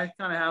 I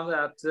kind of have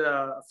that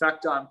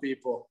effect on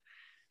people.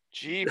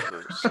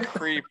 Jeepers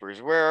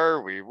creepers. Where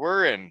are we?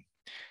 We're in.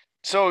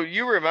 So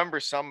you remember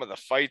some of the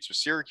fights with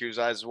Syracuse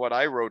as what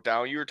I wrote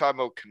down. You were talking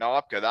about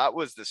Konopka. That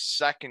was the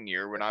second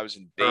year when I was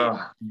in Dayton.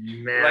 Oh,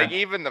 man. Like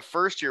even the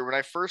first year when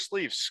I first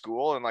leave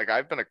school, and like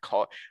I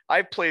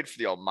played for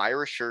the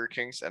Elmira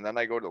Shurikings, and then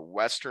I go to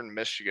Western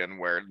Michigan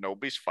where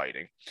nobody's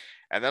fighting.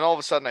 And then all of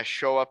a sudden I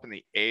show up in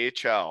the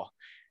AHL,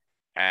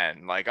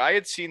 and like I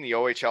had seen the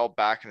OHL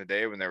back in the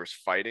day when there was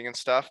fighting and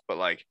stuff, but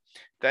like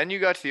then you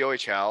got to the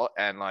OHL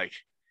and like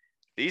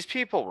these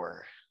people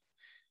were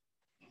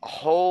a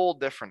whole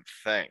different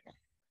thing,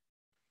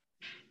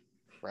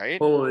 right?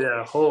 Oh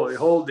yeah,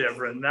 whole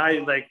different. Now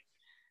like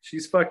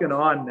she's fucking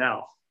on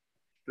now,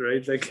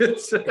 right? Like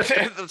it's some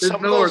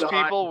of those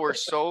people were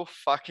so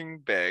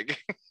fucking big.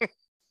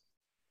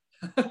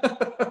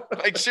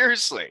 Like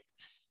seriously.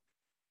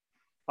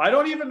 I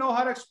don't even know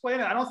how to explain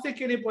it. I don't think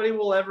anybody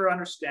will ever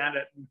understand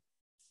it.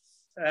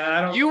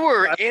 You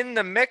were in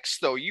the mix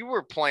though. You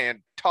were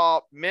playing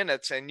top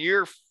minutes and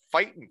you're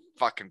fighting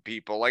fucking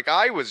people. Like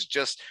I was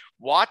just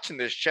watching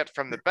this shit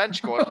from the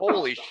bench going,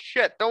 holy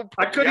shit, don't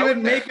put I couldn't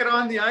even make it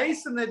on the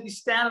ice, and they'd be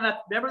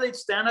remember they'd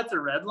stand at the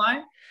red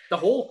line? I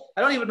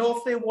don't even know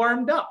if they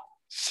warmed up.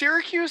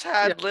 Syracuse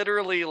had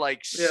literally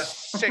like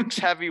 6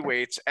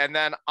 heavyweights, and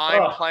then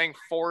I'm playing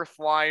fourth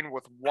line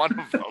with one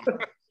of them.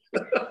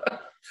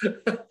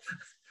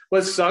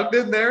 Was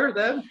Sugden there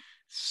then?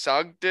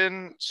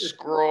 Sugden,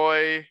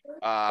 Scroy,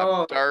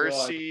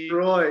 Darcy.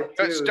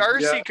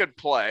 Darcy could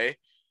play.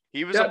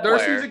 He was a player.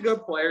 Darcy's a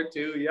good player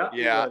too.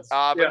 Yeah.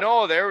 But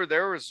no,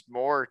 there was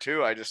more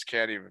too. I just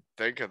can't even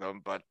think of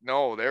them. But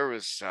no, there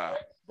was.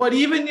 But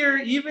even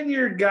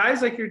your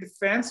guys like your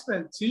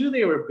defensemen too,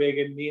 they were big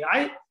and mean.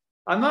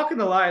 I'm not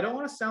gonna lie. I don't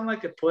want to sound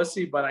like a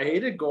pussy, but I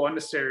hated going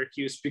to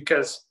Syracuse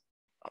because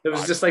it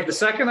was just like the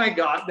second I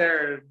got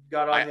there,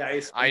 got on the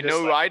ice. I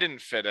know I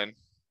didn't fit in.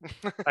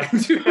 I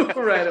knew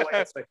right away.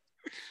 It's like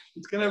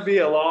it's gonna be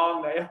a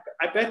long night.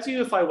 I bet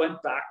you if I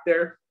went back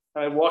there,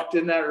 I walked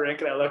in that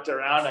rink and I looked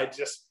around, I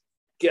just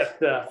get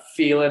the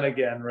feeling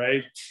again,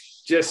 right?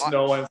 Just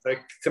knowing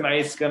like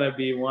tonight's gonna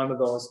be one of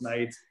those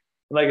nights.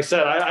 Like I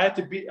said, I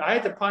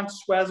had to punch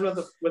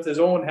Swez with his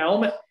own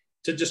helmet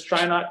to just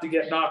try not to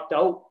get knocked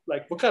out.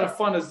 Like, what kind of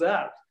fun is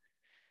that?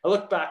 I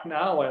look back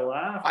now, I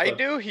laugh. I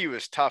knew he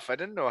was tough. I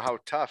didn't know how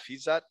tough.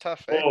 He's that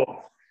tough, eh?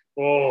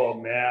 Oh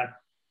man.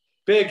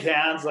 Big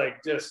hands,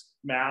 like just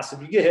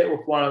massive. You get hit with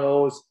one of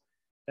those,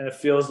 and it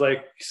feels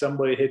like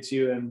somebody hits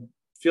you, and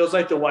feels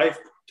like the wife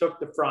took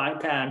the frying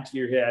pan to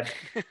your head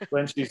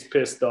when she's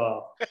pissed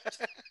off.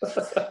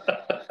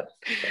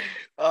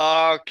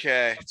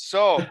 Okay,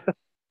 so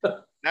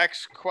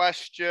next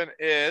question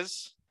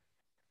is,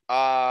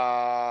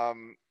 well,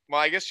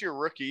 I guess your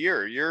rookie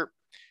year,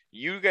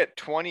 you get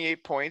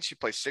 28 points, you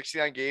play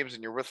 69 games,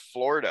 and you're with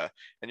Florida,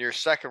 and you're a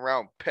second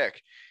round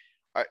pick,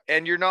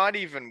 and you're not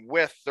even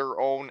with their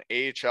own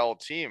AHL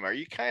team. Are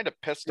you kind of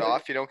pissed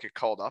off you don't get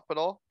called up at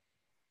all?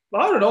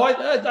 I don't know.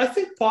 I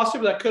think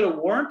possibly that could have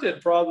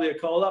warranted probably a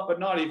call up, but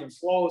not even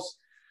close.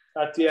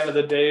 At the end of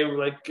the day,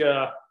 like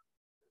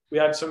we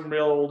had some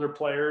real older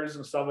players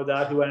and stuff like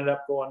that who ended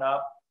up going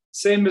up.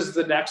 Same as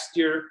the next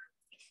year.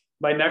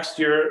 My next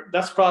year,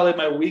 that's probably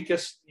my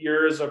weakest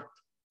years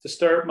to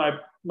start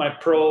my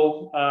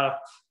pro.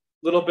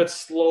 Little bit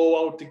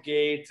slow out the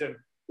gate, and it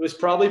was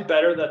probably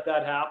better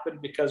that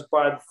happened, because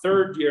by the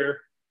third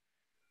year,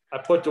 I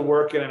put the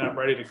work in and I'm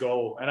ready to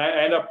go. And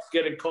I end up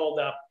getting called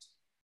up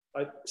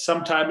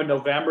sometime in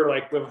November.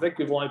 Like, I think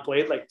we've only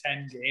played like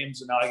 10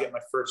 games, and now I get my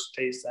first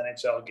taste of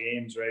NHL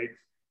games, right?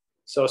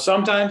 So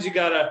sometimes you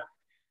gotta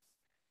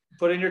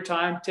put in your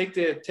time, take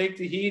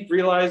the heat,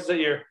 realize that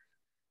you're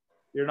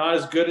not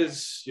as good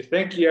as you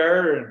think you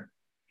are, and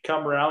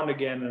come around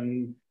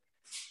again.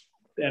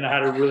 And I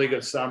had a really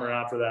good summer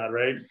after that,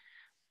 right?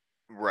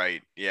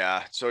 Right.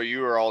 Yeah. So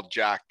you were all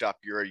jacked up.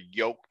 You're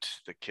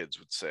yoked, the kids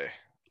would say,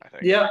 I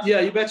think. Yeah,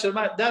 you betcha.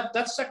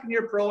 That second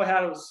year pro I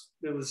had, it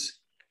wasn't.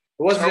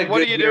 So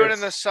what are you doing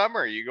in the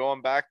summer? You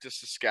going back to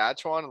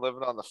Saskatchewan and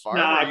living on the farm?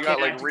 Nah, or you got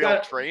like real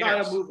trainers?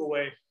 Gotta move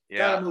away. Yeah.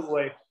 Gotta move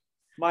away.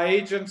 My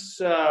agent's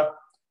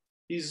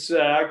he's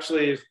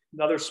actually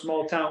another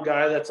small town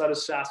guy that's out of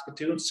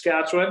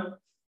Saskatchewan.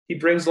 He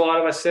brings a lot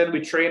of us in.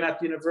 We train at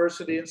the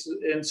university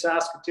in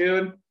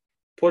Saskatoon.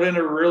 Put in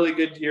a really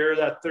good year.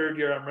 That third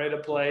year, I'm ready to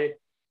play,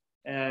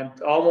 and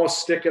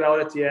almost stick it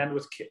out at the end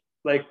with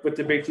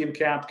the big team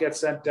camp. Get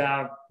sent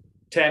down.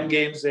 10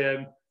 games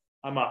in,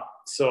 I'm up.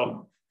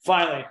 So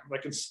finally,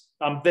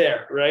 I'm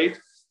there, right?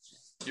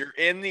 You're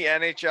in the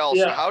NHL.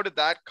 Yeah. So how did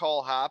that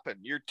call happen?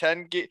 You're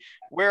 10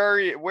 Where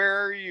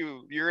are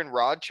you? You're in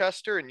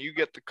Rochester and you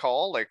get the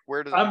call? Like,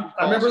 where does I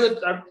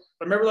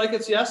remember like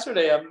it's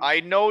yesterday. I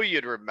know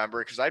you'd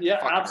remember, because I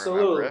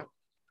absolutely remember it.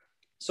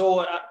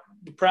 So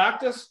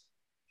practice,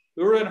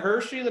 we were in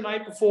Hershey the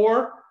night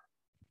before.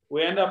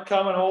 We end up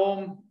coming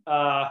home.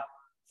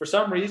 For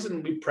some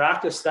reason, we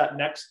practiced that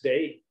next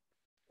day.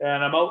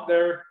 And I'm out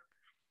there,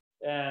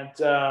 and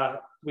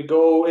we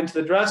go into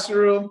the dressing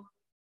room.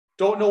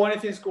 Don't know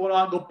anything's going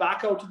on. Go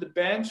back out to the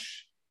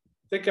bench.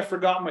 Think I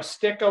forgot my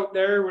stick out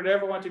there.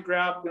 Whatever I want to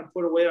grab, I'm going to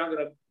put away. I'm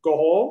going to go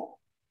home.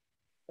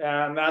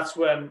 And that's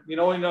when, you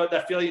know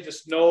that feeling, you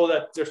just know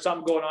that there's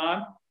something going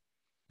on.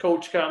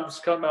 Coach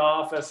comes to my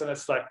office, and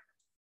it's like,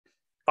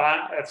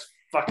 it's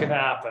fucking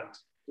happened.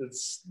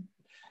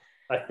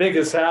 I think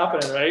it's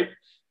happening, right?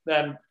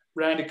 Then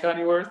Randy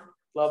Cunnyworth,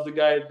 love the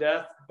guy to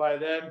death. By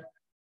then,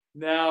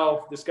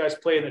 now this guy's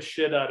playing the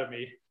shit out of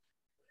me.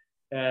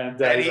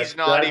 And he's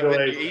not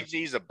even,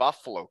 he's a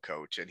Buffalo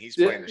coach, and he's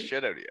playing the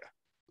shit out of you.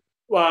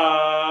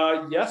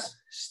 Yes,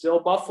 still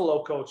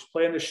Buffalo coach,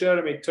 playing the shit out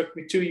of me. It took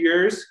me 2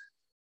 years,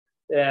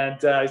 and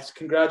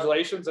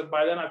congratulations. And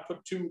by then I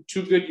put two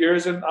good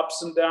years in,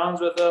 ups and downs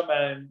with him,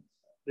 and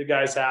the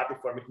guy's happy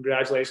for me.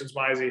 Congratulations,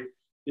 Mizey.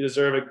 You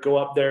deserve it. Go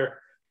up there.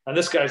 And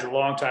this guy's a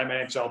longtime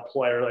NHL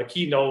player. Like,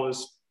 he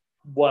knows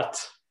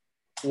what's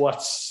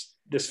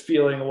this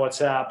feeling and what's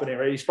happening,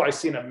 right? He's probably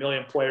seen a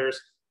million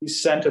players.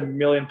 He's sent a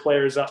million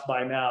players up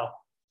by now.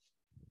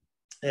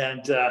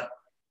 And of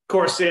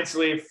course,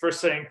 instantly,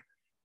 first thing,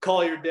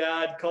 call your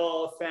dad,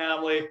 call the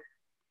family,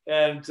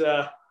 and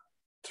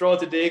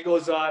throughout the day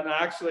goes on.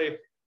 Actually,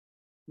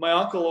 my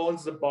uncle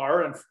owns the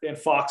bar in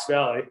Fox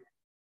Valley,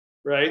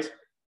 right?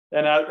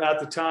 And at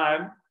the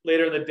time,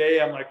 later in the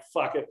day, I'm like,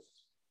 fuck it.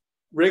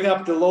 Ring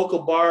up the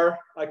local bar.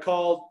 I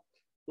called,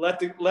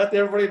 let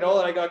everybody know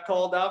that I got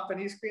called up, and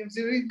he screams,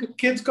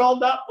 "Kids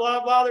called up,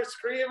 blah, blah," they're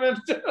screaming.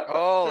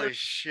 Holy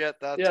shit,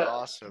 that's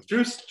awesome.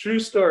 True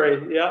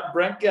story. Yeah,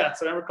 Brent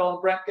Getz. I remember calling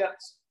Brent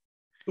Getz,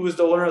 who was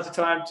the owner at the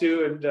time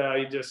too, and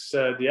he just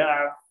said,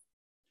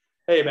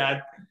 hey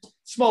man,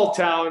 small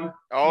town.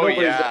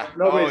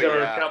 Nobody's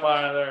ever come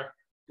out of there.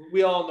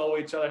 We all know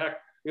each other. Heck,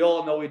 we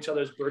all know each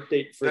other's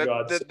birthday, for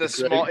God's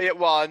sake.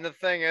 And the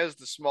thing is,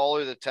 the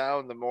smaller the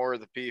town, the more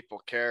the people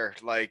care.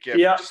 Like,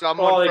 if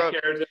someone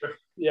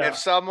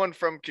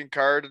from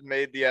Kincard had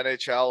made the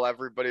NHL,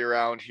 everybody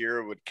around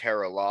here would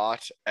care a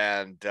lot.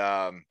 And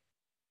no,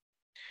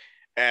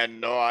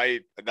 I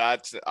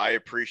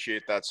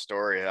appreciate that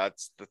story.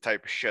 That's the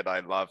type of shit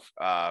I love.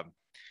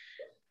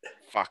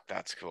 Fuck,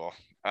 that's cool.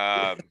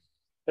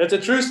 It's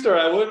a true story.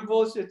 I wouldn't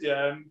bullshit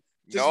you.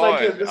 The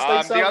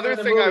other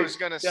thing I was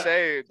gonna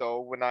say though,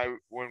 when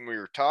we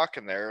were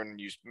talking there, and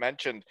you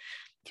mentioned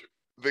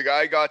the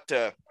guy got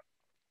to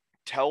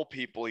tell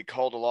people he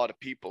called a lot of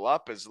people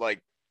up, is like,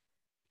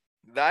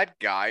 that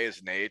guy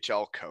is an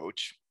AHL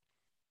coach.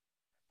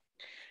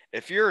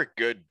 If you're a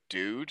good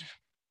dude,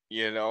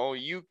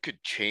 you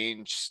could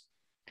change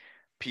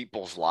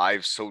people's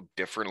lives so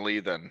differently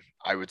than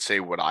I would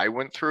say what I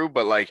went through,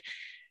 but like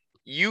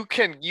you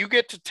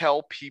get to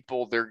tell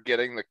people they're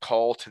getting the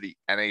call to the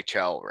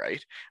NHL,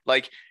 right?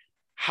 Like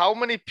how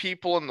many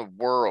people in the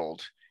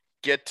world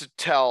get to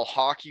tell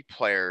hockey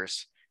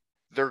players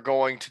they're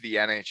going to the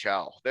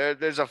NHL?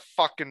 There's a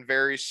fucking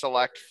very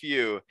select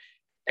few.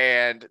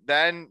 And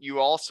then you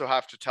also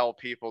have to tell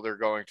people they're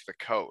going to the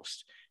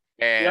coast.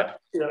 And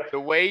the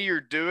way you're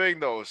doing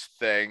those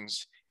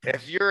things,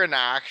 if you're an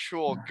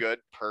actual good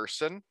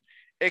person,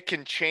 it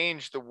can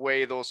change the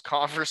way those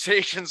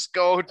conversations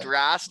go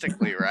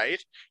drastically,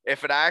 right?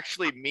 If it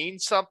actually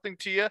means something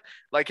to you,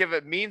 like if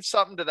it means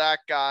something to that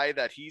guy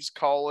that he's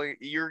calling,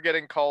 you're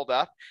getting called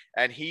up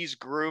and he's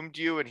groomed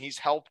you and he's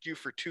helped you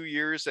for 2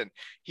 years and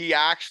he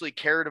actually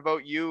cared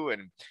about you,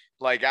 and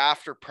like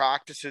after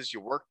practices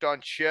you worked on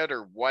shit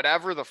or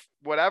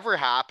whatever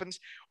happens.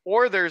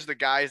 Or there's the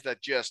guys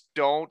that just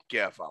don't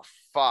give a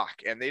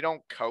fuck and they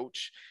don't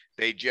coach,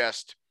 they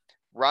just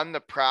run the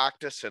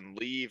practice and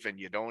leave and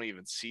you don't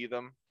even see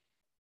them.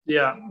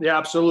 Yeah,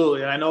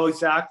 absolutely. I know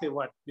exactly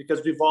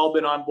because we've all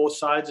been on both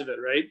sides of it,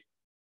 right?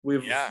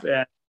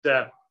 And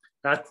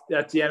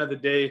at the end of the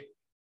day,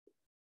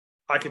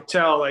 I could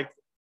tell like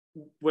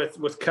with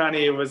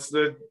Cunny, it was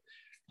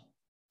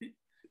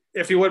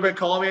if he would have been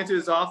calling me into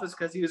his office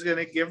because he was going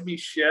to give me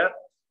shit,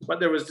 but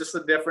there was just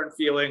a different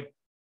feeling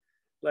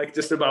like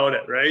just about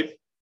it, right?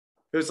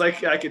 It was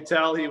like I could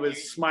tell he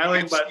was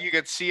smiling, but you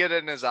could see it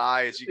in his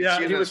eyes. You could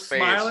see it he in was his face.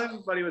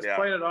 smiling, but he was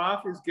playing it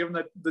off. He was giving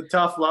the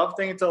tough love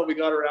thing until we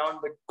got around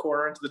the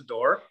corner into the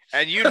door.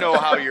 And you know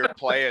how you're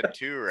playing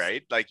too,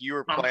 right? Like you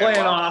were playing. I'm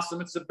playing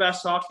awesome. It's the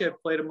best hockey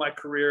I've played in my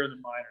career in the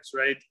minors,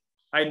 right?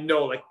 I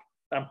know, like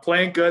I'm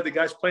playing good. The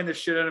guy's playing the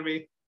shit out of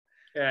me,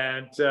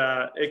 and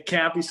it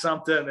can't be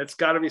something. It's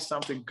got to be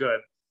something good.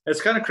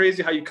 It's kind of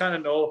crazy how you kind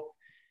of know.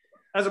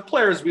 As a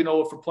players, we know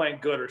if we're playing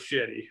good or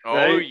shitty.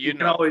 Right? Oh, you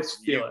can always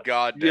feel it.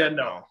 Goddamn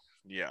know.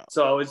 Yeah.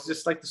 So it's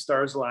just like the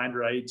stars aligned,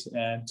 right?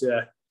 And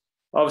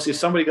obviously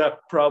somebody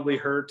got probably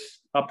hurt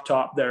up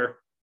top there.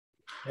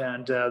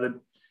 And the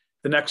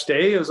next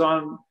day I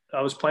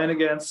was playing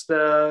against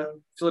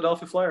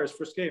Philadelphia Flyers,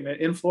 first game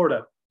in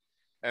Florida.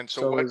 And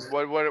so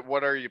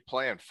what are you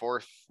playing?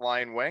 Fourth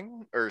line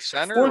wing or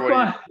center?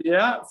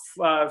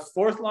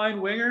 Fourth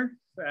line winger.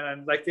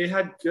 And like they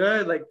had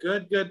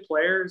good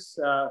players.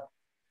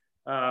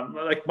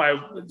 Like my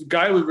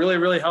guy who really,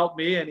 really helped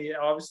me, and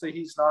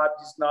he's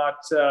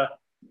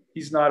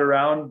not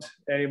around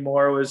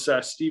anymore, was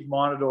Steve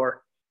Monador.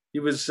 He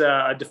was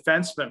a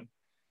defenseman,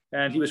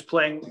 and he was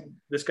playing.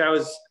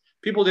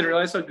 People didn't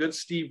realize how good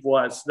Steve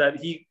was, that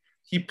he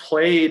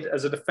played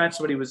as a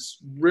defenseman. He was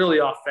really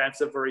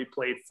offensive, or he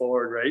played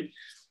forward, right?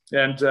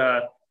 And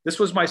this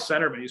was my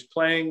centerman. He was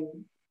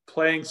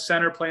playing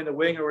center, playing the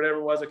wing or whatever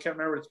it was. I can't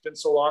remember. It's been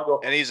so long ago.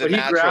 And he's a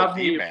natural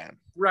D-man.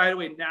 Right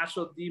away,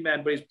 natural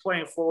D-man, but he's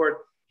playing forward,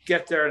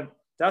 get there. And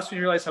that's when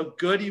you realize how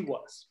good he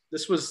was.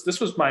 This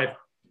was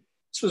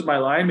my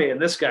line mate.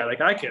 And this guy,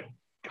 like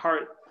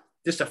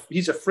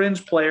he's a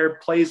fringe player,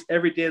 plays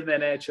every day in the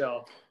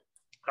NHL.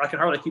 I can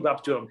hardly keep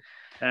up to him.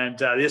 And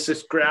this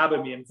is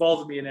grabbing me,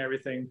 involving me in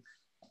everything,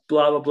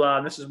 blah, blah, blah.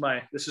 And this is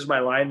my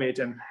line mate.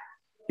 And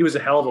he was a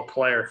hell of a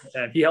player,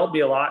 and he helped me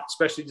a lot,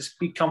 especially just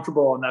be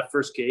comfortable in that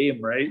first game,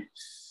 right?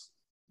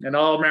 And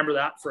I'll remember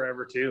that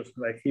forever too.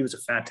 Like he was a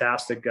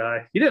fantastic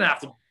guy. You didn't have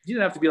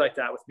to be like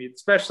that with me,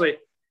 especially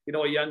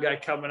a young guy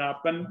coming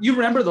up. And you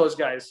remember those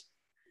guys,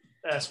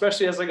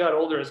 especially as I got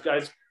older, as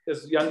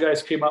young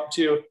guys came up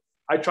too.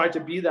 I tried to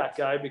be that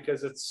guy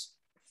because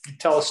you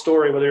tell a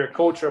story, whether you're a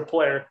coach or a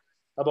player,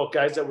 about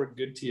guys that were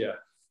good to you.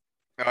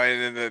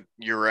 And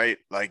you're right.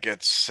 Like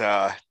it's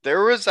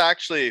there was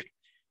actually.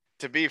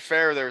 To be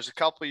fair, there was a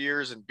couple of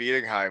years in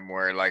Bietigheim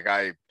where like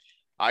I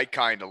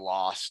kind of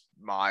lost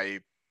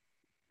my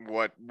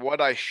what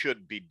I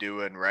should be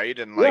doing, right?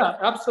 And like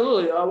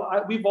absolutely,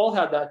 we've all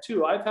had that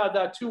too. I've had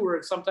that too,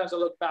 where sometimes I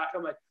look back,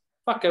 I'm like,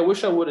 fuck, I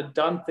wish I would have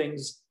done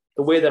things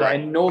the way that I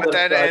know. But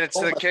then it's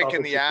the kick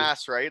in the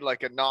ass, right?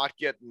 Like a not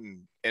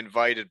getting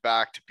invited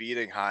back to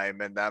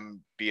Bietigheim and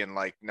them being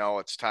like, no,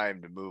 it's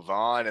time to move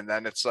on, and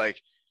then it's like,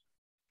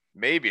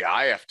 maybe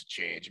I have to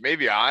change.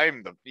 Maybe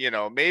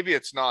maybe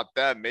it's not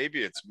them.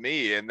 Maybe it's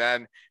me. And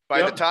then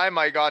by the time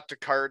I got to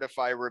Cardiff,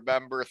 I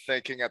remember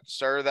thinking at the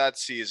start of that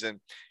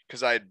season,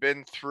 because I had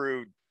been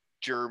through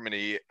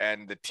Germany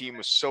and the team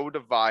was so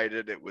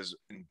divided, it was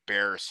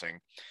embarrassing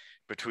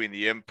between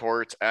the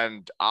imports.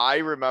 And I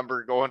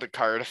remember going to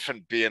Cardiff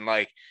and being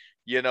like,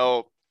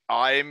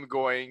 I'm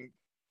going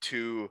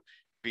to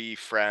be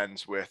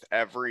friends with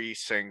every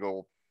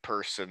single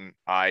person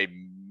I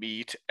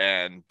meet,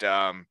 and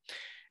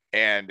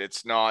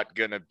it's not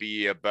going to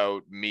be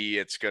about me.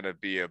 It's going to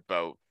be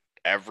about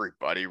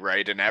everybody,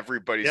 right? And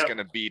everybody's going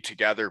to be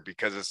together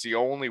because it's the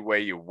only way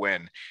you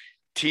win.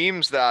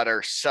 Teams that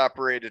are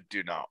separated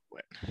do not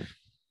win.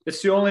 It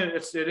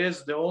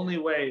is the only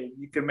way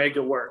you can make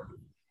it work.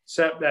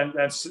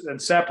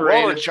 And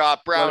separated. Roll and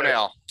chop, brown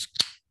ale.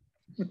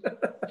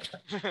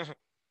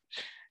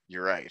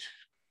 You're right.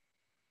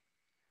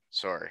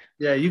 Sorry.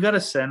 Yeah, you got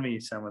to send me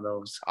some of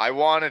those. I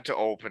wanted to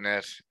open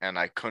it and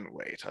I couldn't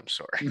wait. I'm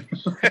sorry.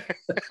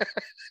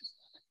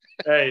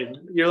 Hey,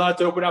 you're allowed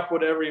to open up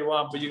whatever you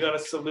want, but you got to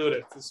salute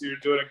it. So you're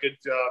doing a good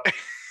job.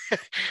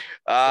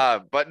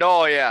 But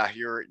no,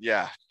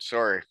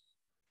 sorry.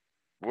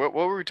 What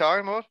were we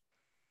talking about?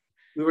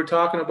 We were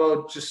talking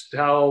about just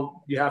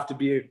how you have to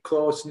be a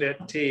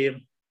close-knit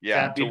team.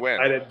 Yeah, Can't to be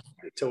win. divided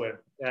to win.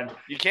 And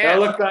You I can't.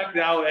 look back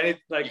now, and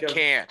You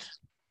can't.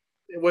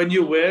 when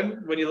you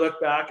win, when you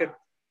look back at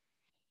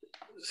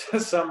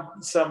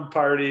some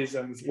parties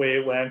and the way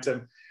it went,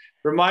 and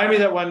remind me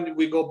that when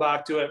we go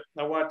back to it,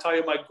 I want to tell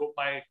you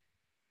my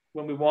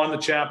when we won the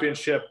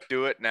championship.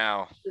 Do it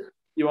now.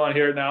 You want to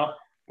hear it now?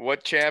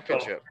 What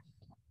championship?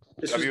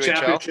 This was WHL?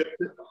 championship.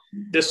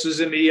 This was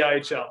in the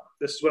EIHL.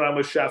 This is when I'm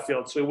with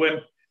Sheffield. So we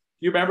win.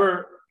 You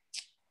remember?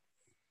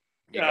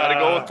 You got to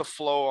go with the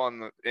flow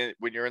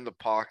when you're in the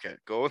pocket.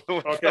 Go with the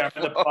Okay, I'm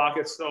in the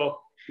pocket. So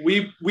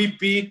we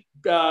beat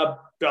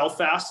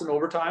Belfast in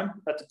overtime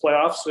at the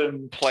playoffs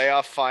and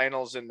playoff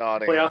finals in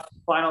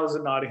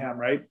Nottingham.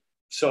 Right?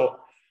 So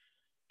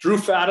Drew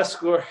Fata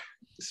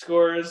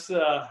scores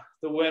the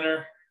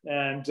winner,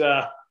 and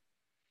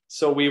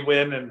so we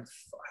win, and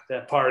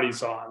that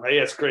party's on. Right?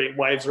 It's great.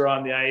 Wives are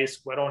on the ice.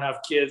 I don't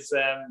have kids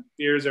then.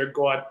 Beers are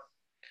going.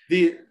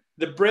 The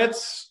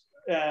Brits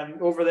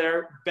over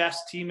there,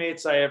 best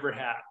teammates I ever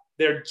had.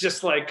 They're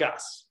just like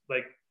us.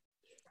 Like,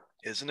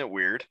 isn't it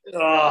weird?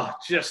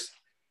 Just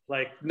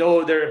like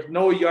there's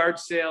no yard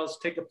sales.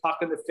 Take a puck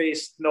in the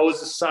face,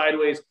 noses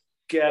sideways,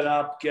 get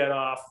up, get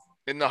off.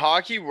 In the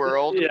hockey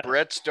world,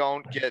 Brits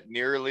don't get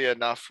nearly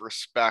enough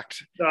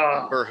respect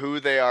for who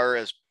they are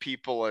as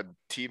people and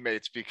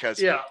teammates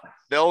because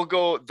they'll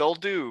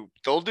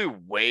do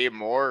way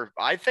more.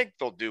 I think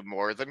they'll do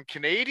more than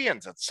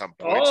Canadians at some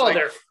point.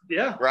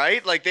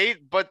 Right? Like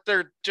but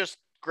they're just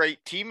great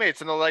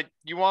teammates, and they're like,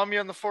 "You want me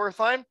on the fourth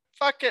line?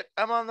 Fuck it,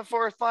 I'm on the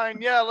fourth line.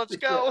 Yeah, let's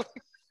go."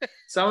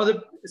 Some of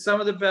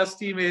the best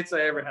teammates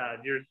I ever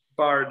had. You're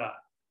bar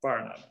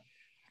none.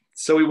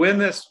 So we win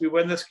this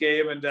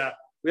game, and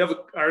we have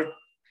our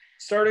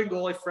starting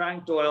goalie,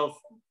 Frank Doyle,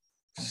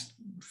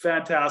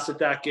 fantastic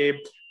that game.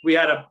 We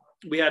had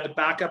to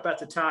back up at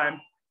the time.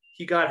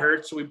 He got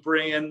hurt, so we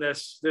bring in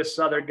this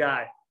other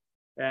guy.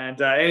 And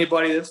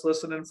anybody that's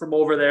listening from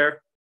over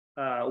there,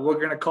 we're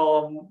going to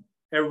call him,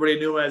 everybody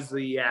knew as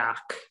the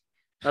Yak.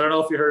 I don't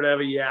know if you heard of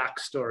a Yak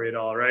story at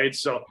all, right?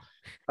 So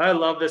I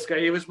love this guy.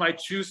 He was my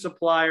shoe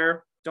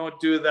supplier. Don't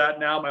do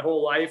that now. My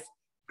whole life.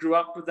 Grew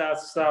up with that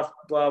stuff,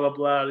 blah, blah,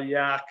 blah, the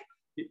Yak.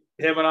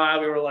 Him and I,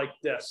 we were like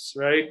this,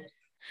 right?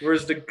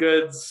 Where's the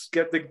goods?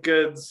 Get the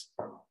goods.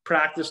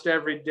 Practiced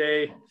every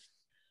day.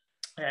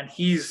 And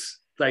he's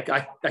like,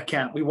 I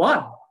can't. We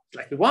won.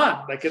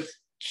 Like it's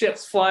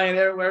shit's flying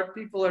everywhere.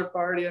 People are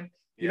partying.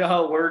 You know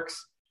how it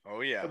works.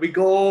 Oh, yeah. We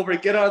go over,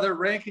 get out of the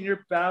rink, and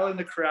you're battling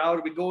the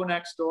crowd. We go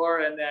next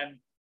door, and then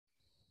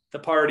the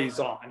party's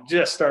on.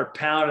 Just start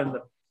pounding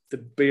the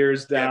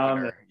beers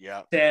down.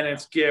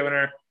 Tannen's giving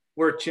her.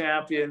 We're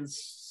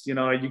champions. You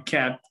know, you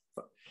can't.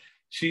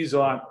 She's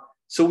on.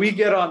 So we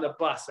get on the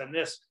bus, and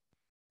this.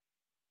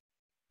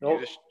 You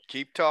just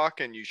keep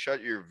talking. You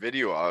shut your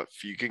video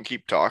off. You can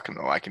keep talking,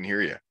 though. I can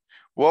hear you.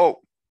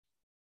 Whoa.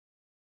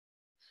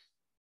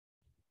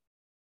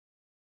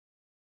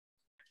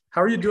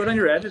 How are you doing on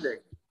your editing?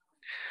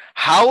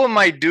 How am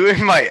I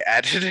doing my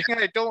editing?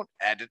 I don't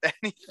edit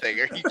anything.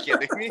 Are you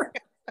kidding me?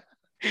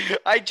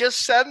 I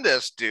just send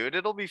this, dude.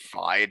 It'll be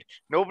fine.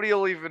 Nobody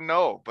will even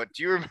know. But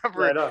do you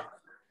remember?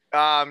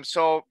 Right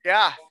so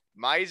yeah,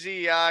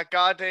 Mizey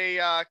got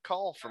a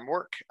call from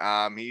work.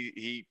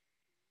 He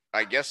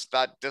I guess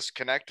that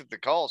disconnected the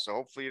call. So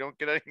hopefully you don't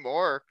get any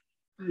more.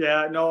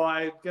 Yeah, no,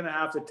 I'm gonna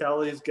have to tell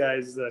these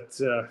guys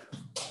that.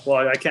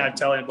 Well, I can't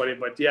tell anybody,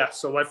 but yeah.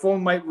 So my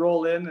phone might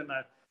roll in and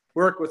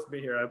work with me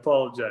here. I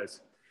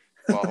apologize.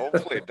 Well,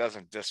 hopefully it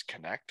doesn't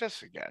disconnect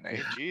us again. Hey,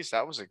 geez,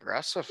 that was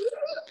aggressive.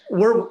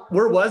 Where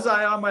was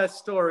I on my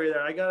story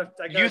there? I got.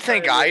 You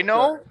think I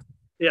know?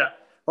 Yeah.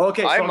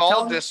 Okay. So I'm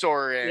all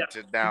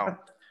disoriented now.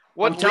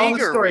 What league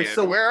are we in?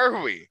 So where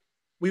are we?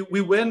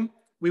 We win.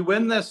 We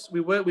win this.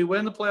 We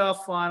win the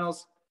playoff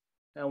finals,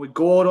 and we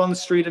go out on the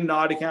street in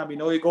Nottingham. You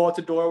know, you go out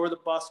the door where the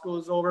bus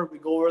goes over. We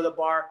go over to the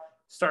bar,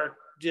 start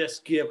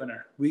just giving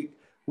her.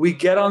 We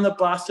get on the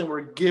bus and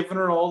we're giving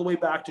her all the way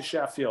back to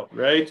Sheffield,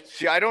 right?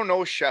 See, I don't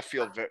know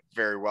Sheffield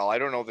very well. I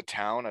don't know the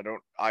town.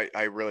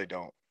 I really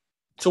don't.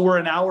 So we're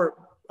an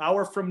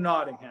hour from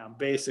Nottingham,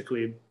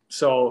 basically.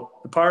 So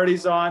the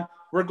party's on.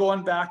 We're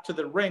going back to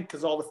the rink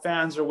because all the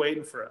fans are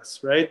waiting for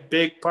us, right?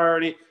 Big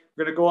party.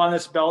 We're going to go on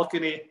this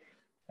balcony.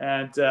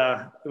 And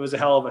it was a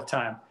hell of a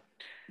time.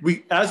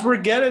 As we're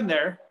getting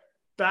there,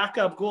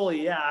 backup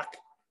goalie Yak,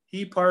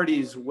 he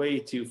parties way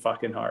too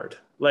fucking hard.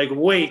 Like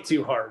way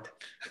too hard.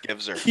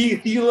 Gives her.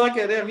 You look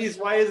at him, he's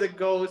white as a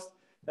ghost.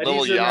 A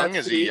little young.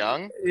 Is he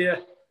young? Yeah.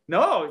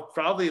 No,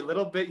 probably a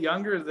little bit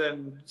younger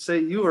than, say,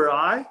 you or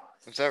I.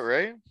 Is that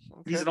right?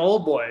 Okay. He's an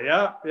old boy.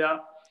 Yeah.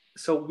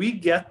 So we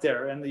get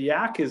there, and the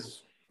Yak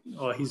he's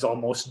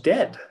almost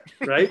dead,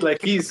 right?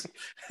 Like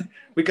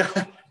we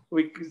got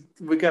we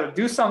got to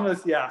do something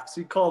with Yak.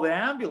 So we call the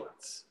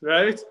ambulance,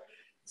 right?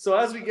 So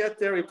as we get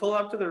there, we pull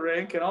up to the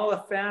rink, and all the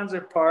fans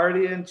are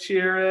partying,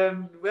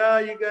 cheering.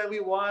 Well, we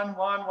won.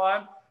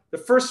 The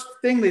first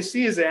thing they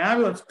see is the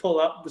ambulance pull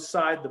up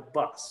beside the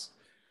bus,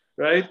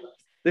 right?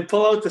 They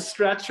pull out the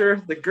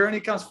stretcher. The gurney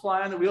comes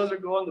flying. The wheels are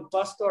going. The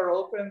bus door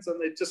opens,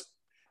 and they just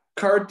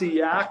cart the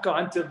Yak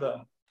onto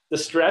the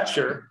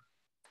stretcher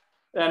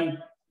and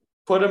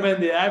put him in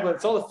the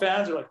ambulance. All the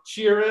fans are like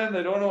cheering.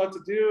 They don't know what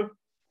to do.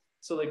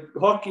 So they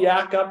hook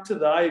Yak up to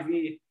the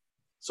IV.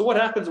 So what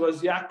happens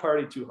was Yak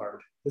partied too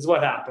hard is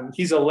what happened.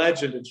 He's a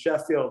legend in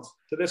Sheffield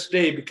to this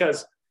day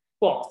because,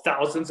 well,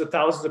 thousands and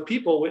thousands of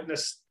people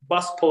witnessed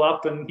bus pull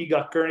up and he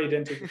got gurneyed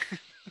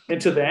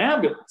into the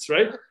ambulance,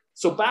 right?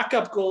 So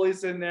backup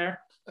goalie's in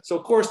there. So,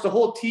 of course, the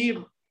whole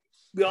team,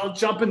 we all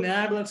jump in the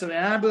ambulance, and the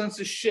ambulance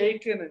is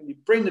shaking, and you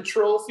bring the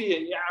trophy,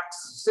 and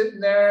Yak's sitting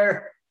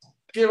there,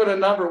 giving a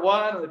number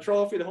one, and the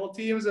trophy, the whole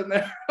team's in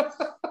there.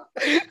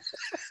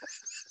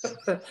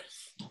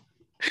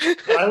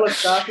 I look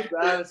back at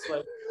that, it's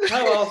like,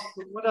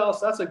 what else?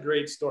 That's a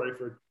great story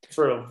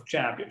for a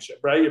championship,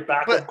 right? Your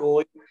backup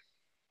goalie.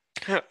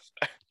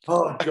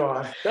 Oh,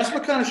 God. That's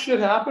what kind of shit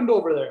happened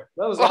over there.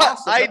 That was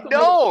awesome. I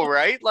know,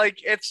 right?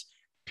 Like, it's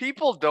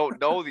people don't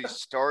know these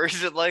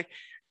stories. And, like,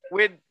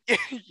 when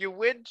you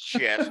win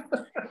shit,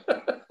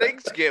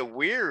 things get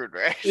weird,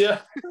 right? Yeah.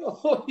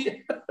 Oh, yeah.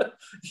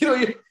 You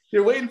know,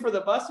 you're waiting for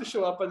the bus to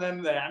show up, and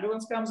then the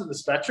ambulance comes and the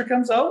stretcher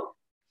comes out.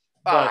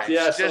 But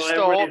yeah, it's just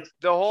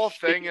the whole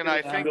thing, and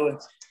I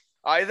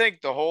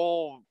think the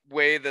whole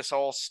way this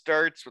all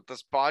starts with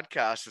this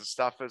podcast and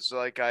stuff is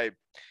like I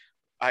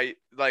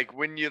like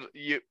when you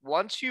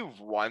once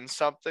you've won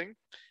something,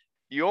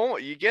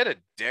 you get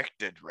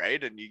addicted,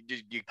 right? And you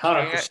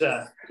can't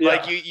 100%.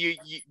 like you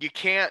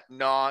can't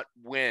not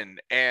win,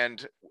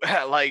 and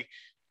like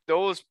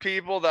those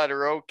people that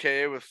are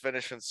okay with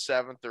finishing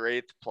 7th or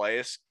 8th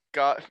place,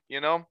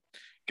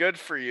 good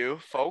for you,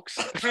 folks.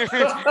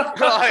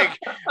 Like,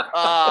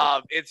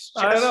 it's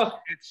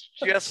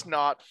just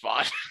not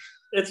fun.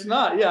 It's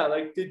not, yeah.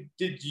 Like,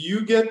 did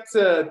you get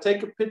to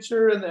take a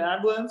picture in the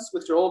ambulance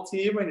with your whole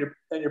team and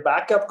your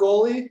backup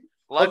goalie?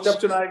 Hooked up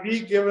to an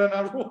IV, give it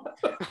another one.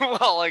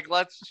 Well, like,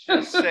 let's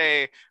just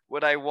say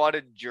when I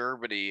wanted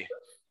Germany,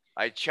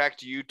 I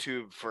checked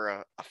YouTube for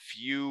a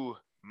few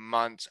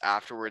months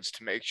afterwards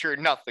to make sure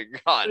nothing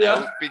got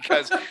out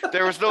because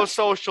there was no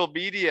social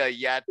media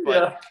yet.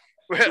 But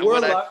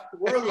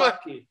we're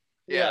lucky.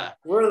 Yeah,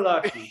 we're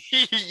lucky.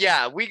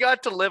 Yeah, we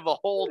got to live a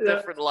whole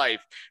different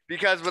life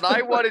because when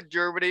I wanted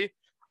Germany,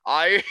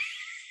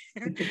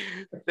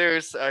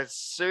 there's a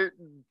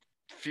certain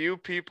few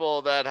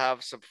people that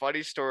have some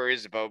funny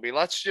stories about me.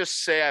 Let's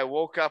just say I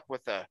woke up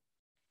with a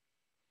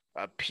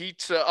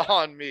pizza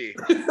on me,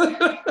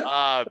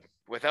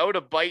 without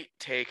a bite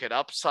taken,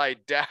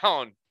 upside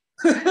down,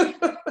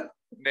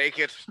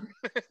 naked.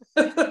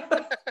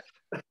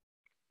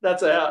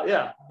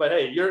 But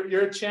hey,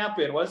 you're a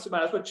champion. What's the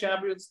matter? That's what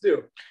champions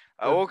do.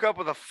 I woke up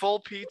with a full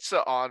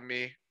pizza on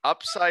me,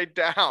 upside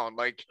down,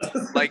 like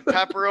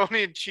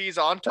pepperoni and cheese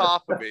on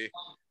top of me.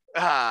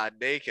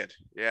 Naked.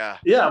 Yeah.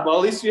 Yeah, well,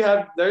 at least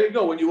there you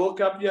go. When you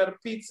woke up, you had a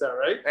pizza,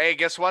 right? Hey,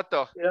 guess what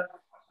though? Yeah.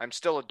 I'm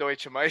still a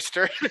Deutsche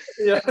Meister.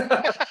 Yeah.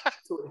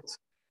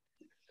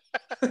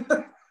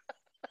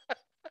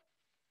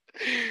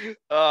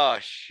 Oh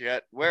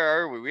shit. Where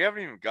are we? We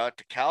haven't even got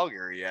to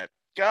Calgary yet.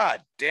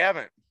 God damn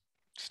it.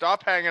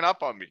 Stop hanging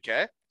up on me,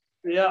 okay?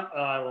 Yeah,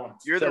 I won't.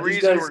 You're the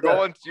reason we're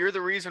going. You're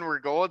the reason we're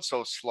going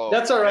so slow.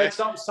 That's all right.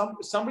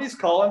 Somebody's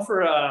calling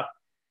for a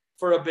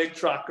big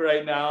truck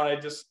right now, and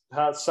I just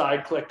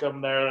side click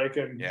them there.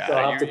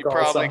 You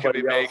probably could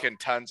be making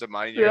tons of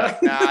money. You're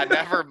like, nah,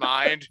 never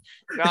mind.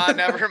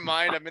 Never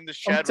mind. I'm in the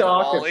shed with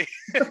Wally.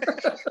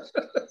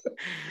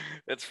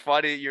 It's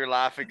funny you're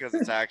laughing because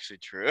it's actually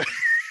true.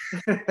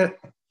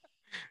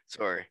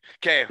 Sorry.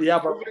 Okay. Yeah,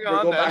 but we're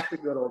going back to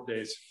good old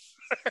days.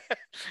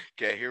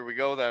 Okay, here we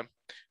go then.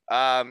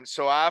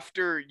 So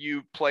after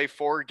you play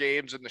 4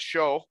 games in the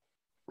show,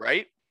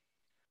 right?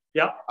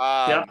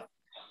 Yeah.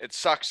 It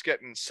sucks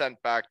getting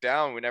sent back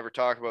down. We never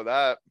talk about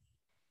that.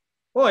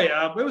 Oh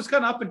yeah, it was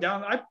kind of up and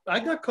down. I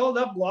got called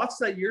up lots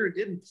that year and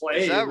didn't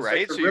play. Is that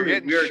right? So you're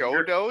getting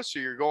show dough. So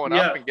you're going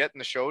up and getting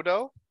the show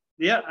dough.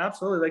 Yeah,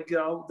 absolutely. Like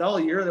the whole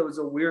year, that was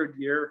a weird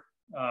year.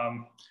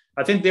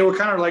 I think they were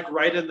kind of like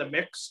right in the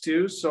mix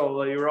too.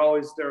 So they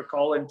were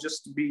calling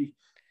just to be.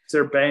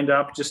 They're banged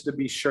up just to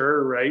be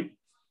sure, right?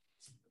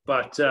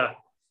 But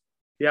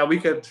we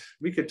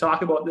could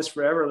talk about this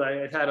forever.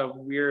 I had a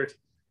weird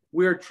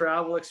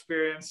travel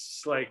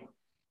experience. Like,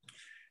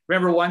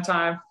 remember one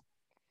time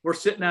we're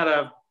sitting at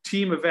a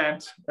team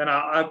event, and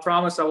I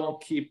promise I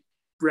won't keep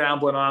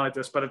rambling on like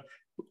this, but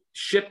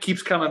shit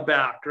keeps coming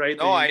back, right?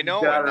 No, I know,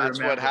 and that's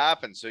what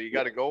happens. So you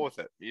got to go with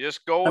it. You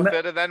just go with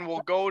it, and then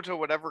we'll go to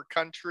whatever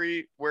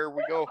country where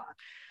we go.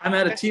 I'm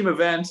at a team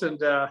event,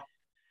 and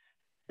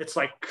it's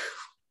like,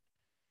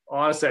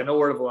 honestly, I know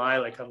where to lie,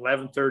 like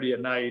 11:30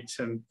 at night,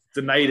 and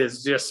the night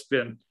has just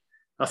been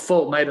a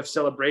full night of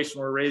celebration.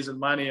 We're raising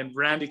money, and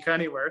Randy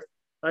Cunneyworth,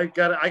 I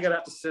gotta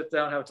have to sit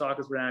down and have a talk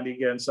with Randy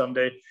again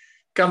someday.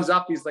 Comes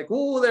up, he's like,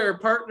 "Oh, there,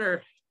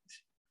 partner,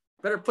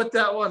 better put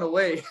that one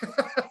away."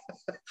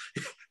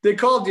 They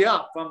called you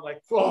up. I'm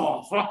like,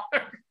 "Oh, fuck."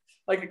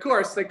 Like, of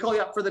course, they call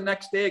you up for the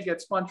next day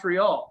against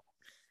Montreal.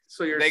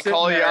 So They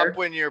call you up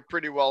when you're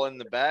pretty well in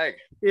the bag.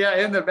 Yeah,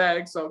 in the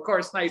bag. So of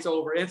course, night's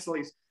over.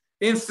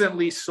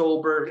 Instantly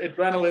sober.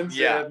 Adrenaline's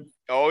in.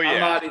 Oh yeah.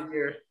 I'm out of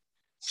here.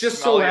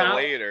 Just smell so you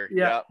later.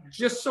 Yeah.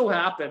 Just so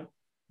happened,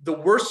 the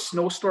worst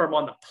snowstorm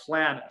on the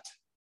planet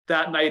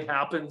that night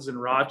happens in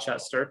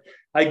Rochester.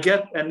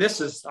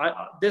 This is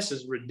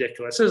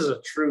ridiculous. This is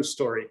a true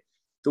story.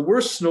 The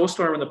worst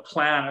snowstorm on the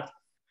planet.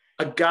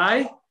 A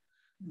guy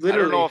literally.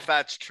 I don't know if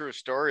that's true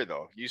story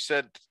though. You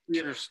said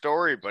true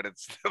story, but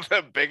it's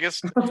the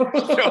biggest.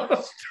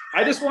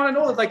 I just want to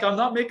know that, like, I'm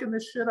not making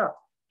this shit up.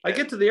 I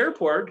get to the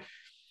airport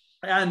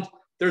and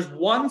there's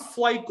one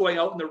flight going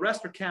out and the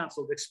rest are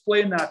canceled.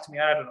 Explain that to me.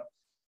 I don't know.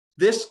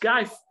 This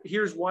guy,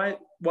 here's why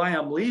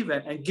I'm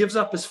leaving, and gives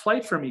up his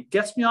flight for me.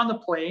 Gets me on the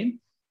plane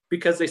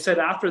because they said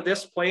after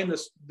this plane,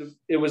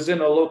 it was in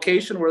a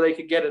location where they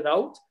could get it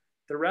out.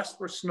 The rest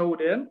were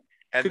snowed in.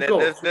 And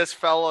then this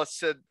fella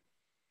said,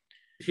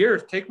 "Here,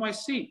 take my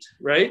seat."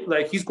 Right?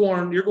 Like, you're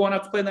going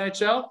out to play in the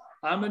NHL.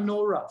 I'm in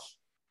no rush.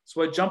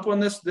 So I jump on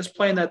this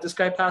plane that this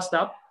guy passed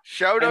up.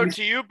 Shout out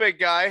to you, big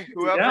guy,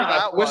 whoever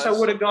that was. I wish I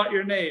would have got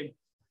your name.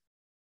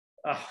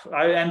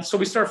 And so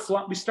we start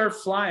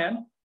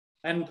flying,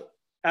 and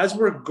as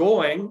we're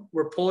going,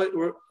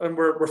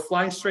 we're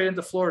flying straight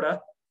into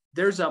Florida.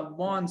 There's a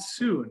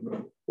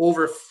monsoon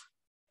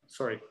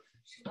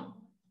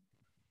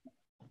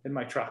in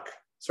my truck.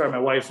 Sorry, my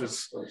wife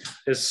is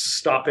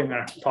stopping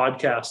our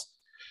podcast.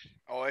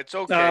 Oh, it's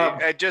okay.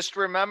 And just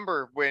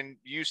remember, when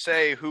you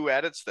say who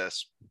edits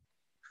this,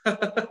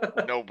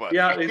 nobody.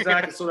 Yeah,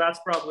 exactly. So that's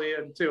probably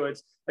it too.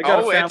 It's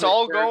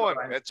all going.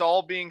 It's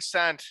all being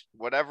sent.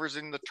 Whatever's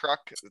in the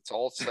truck, it's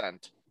all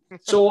sent.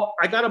 So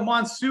I got a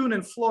monsoon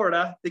in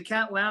Florida. They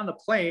can't land the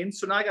plane.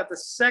 So now I got the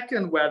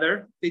second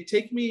weather. They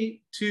take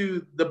me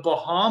to the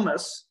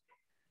Bahamas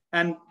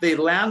and they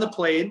land the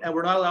plane, and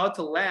we're not allowed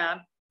to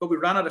land, but we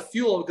run out of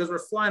fuel because we're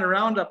flying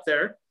around up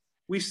there.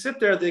 We sit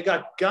there. They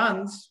got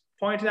guns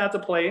pointing at the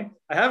plane.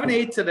 I haven't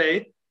ate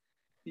today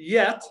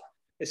yet.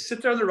 I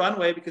sit there on the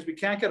runway because we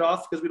can't get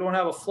off because we don't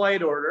have a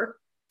flight order.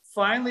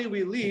 Finally,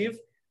 we leave.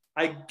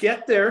 I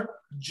get there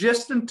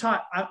just in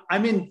time.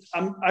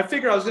 I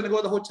figure I was going to go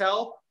to the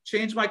hotel,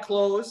 change my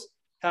clothes,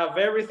 have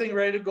everything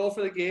ready to go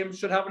for the game.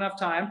 Should have enough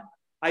time.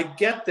 I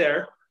get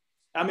there.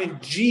 I'm in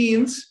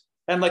jeans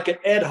and like an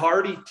Ed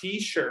Hardy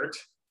T-shirt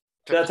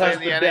that has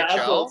the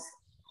NHL.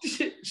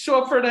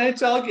 Show up for an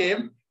NHL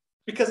game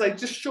because I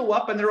just show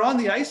up and they're on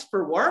the ice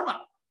for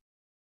warm-up.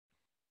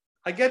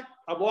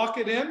 I'm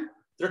walking in.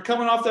 They're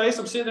coming off the ice.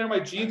 I'm sitting there in my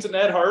jeans and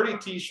Ed Hardy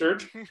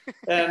T-shirt.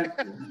 And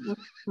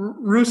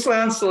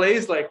Ruslan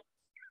Salay's like,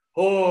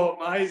 "Oh,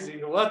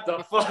 Mizey, what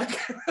the fuck?"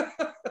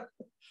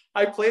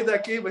 I played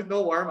that game with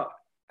no warm-up.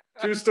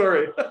 True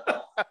story.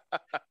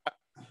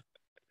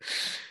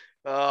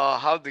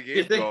 How'd the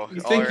game go?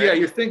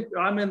 You think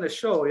I'm in the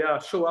show. Yeah,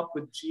 show up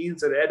with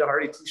jeans and Ed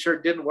Hardy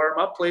T-shirt, didn't warm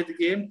up, played the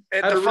game.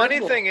 And the funny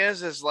thing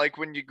is like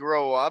when you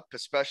grow up,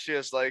 especially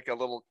as like a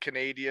little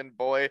Canadian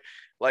boy,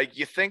 like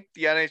you think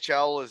the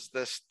NHL is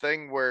this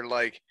thing where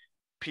like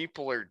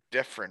people are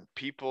different.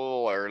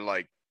 People are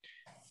like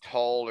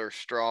taller,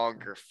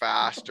 stronger,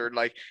 faster.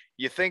 Like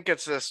you think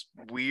it's this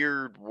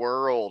weird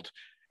world,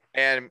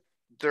 and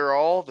they're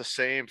all the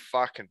same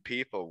fucking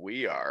people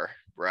we are.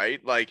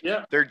 Right? Like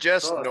they're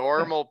just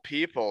normal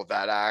people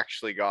that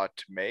actually got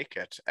to make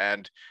it.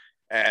 And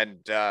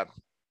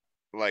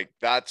like,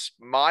 that's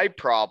my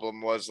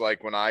problem was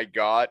like, when I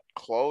got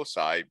close,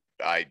 I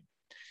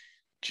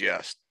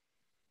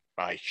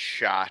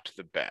shot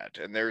the bed.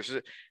 And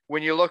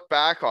when you look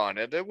back on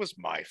it, it was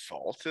my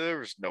fault. There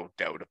was no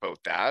doubt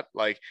about that.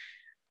 Like,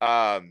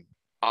 I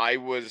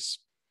was,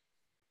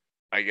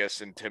 I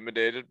guess,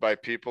 intimidated by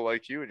people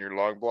like you and your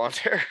long blonde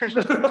hair.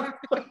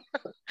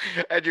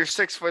 And your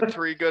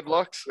 6'3" good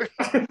looks.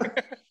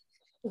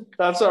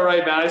 That's all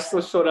right, man. I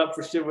still showed up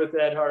for shit with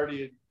Ed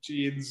Hardy and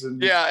jeans.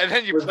 And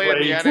then you played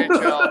in the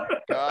NHL.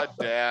 God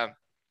damn.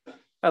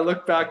 I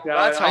look back now.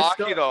 That's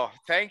hockey, though.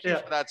 Thank you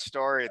for that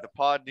story. The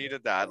pod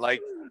needed that.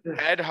 Like,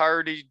 Ed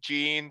Hardy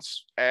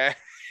jeans.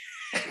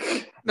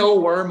 No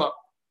warm-up.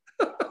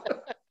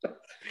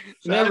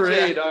 Never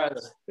ate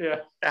either. Yeah.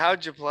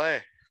 How'd you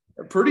play?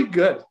 Pretty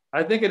good.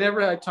 I think I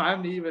never had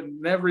time to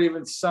never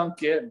even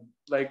sunk in.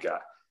 Like,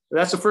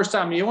 that's the first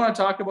time. You want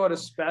to talk about a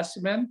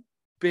specimen?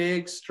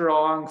 Big,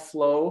 strong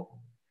flow.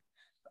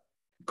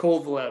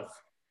 Kovalev.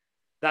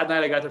 That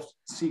night I got to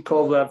see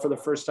Kovalev for the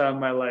first time in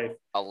my life.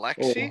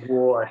 Alexei? Oh,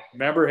 boy.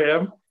 Remember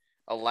him?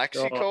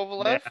 Alexei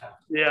Kovalev?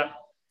 Yeah.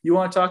 You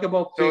want to talk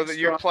about big, so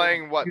you're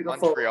playing what,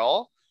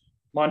 Montreal?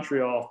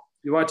 Montreal.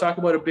 You want to talk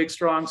about a big,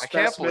 strong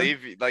specimen? I can't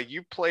believe like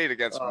you played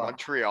against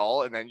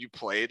Montreal and then you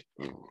played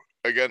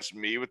against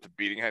me with the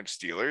Bietigheim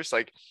Steelers.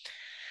 Like,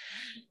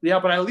 yeah,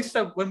 but at least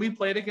when we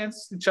played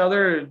against each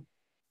other,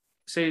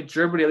 say in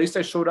Germany, at least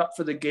I showed up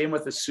for the game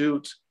with a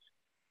suit.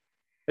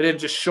 I didn't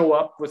just show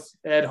up with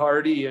Ed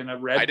Hardy and a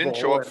Red Bull. I didn't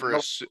show up for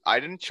a suit. I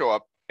didn't show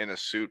up in a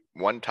suit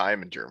one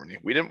time in Germany.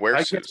 We didn't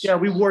wear suits. Yeah,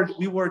 we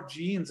wore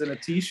jeans and a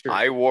t-shirt.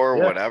 I wore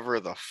whatever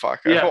the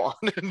fuck I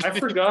wanted. I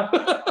forgot.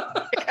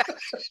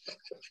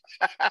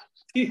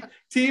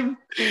 team.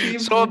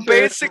 So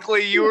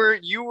basically, you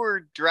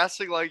were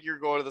dressing like you're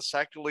going to the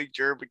second league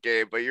German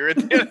game, but you're in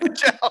the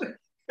NHL.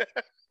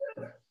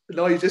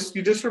 No, you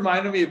just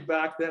reminded me of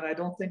back then. I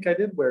don't think I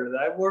did wear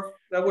that. I wore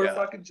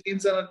fucking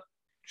jeans and a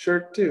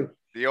shirt too.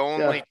 The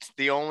only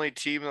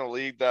team in the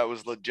league that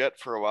was legit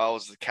for a while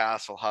was the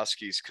Castle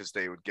Huskies, because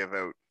they would give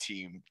out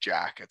team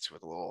jackets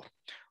with a little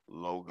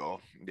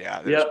logo. Yeah,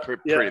 it was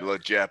pretty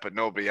legit, but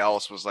nobody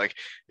else was like,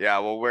 yeah,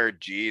 we'll wear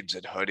jeans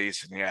and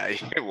hoodies,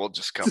 and we'll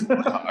just come to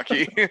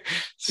hockey.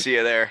 See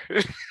you there.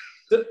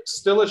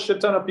 Still a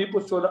shit ton of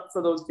people showed up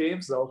for those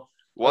games though.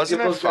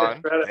 Wasn't it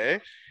fun?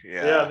 Hey?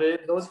 Yeah,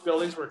 those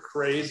buildings were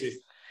crazy.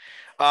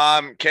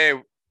 Okay,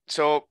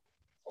 so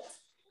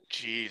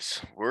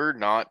geez, we're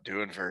not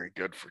doing very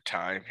good for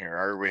time here,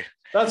 are we?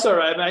 That's all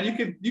right, man.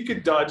 You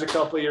could dodge a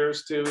couple of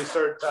years too. We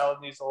started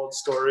telling these old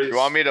stories. You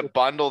want me to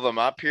bundle them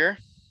up here?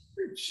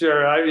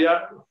 Sure.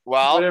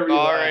 Well,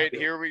 all right,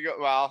 here we go.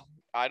 Well,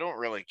 I don't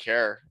really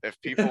care.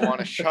 If people want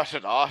to shut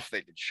it off,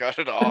 they can shut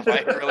it off. I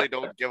really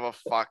don't give a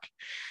fuck.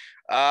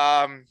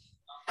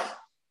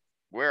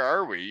 Where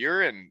are we?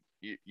 You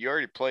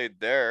already played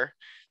there.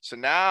 So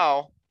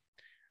now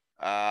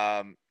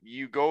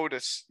you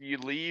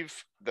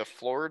leave the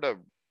Florida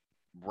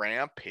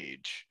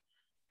Rampage.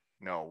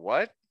 No,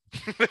 what?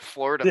 The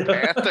Florida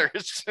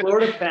Panthers.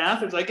 Florida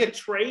Panthers. I get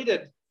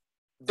traded.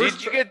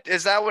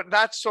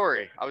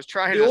 Sorry. I was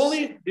trying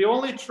the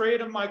only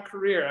trade of my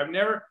career.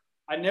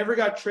 I never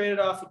got traded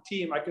off a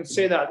team. I can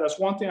say that. That's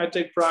one thing I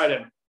take pride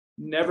in.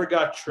 Never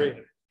got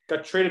traded.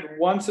 Got traded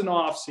once in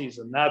off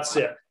season. That's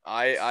it.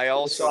 I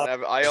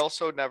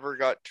also never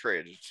got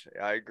traded.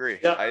 I agree.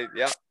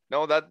 Yeah.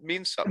 No, that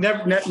means something.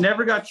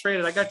 Never got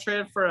traded. I got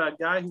traded for a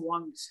guy who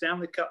won the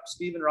Stanley Cup,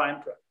 Steven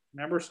Reinprecht.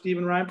 Remember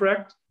Steven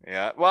Reinprecht?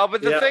 Yeah. Well,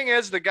 but the thing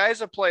is, the guys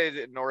that played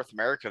in North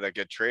America that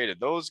get traded,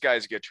 those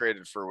guys get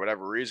traded for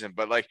whatever reason.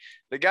 But like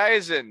the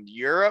guys in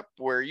Europe,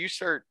 where you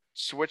start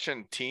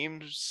switching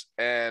teams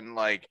and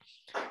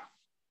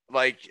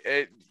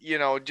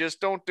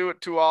just don't do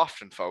it too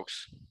often,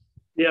 folks.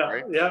 Yeah.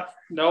 Right? Yeah.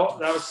 No,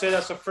 I would say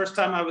that's the first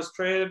time I was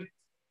traded.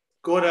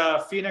 Go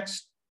to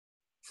Phoenix,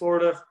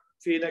 Florida.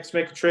 Phoenix,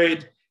 make a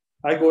trade.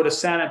 I go to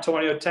San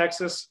Antonio,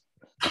 Texas.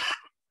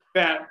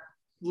 Man,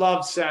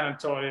 love San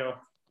Antonio.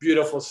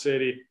 Beautiful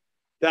city.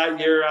 That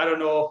year, I don't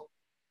know,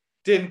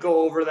 didn't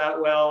go over that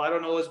well. I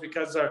don't know, it's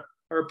because our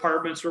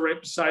apartments were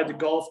right beside the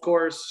golf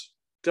course.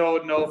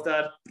 Don't know if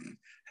that.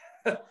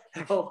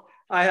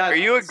 Are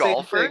you a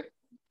golfer? Thing.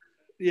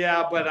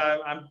 Yeah, but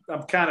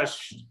I'm kind of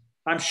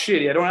I'm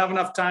shitty. I don't have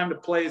enough time to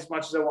play as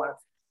much as I want.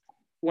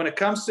 When it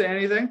comes to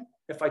anything,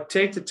 if I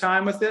take the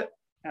time with it,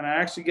 and I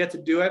actually get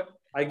to do it,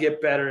 I get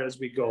better as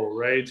we go,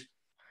 right?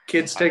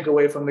 Kids take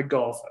away from the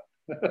golf.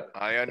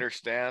 I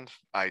understand.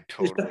 I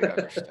totally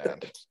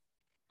understand.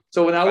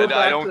 So when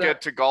I don't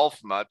get to golf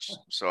much,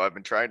 so I've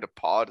been trying to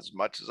pod as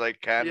much as I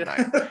can. Yeah.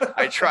 And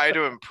I try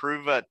to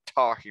improve at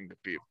talking to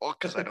people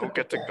because I don't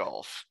get to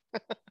golf.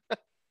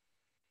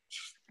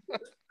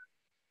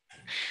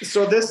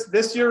 So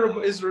this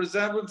year is a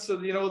resemblance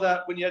of,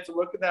 that when you had to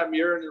look at that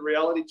mirror in the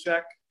reality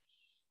check,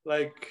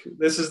 like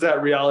this is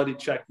that reality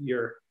check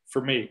year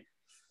for me.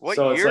 What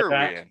year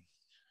are we in?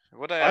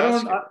 What I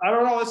don't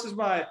know. This is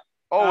my.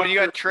 Oh, when you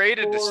got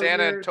traded to San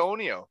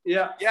Antonio.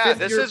 Yeah. Yeah,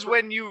 this is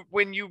when you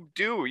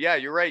do. Yeah,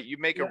 you're right. You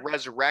make a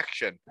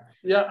resurrection.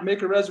 Yeah,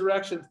 make a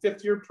resurrection.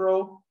 5th year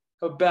pro,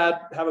 have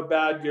a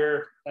bad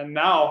year, and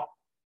now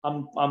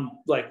I'm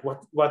like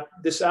what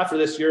this after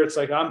this year it's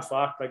like I'm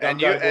fucked. Like and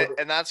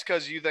that's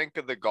because you think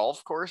of the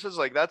golf courses,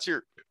 like that's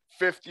your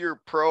 5th year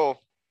pro.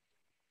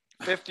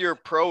 5th year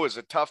pro is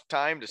a tough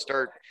time to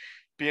start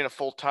being a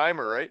full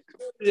timer, right?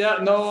 Yeah,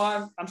 no,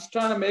 I'm just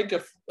trying to make an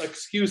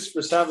excuse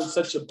for having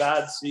such a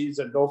bad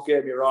season. Don't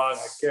get me wrong,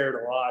 I cared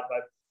a lot,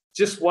 but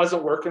just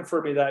wasn't working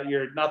for me that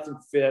year. Nothing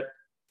fit,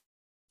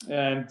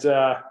 and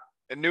a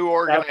new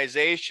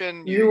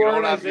organization. You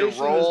don't have your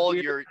role.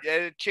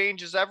 It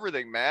changes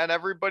everything, man.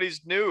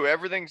 Everybody's new.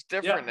 Everything's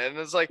different, and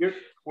it's like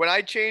when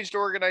I changed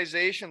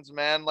organizations,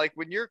 man. Like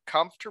when you're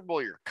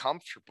comfortable, you're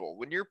comfortable.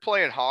 When you're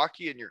playing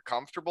hockey and you're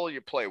comfortable,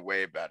 you play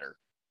way better.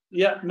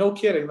 Yeah, no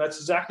kidding. That's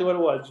exactly what it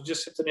was. You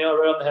just hit the nail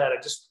right on the head.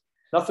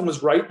 Nothing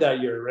was right that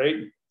year, right?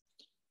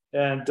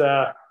 And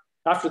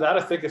after that,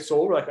 I think it's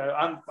over. Like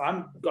I'm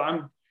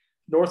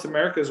North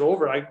America is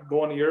over. I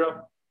go into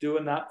Europe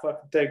doing that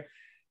fucking thing,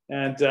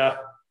 and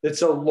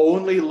it's a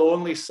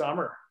lonely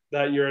summer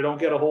that year. I don't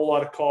get a whole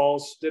lot of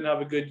calls. Didn't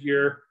have a good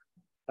year.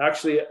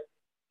 Actually,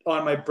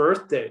 on my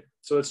birthday,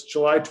 so it's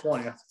July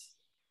 20th,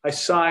 I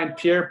signed.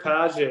 Pierre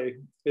Page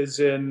is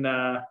in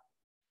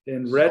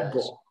Red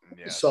Bull.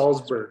 Yes.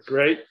 Salzburg,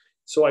 right?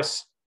 So I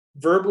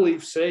verbally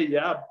say,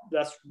 yeah,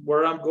 that's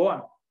where I'm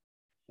going.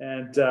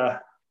 And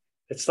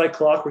it's like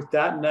clockwork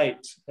that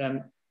night.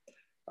 And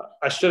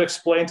I should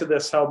explain to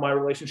this how my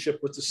relationship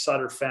with the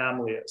Sutter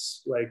family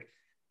is. Like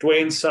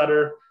Dwayne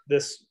Sutter,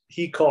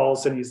 he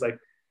calls and he's like,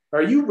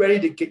 "Are you ready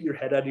to get your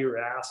head out of your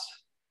ass?"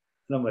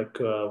 And I'm like,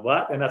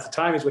 "What?" And at the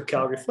time, he's with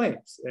Calgary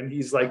Flames, and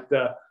he's like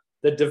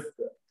at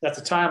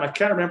the time I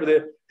can't remember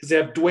because they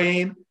have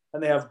Dwayne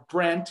and they have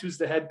Brent, who's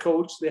the head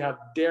coach. They have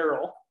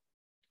Daryl,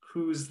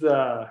 who's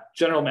the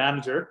general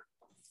manager.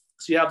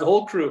 So you have the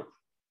whole crew.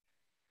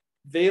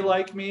 They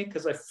like me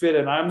because I fit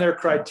in. I'm their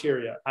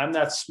criteria. I'm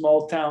that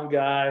small town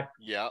guy.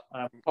 Yeah.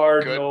 I'm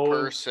hard Good nosed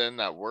person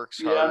that works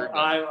Yeah, hard.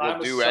 I'm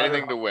Will a do Sutter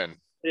anything to hockey- win.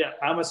 Yeah,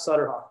 I'm a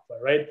Sutter hockey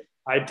player, right?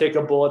 I'd take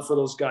a bullet for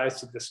those guys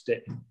to this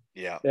day.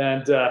 Yeah.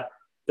 And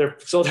they're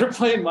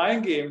playing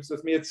mind games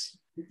with me. It's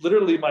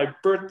literally my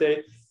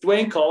birthday.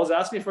 Dwayne calls,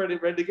 asks me if I'm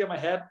ready to get my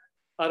head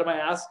out of my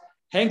ass,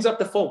 hangs up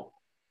the phone.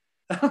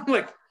 I'm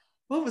like,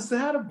 what was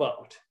that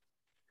about?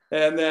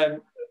 And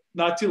then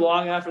not too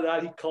long after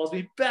that, he calls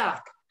me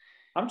back.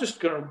 I'm just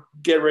gonna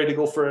get ready to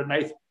go for a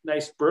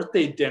nice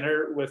birthday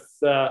dinner with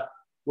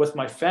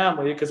my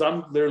family because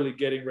I'm literally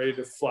getting ready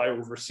to fly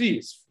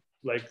overseas.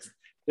 Like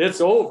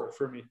it's over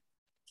for me.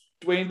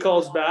 Dwayne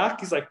calls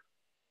back. He's like,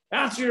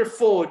 "Answer your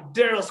phone.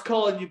 Daryl's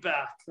calling you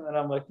back." And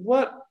I'm like,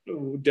 "What?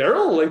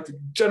 Daryl? Like the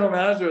general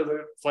manager of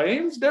the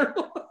Flames,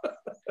 Daryl?"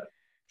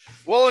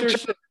 Well, Sure.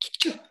 this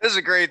is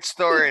a great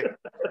story.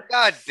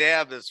 God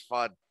damn, this is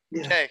fun.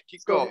 Yeah. Okay,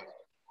 keep going.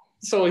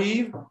 So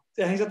he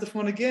hangs up the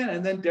phone again,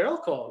 and then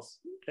Daryl calls,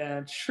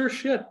 and sure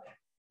shit,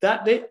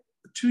 that day,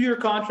 2-year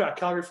contract,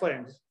 Calgary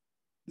Flames.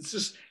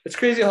 It's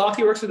crazy how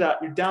hockey works with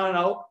that. You're down and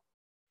out.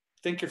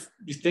 You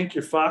think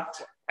you're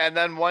fucked. And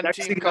then one Next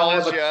team thing you know, I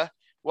have calls a you.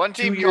 One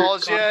team 2-year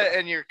calls you, contract.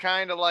 and you're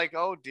kind of like,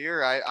 "Oh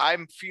dear,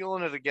 I'm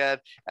feeling it again."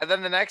 And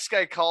then the next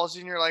guy calls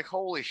you, and you're like,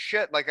 "Holy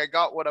shit! Like I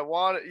got what I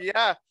wanted."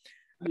 Yeah.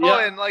 Oh,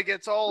 Yeah, and like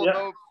it's all Yeah.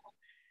 about,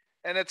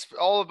 and it's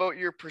all about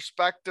your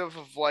perspective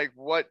of like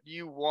what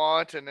you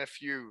want, and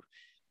if you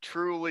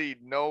truly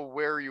know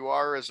where you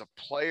are as a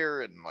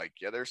player, and like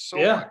there's so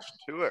Yeah. much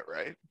to it,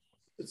 right?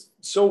 it's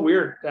so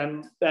weird,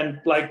 and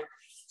like,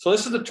 so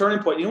this is the turning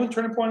point. You know what the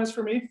turning point is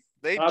for me?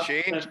 They Uh,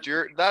 changed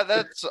your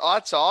that's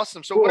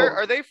awesome. So Cool. where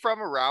are they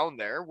from around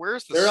there?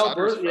 Where's the They're Sutters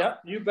Alberta. from? Yeah,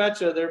 you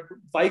betcha. They're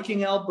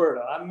Viking,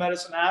 Alberta. I'm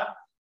Medicine Hat.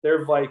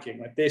 They're Viking.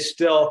 Like they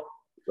still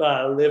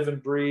live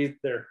and breathe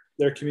their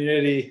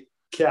community,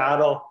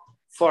 cattle,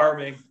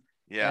 farming.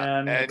 Yeah,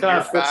 And it and kinda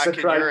you're fits back the in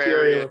your criteria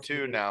area with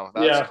too me. now.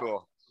 That's Yeah.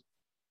 cool.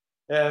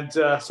 And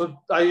so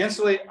I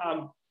instantly,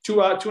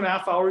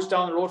 2.5 hours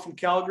down the road from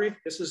Calgary.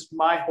 This is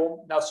my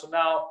home now. So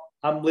now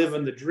I'm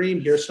living the dream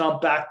here. So now I'm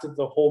back to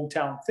the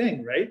hometown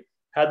thing, right?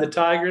 Had the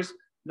Tigers.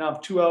 Now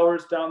I'm 2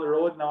 hours down the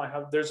road.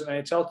 Now there's an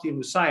NHL team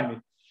who signed me.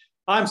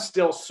 I'm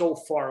still so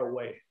far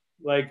away.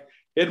 Like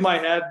in my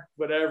head,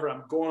 whatever,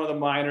 I'm going to the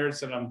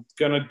minors and I'm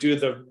going to do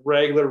the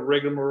regular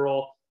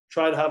rigmarole,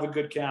 try to have a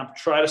good camp,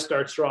 try to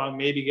start strong,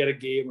 maybe get a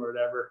game or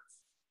whatever.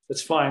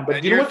 It's fine. But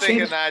And you know you're what thinking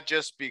changed? that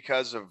just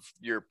because of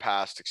your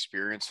past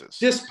experiences.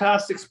 Just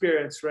past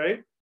experience,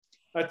 right?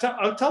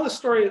 I'll tell a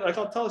story. Like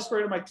I'll tell a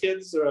story to my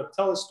kids, or I'll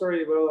tell a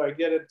story about I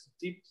get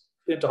deep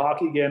into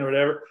hockey again or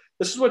whatever.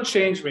 This is what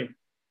changed me.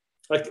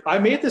 Like I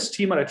made this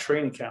team at a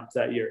training camp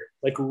that year,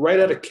 like right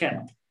at a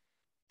camp,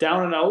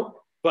 down and out.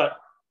 But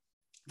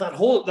that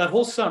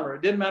whole summer,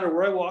 it didn't matter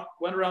where I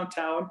went around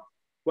town,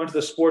 went to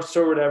the sports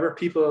store, or whatever.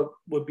 People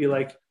would be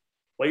like,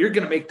 "Well, you're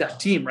gonna make that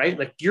team, right?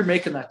 Like you're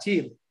making that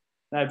team."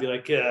 And I'd be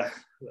like,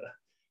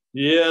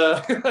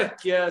 "Yeah, like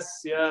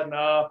yes, yeah,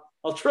 no,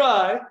 I'll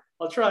try."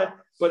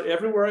 But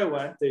everywhere I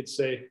went, they'd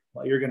say,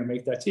 "Well, you're going to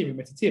make that team. You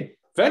make the team."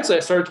 Eventually,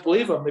 I started to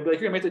believe them. They'd be like,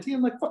 "You're going to make the team."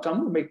 I'm like, "Fuck, I'm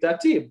going to make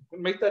that team. I'm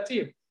going to make that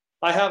team."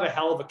 I have a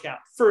hell of a camp.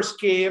 First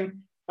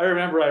game, I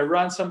remember I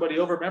run somebody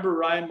over. Remember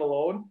Ryan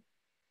Malone?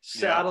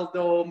 Saddle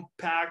Dome,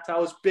 packed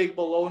house, big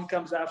Malone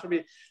comes after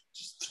me.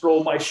 Just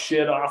throw my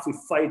shit off. We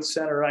fight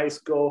center ice,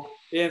 go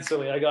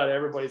instantly. I got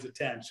everybody's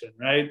attention,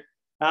 right?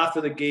 After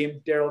the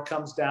game, Daryl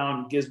comes down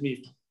and gives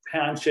me a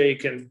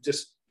handshake and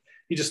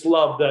he just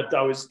loved that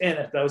I was in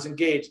it, that I was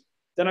engaged.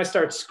 Then I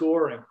start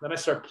scoring. Then I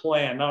start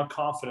playing. Now I'm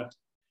confident.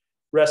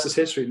 Rest is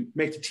history.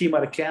 Make the team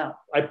out of camp.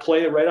 I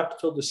played right up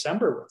until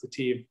December with the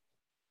team.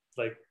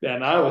 Like,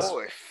 and I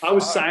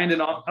was signed in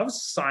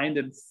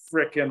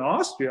frickin'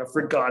 Austria,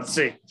 for God's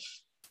sake.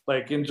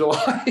 Like in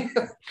July.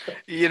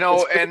 You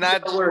know, It's and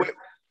crazy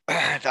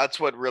that's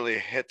what really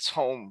hits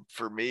home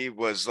for me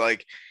was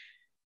like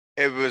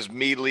it was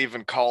me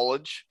leaving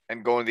college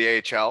and going to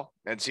the AHL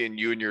and seeing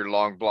you and your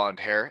long blonde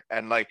hair.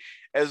 And like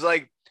it was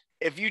like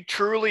if you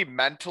truly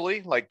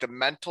mentally, like the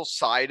mental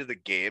side of the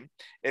game,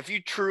 if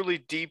you truly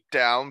deep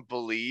down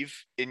believe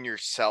in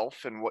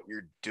yourself and what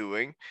you're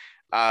doing,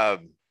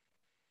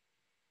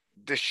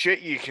 the shit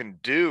you can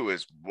do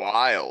is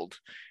wild.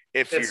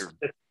 If it's you're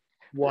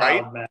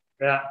wild, right, man.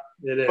 Yeah,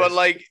 it is. but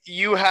like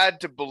you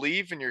had to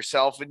believe in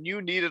yourself, and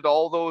you needed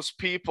all those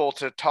people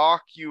to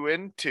talk you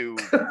into.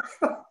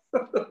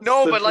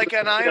 No, but like,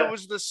 and I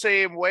was the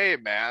same way,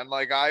 man.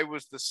 Like I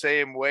was the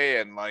same way,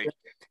 and like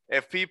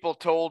if people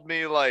told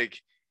me like,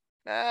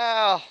 you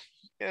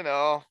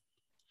know,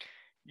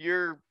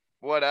 you're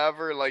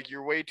whatever, like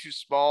you're way too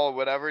small,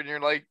 whatever, and you're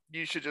like,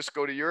 you should just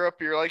go to Europe.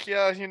 You're like,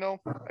 yeah,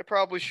 I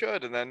probably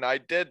should, and then I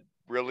did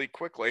really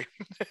quickly.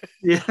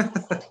 Yeah.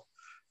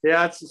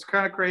 Yeah, it's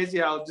kind of crazy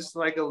how just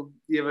like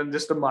even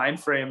just a mind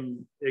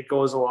frame, it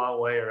goes a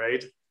long way,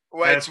 right?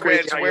 Well, And it's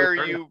crazy it's how where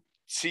learn you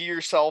see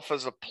yourself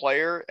as a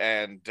player,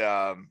 and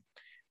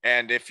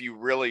if you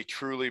really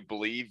truly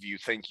believe you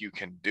think you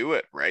can do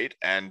it, right?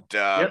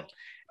 Yep.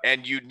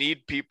 And you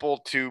need people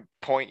to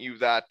point you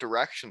that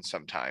direction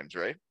sometimes,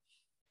 right?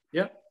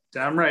 Yep.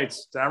 Damn right.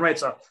 Damn right.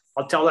 So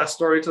I'll tell that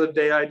story to the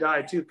day I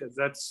die too, because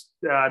that's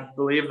I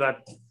believe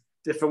that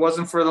if it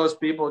wasn't for those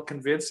people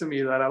convincing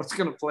me that I was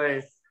going to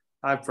play,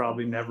 I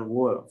probably never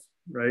would have.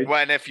 Right.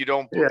 When if you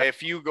don't, Yeah.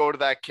 if you go to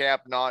that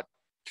camp not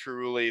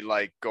truly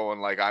like going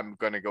like I'm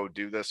gonna go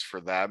do this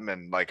for them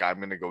and like I'm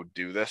gonna go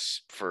do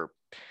this for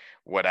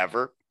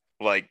whatever,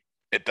 like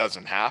it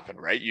doesn't happen,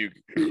 right? You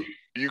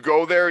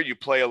go there, you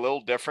play a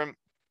little different,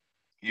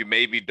 you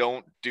maybe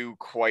don't do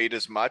quite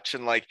as much,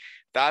 and like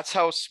that's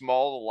how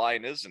small the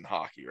line is in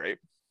hockey, right?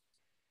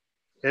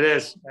 It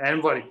is.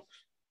 And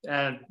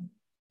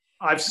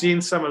I've seen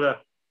some of the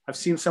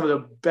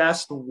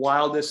best,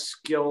 wildest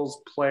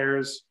skills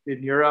players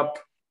in Europe,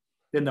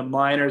 in the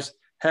minors.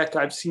 Heck,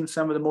 I've seen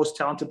some of the most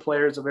talented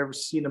players I've ever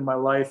seen in my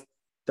life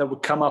that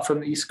would come up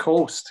from the East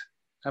Coast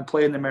and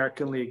play in the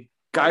American League.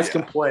 Guys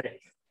can play,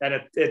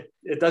 and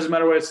it doesn't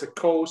matter whether it's the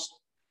coast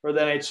or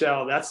the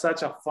NHL. That's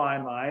such a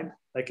fine line.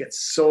 Like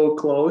it's so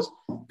close.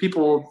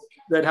 People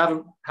that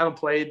haven't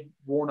played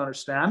won't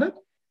understand it,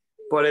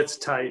 but it's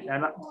tight.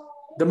 And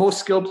the most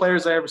skilled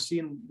players I ever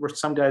seen were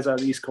some guys out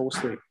of the East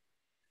Coast League.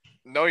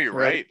 No, you're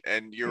right.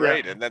 And you're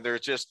right. And then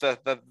there's just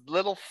the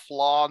little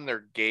flaw in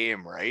their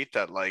game, right?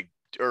 That like,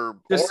 or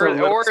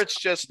it's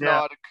just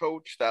not a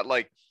coach that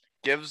like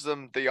gives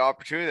them the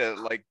opportunity, that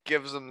like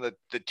gives them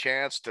the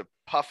chance to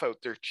puff out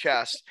their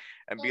chest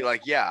and be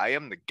like, yeah, I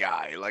am the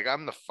guy. Like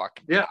I'm the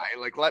fucking guy.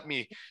 Like, let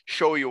me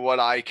show you what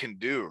I can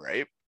do.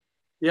 Right.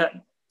 Yeah,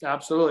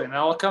 absolutely. And it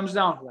all comes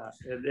down to that.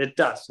 It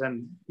does.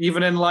 And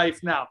even in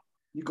life now,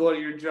 you go to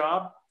your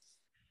job,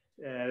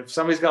 and if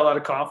somebody's got a lot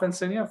of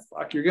confidence in you,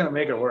 fuck, you're going to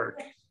make it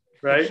work.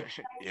 Right.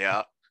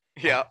 Yeah.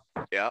 Yeah,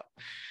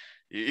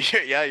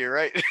 you're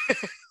right.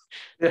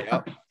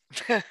 Yeah.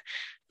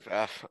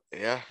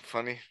 Yeah.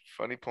 Funny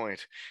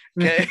point.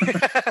 Okay.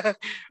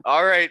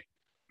 All right.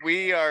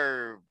 We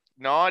are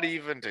not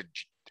even to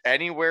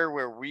anywhere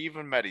where we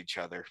even met each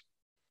other.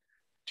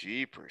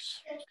 Jeepers.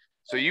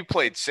 So you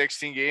played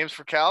 16 games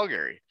for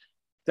Calgary.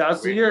 That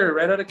was the year,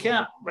 right out of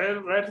camp,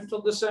 right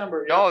until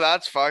December. No,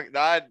 that's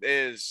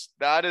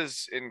that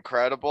is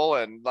incredible,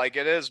 and like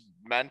it is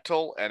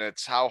mental, and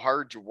it's how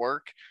hard you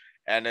work,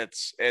 and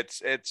it's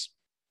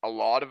a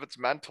lot of it's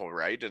mental,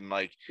 right? And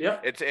like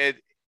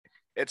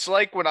it's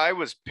like when I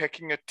was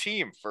picking a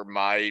team for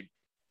my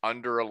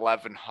under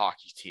 11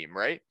 hockey team,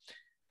 right?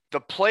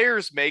 The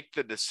players make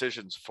the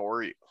decisions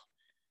for you.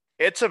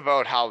 It's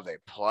about how they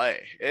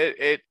play.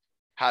 It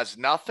has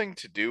nothing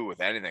to do with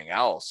anything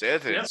else.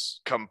 It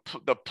is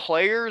the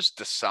players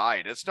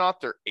decide. It's not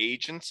their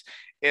agents.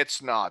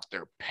 It's not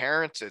their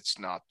parents. It's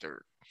not the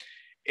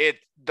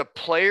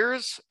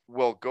players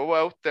will go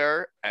out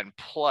there and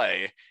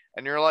play.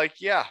 And you're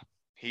like, yeah,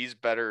 he's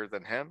better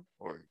than him,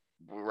 or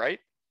right?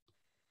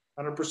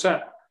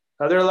 100%.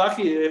 They're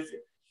lucky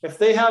if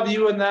they have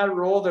you in that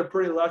role. They're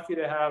pretty lucky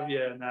to have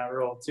you in that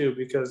role too,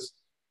 because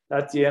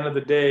at the end of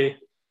the day,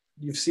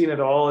 you've seen it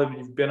all and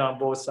you've been on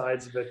both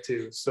sides of it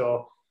too.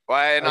 So,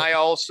 and I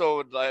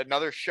also,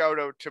 another shout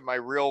out to my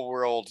real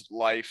world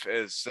life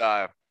is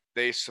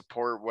they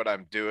support what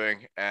I'm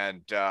doing,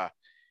 and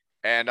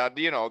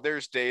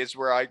there's days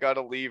where I got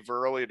to leave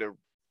early to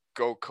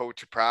go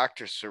coach a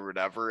practice or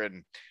whatever,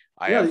 and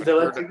I haven't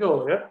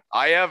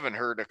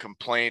heard a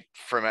complaint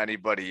from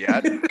anybody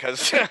yet,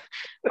 because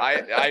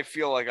I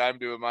feel like I'm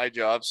doing my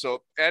job.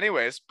 So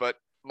anyways, but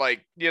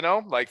like,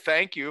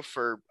 thank you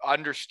for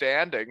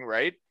understanding,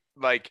 right?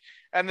 Like,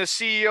 and the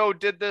CEO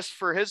did this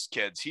for his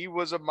kids. He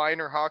was a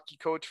minor hockey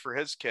coach for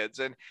his kids,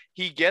 and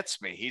he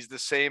gets me. He's the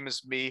same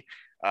as me.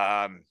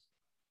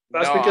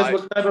 That's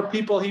what type of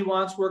people he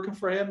wants working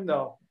for him,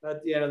 though,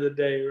 at the end of the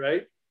day,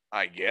 right?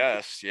 I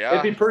guess, yeah.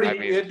 It'd be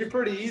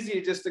pretty easy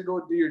just to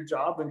go do your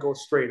job and go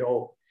straight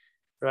home,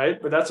 right?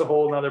 But that's a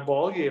whole nother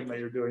ball game that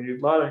you're doing. You're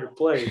a lot on your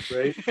plate,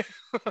 right?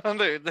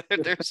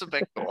 There's a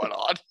bit going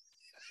on.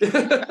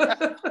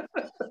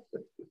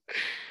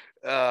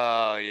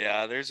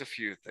 Yeah, there's a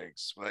few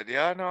things, but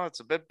yeah, no, it's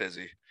a bit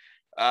busy.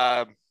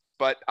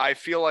 But I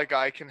feel like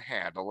I can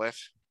handle it.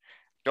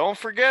 Don't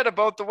forget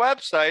about the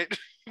website,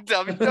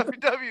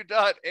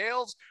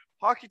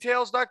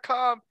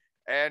 www.aleshockeytales.com,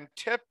 and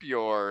tip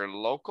your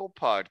local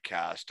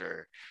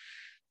podcaster,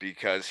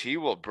 because he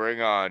will bring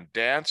on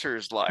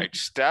dancers like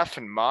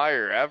Stephen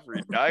Meyer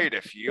every night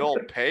if you'll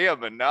pay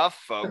him enough,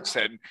 folks.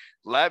 And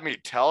let me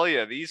tell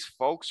you, these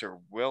folks are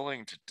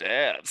willing to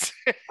dance.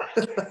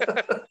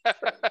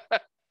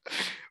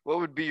 What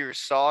would be your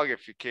song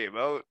if you came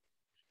out?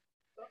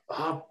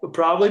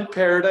 Probably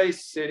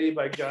Paradise City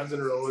by Guns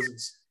N'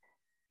 Roses.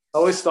 I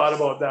always thought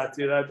about that,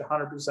 dude. That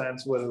 100%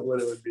 is what it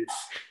would be.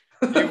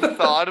 You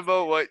thought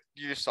about what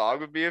your song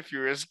would be if you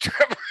were a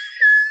stripper?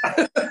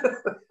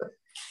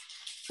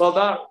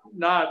 Well,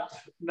 not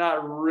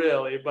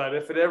really, but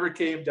if it ever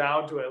came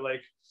down to it,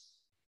 like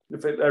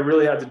I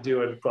really had to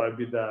do it, it'd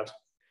probably be that.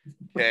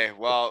 Okay,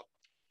 well,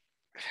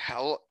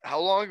 how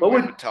long have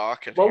we been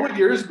talking? What would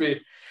yours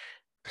be?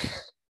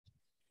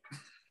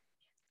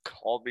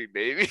 Call me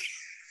baby.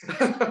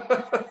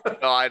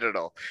 No, I don't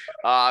know.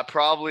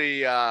 Probably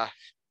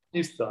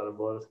You thought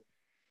about it.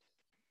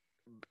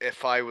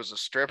 if I was a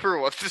stripper,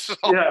 what this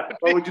song? Yeah,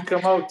 what would you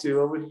come out to?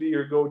 What would be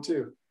your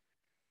go-to?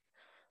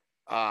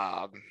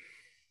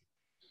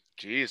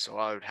 Geez, well,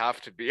 I would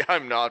have to be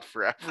I'm Not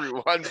For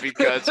Everyone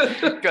because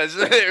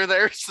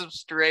there's some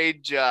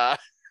strange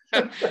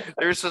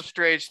there's some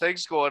strange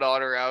things going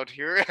on around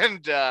here,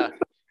 and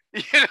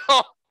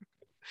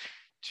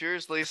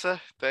cheers, Lisa.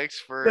 Thanks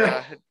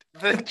for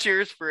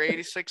cheers for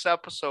 86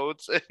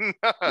 episodes in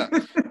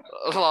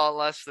a lot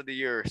less than a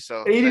year.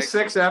 So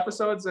 86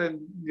 episodes, and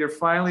you're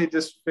finally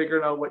just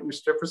figuring out what your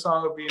stripper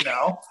song will be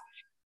now.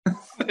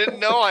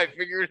 No, I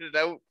figured it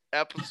out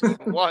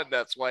episode 1.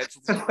 That's why it's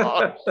so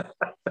long.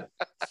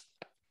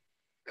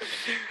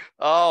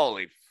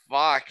 Holy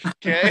fuck.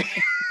 Okay.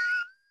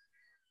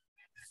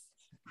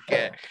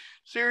 Okay.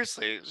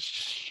 Seriously,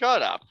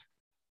 shut up.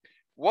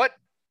 What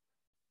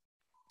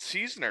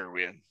season are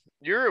we in?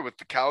 You're with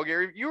the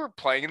Calgary. You were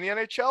playing in the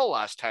NHL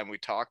last time we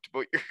talked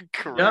about your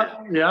career.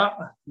 Yeah.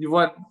 You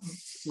went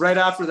right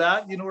after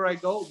that. You know where I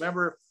go?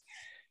 Remember?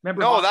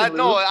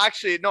 No,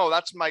 actually,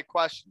 that's my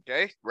question.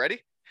 Okay,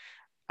 ready?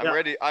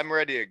 I'm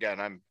ready again.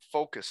 I'm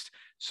focused.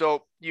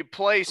 So you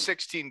play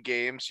 16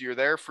 games. You're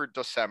there for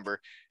December.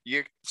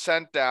 You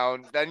sent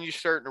down. Then you're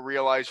starting to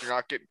realize you're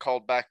not getting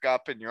called back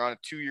up, and you're on a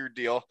 2-year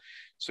deal.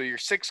 So you're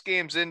 6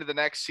 games into the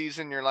next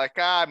season. You're like,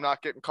 I'm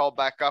not getting called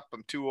back up.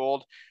 I'm too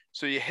old.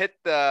 So you hit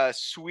the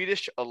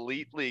Swedish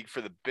Elite League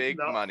for the big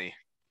money.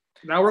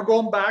 Now we're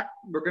going back.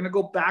 We're going to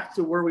go back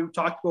to where we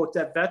talked about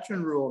that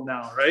veteran rule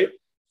now, right?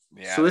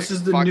 Yeah. So this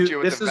is the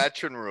new. This is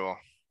veteran rule.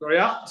 Oh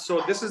yeah.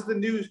 So this is the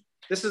new.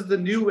 This is the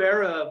new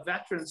era of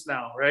veterans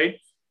now, right?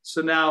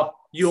 So now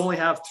you only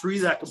have 3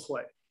 that can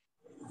play,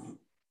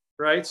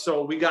 right?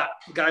 So we got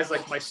guys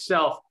like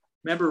myself.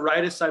 Remember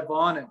Rytis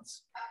Ivanins?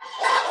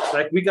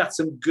 Like we got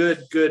some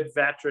good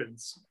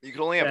veterans. You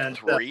can only have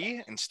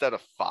 3 instead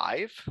of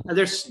 5.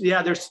 There's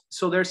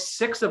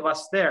 6 of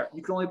us there.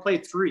 You can only play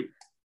 3.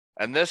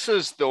 And this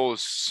is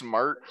those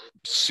smart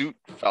suit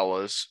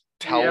fellas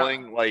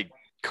telling like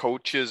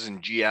coaches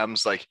and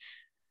GMs like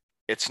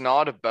it's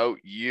not about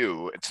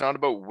you. It's not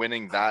about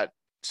winning that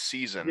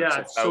season.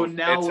 Yeah. So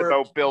now it's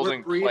about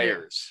building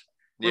players.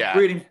 We're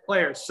breeding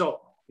players.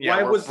 So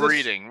yeah, we're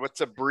breeding.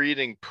 What's a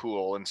breeding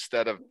pool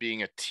instead of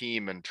being a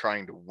team and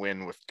trying to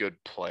win with good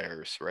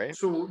players, right?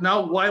 So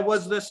now why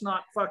was this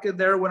not fucking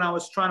there when I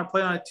was trying to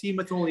play on a team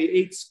with only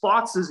 8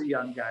 spots as a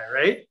young guy,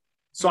 right?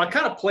 So I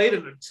kind of played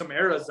in some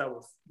eras that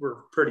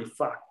were pretty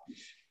fucked.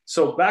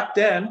 So back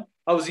then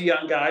I was a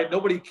young guy.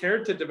 Nobody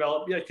cared to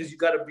develop yet because you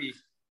got to be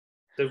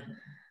the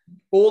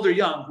old or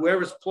young.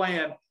 Whoever's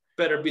playing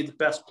better be the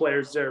best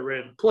players there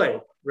ready to play,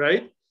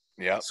 right?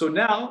 Yeah. So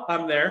now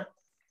I'm there.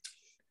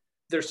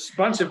 There's a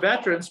bunch of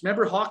veterans.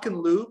 Remember Hawk and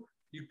Lou?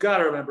 You got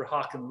to remember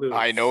Hawk and Lou.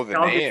 I know the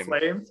Calgary name.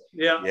 Flames.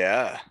 Yeah.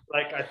 Yeah.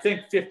 Like I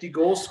think 50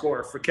 goal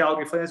scorer for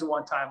Calgary Flames at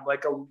one time,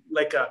 like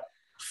a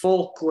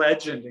folk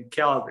legend in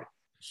Calgary.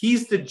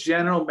 He's the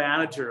general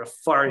manager of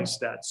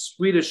Färjestad,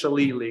 Swedish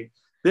Elite League.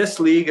 This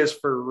league is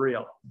for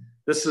real.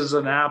 This is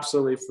an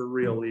absolutely for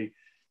real league.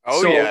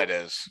 Oh, yeah, it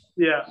is.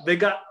 Yeah, they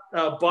got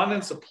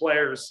abundance of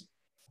players,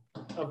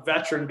 of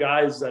veteran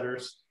guys that are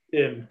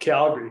in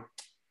Calgary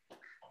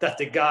that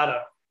they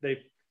gotta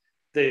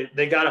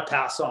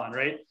pass on,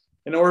 right?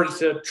 In order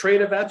to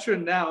trade a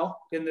veteran now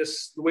in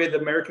this the way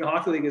the American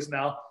Hockey League is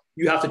now,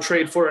 you have to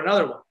trade for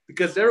another one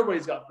because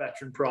everybody's got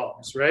veteran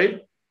problems, right?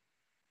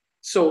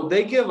 So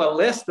they give a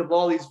list of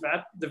all these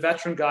the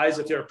veteran guys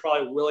that they're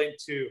probably willing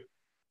to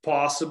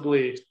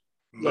possibly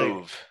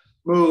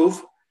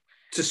move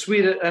to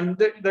Sweden,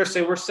 and they're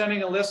saying we're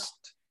sending a list,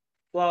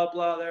 blah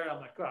blah. There,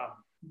 I'm like, oh,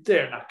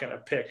 they're not gonna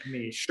pick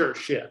me, sure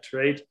shit,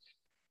 right?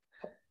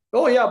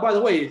 Oh yeah, by the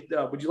way,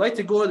 would you like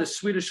to go to the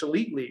Swedish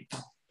Elite League?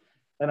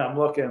 And I'm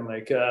looking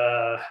like,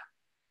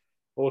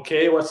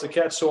 okay, what's the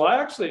catch? So I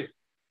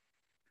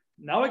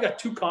got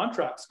 2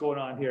 contracts going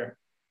on here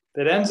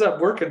that ends up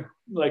working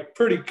like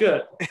pretty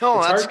good. Oh,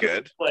 it's that's hard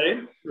good. to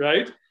play,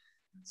 right?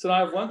 So I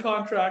have 1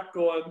 contract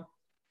going,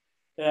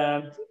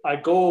 and I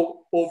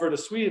go over to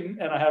Sweden,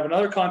 and I have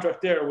another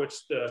contract there, which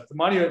the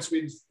money in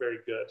Sweden is very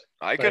good.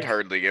 I could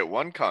hardly get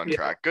 1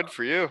 contract. Yeah. Good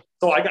for you.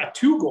 So I got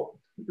 2 going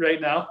right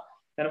now.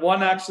 And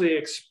 1 actually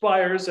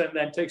expires and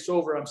then takes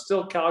over. I'm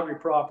still Calgary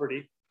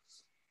property.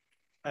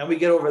 And we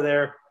get over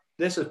there.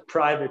 This is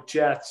private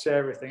jets,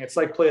 everything. It's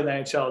like playing the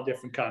NHL, a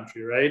different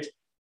country, right?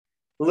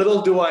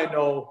 Little do I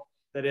know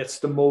that it's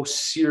the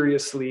most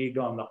serious league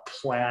on the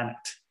planet.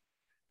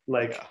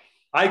 Like,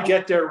 I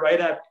get there right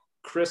at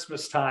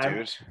Christmas time.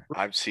 Dude,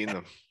 I've seen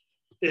them.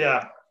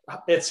 Yeah.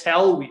 It's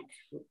hell week.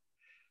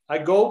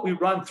 we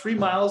run 3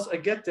 miles. I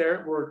get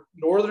there. We're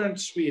northern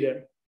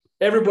Sweden.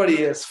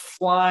 Everybody is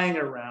flying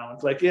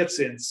around. Like, it's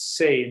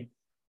insane.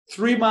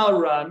 3 mile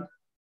run,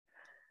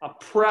 a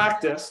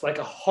practice, like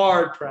a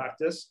hard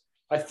practice.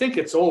 I think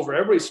it's over.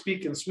 Everybody's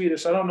speaking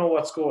Swedish. I don't know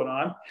what's going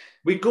on.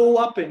 We go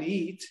up and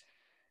eat,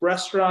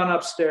 restaurant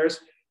upstairs,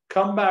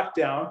 come back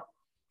down.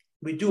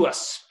 We do a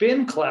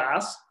spin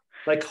class,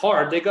 like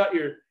hard. They got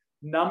your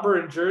number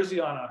and jersey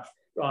on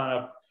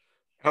a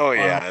Oh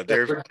yeah,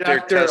 they're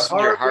testing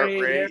your heart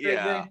rate. Everything.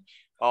 Yeah.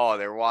 Oh,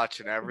 they're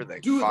watching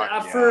everything. Do Fuck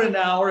that yeah. for an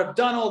hour. I've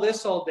done all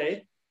this all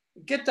day.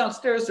 Get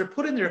downstairs. They're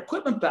putting their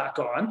equipment back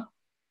on.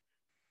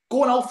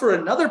 Going out for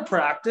another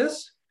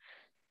practice.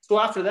 So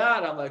after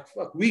that, I'm like,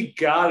 fuck, we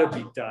gotta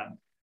be done.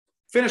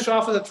 Finish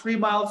off with a 3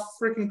 mile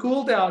freaking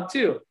cool down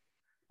too.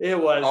 It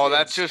was. Oh,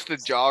 that's just the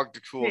jog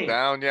to cool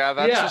down. Yeah,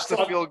 that's just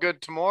to feel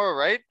good tomorrow,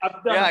 right?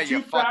 Yeah,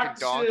 you fucking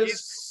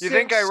donkeys. You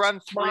think I run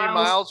 3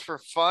 miles for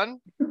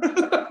fun?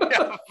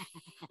 Yeah,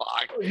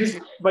 fuck.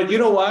 But you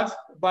know what?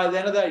 By the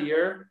end of that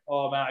year,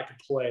 oh man, I could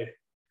play.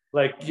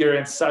 Like, you're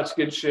in such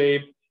good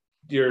shape.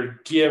 You're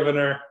giving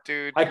her.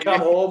 Dude, I come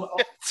home.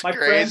 It's my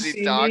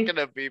crazy talking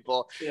to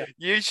people. Yeah.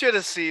 You should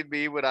have seen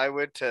me when I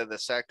went to the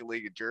second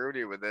league of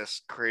Germany with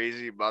this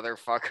crazy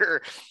motherfucker.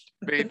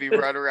 Made me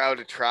run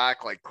around a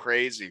track like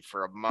crazy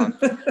for a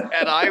month.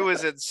 And I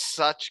was in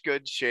such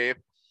good shape.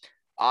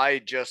 I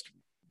just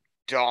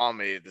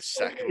dominated the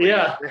second league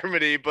of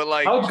Germany. But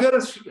like, how good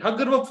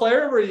of a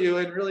player were you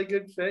in really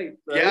good shape?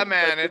 Right? Yeah,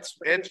 man, like,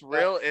 it's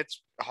real.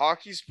 It's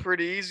hockey's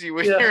pretty easy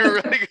when you're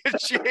in really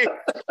good shape.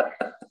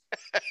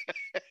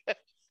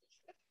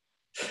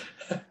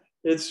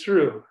 It's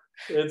true.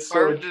 It's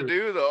hard so to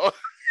do though.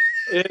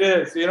 It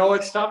is. You know,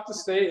 it's tough to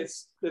stay.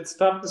 It's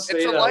tough to stay.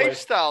 It's a that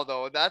lifestyle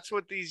though. That's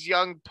what these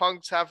young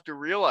punks have to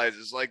realize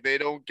is like they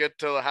don't get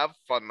to have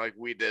fun like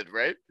we did,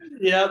 right?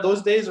 Yeah,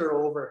 those days are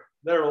over.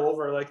 They're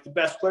over. Like, the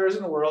best players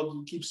in the world,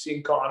 you keep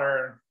seeing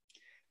Connor and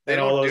they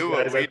don't do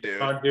what we do.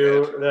 Don't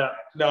do that.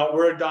 No,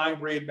 we're a dying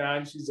breed,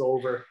 man. She's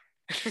over.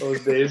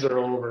 Those days are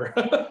over.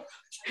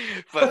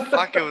 But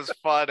fuck, it was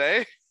fun,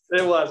 eh?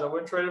 It was. I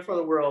wouldn't trade it for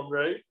the world,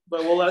 right?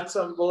 But we'll let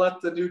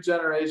the new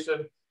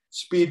generation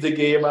speed the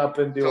game up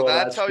and do. So all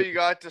that's that how you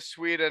got to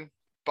Sweden.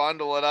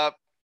 Bundle it up.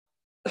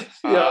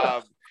 Yeah.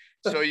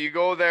 So you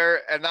go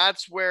there, and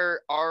that's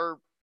where our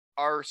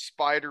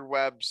spider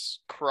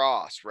webs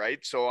cross, right?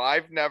 So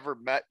I've never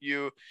met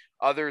you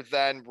other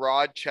than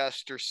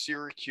Rochester,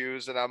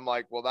 Syracuse, and I'm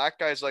like, well, that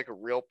guy's like a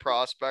real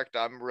prospect.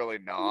 I'm really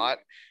not.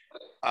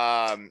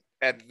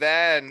 And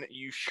then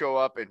you show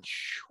up in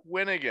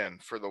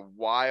Shawinigan for the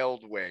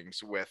Wild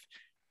Wings with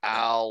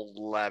Al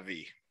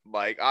Levy.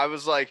 Like, I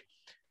was like,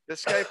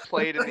 this guy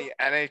played in the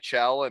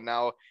NHL and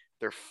now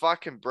they're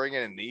fucking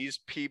bringing in these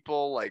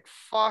people. Like,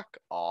 fuck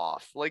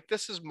off. Like,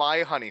 this is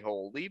my honey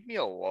hole. Leave me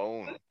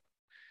alone.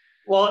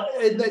 Well,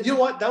 you know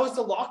what? That was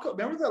the lockout.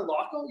 Remember the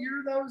lockout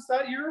year?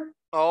 That year?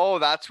 Oh,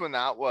 that's when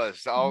that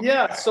was. Oh,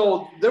 yeah.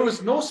 So there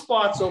was no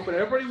spots open.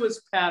 Everybody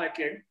was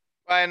panicking.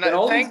 And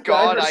thank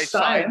God I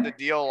signed the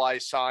deal I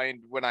signed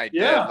when I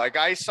did. Like,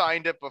 I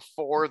signed it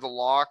before the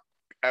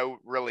lockout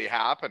really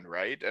happened,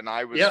 right? And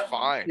I was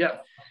fine. Yeah.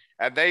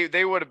 And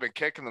they would have been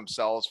kicking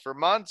themselves for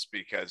months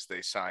because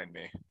they signed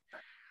me.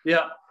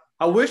 Yeah.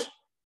 I wish,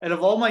 and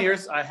of all my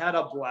years, I had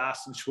a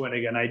blast in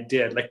Shawinigan. I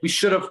did. Like, we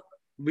should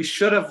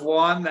have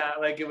won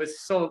that. Like, it was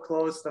so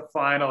close to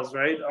finals,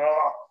 right?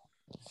 Oh.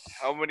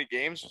 How many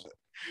games was it?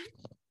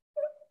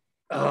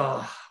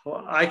 Oh,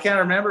 well, I can't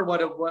remember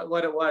what it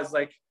was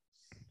like.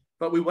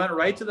 But we went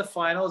right to the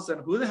finals,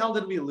 and who the hell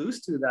did we lose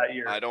to that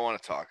year? I don't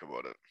want to talk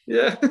about it.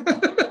 Yeah.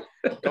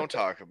 Don't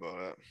talk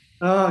about it.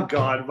 Oh,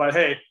 God. But,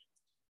 hey,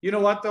 you know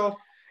what, though?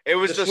 It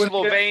was the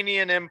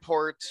Slovenian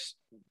imports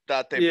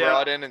that they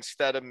brought in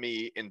instead of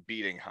me in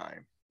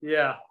Bietigheim.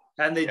 Yeah,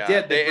 and they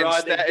did.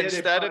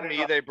 Instead of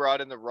me, they brought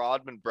in the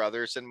Rodman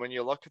brothers. And when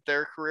you look at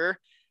their career,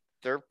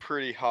 they're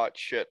pretty hot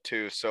shit,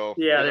 too. So,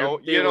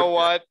 you know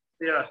what?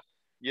 Yeah.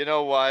 You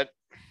know what?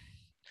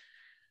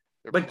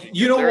 But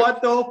you know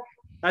what, though?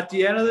 At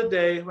the end of the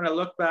day, when I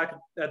look back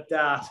at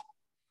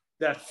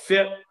that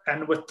fit,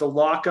 and with the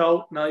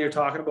lockout, now you're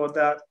talking about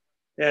that,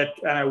 and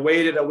I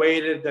waited,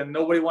 and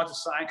nobody wanted to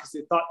sign because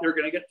they thought they were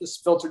going to get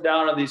this filtered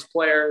down on these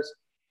players.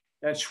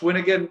 And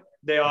Shawinigan,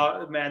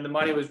 the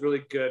money was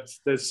really good.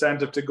 The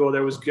incentive to go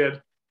there was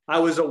good. I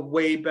was a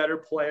way better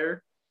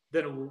player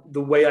than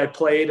the way I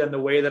played and the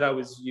way that I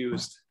was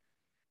used,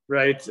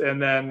 right? And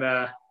then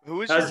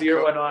as the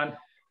year went on,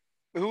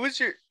 who was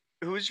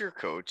your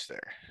coach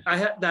there? I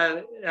had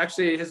that.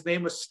 Actually, his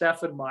name was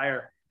Stefan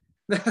Meyer.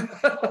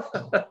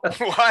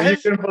 What? You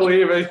couldn't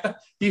believe it.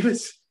 He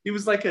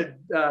was like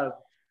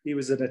he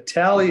was an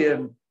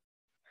Italian,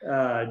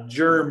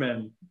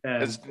 German,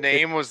 and his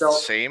name was the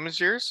same as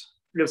yours.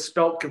 It was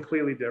spelled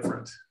completely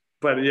different,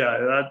 but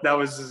yeah, that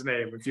was his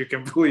name, if you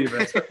can believe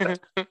it.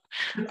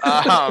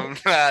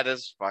 That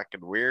is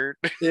fucking weird.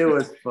 It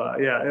was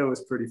fun. Yeah, it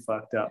was pretty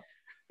fucked up.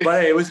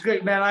 But hey, it was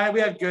great, man.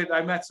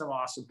 I met some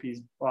awesome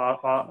people.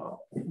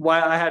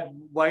 I had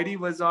Whitey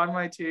was on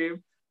my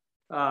team.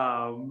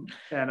 And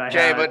I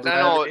Okay, had but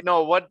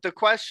no. What the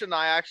question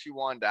I actually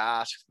wanted to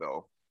ask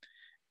though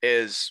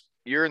is,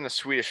 you're in the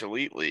Swedish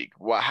Elite League.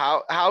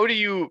 How do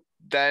you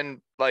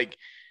then, like,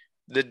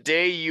 the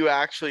day you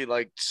actually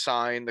like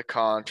sign the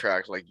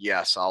contract, like,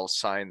 yes, I'll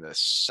sign the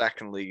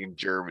second league in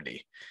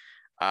Germany.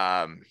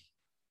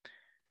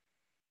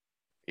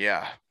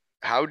 Yeah.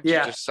 How did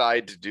you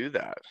decide to do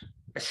that?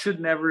 I should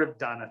never have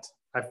done it.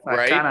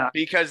 Right?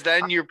 Because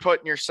then you're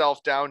putting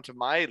yourself down to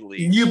my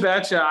leagues. You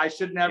betcha. I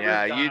should never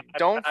have done you it.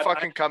 don't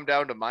fucking come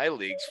down to my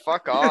leagues.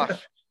 Fuck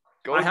off.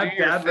 Go do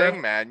your thing,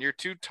 man. You're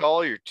too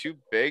tall. You're too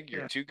big.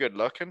 You're too good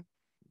looking.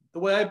 The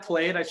way I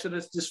played, I should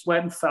have just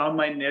went and found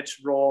my niche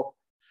role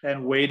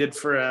and waited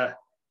for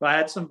I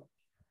had some.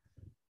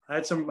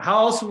 How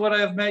else would I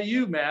have met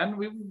you, man?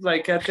 We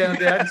like at the end of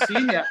the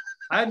day,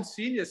 I hadn't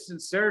seen you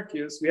since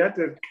Syracuse. We had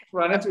to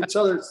run into each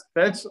other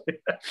eventually.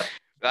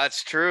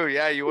 That's true.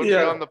 Yeah, you wouldn't be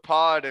on the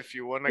pod if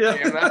you wouldn't have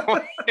came that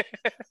way.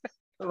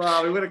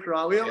 Well, we would have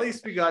crawled. At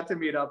least we got to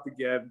meet up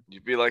again.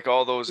 You'd be like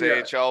all those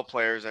AHL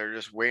players that are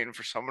just waiting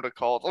for someone to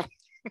call them.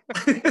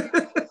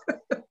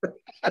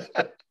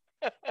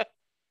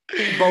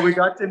 But we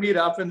got to meet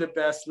up in the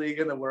best league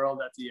in the world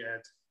at the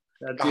end.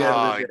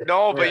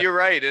 No, but you're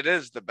right. It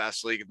is the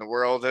best league in the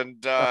world. And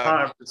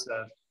 100%.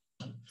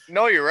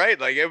 No, you're right.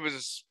 Like, it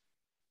was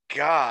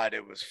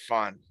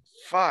fun.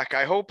 Fuck,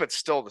 I hope it's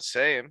still the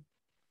same.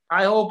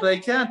 I hope they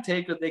can't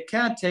take it. They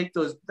can't take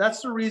those.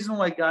 That's the reason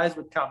why guys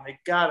would come. They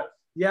got it.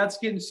 Yeah, it's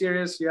getting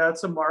serious. Yeah,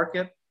 it's a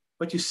market,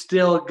 but you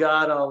still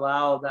got to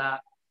allow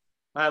that.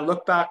 I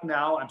look back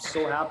now. I'm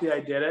so happy I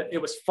did it. It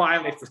was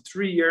finally, for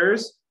 3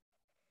 years,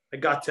 I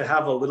got to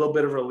have a little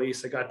bit of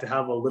release. I got to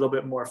have a little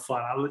bit more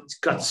fun. I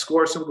got to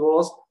score some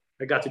goals.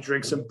 I got to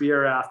drink some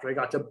beer after. I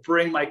got to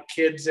bring my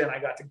kids in. I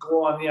got to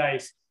go on the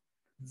ice.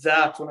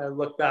 That's when I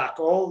look back.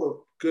 All the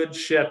good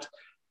shit.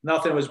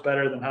 Nothing was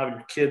better than having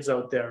your kids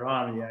out there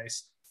on the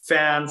ice.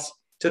 Fans,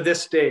 to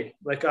this day,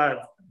 like,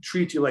 I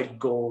treat you like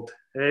gold.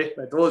 Hey,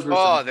 like, those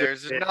were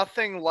there's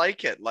nothing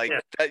like it. Like,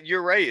 that,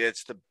 you're right.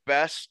 It's the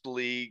best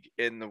league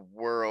in the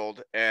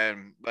world,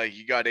 and like,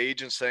 you got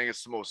agents saying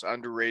it's the most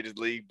underrated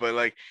league. But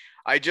like,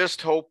 I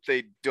just hope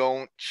they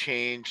don't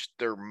change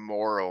their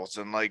morals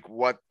and like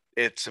what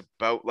it's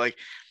about. Like,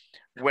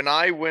 when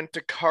I went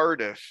to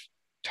Cardiff,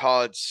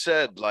 Todd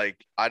said,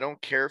 like, I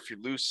don't care if you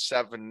lose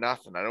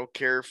 7-0. I don't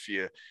care if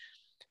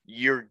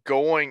you're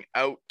going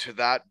out to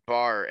that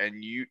bar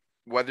and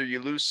whether you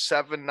lose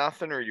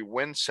 7-0 or you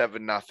win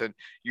 7-0,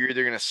 you're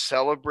either going to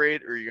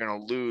celebrate or you're going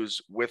to lose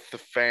with the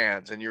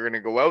fans, and you're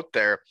going to go out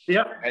there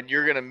and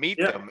you're going to meet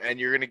them and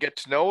you're going to get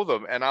to know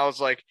them. And I was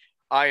like,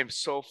 I am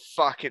so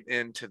fucking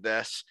into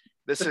this.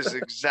 This is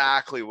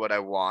exactly what I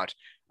want.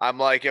 I'm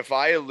like, if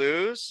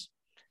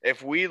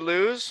we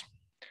lose,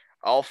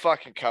 I'll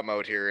fucking come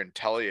out here and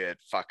tell you it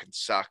fucking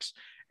sucks.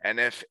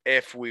 And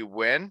if we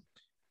win,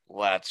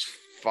 let's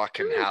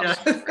fucking have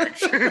some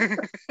drinks.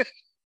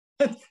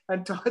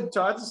 And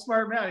Todd's a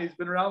smart man. He's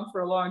been around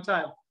for a long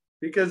time,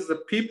 because the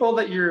people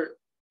that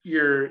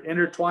you're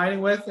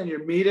intertwining with and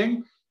you're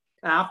meeting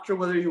after,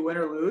 whether you win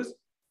or lose,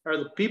 are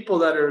the people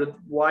that are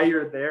why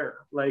you're there.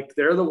 Like,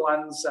 they're the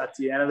ones at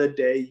the end of the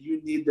day,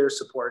 you need their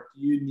support.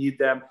 You need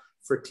them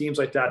for teams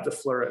like that to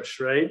flourish,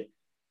 right?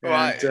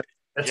 And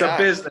it's a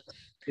business.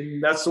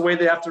 And that's the way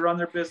they have to run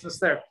their business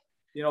there.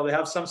 You know, they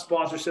have some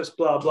sponsorships,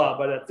 blah, blah.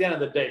 But at the end of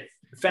the day,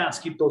 the fans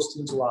keep those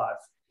teams alive,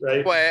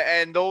 right? Well,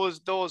 and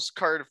those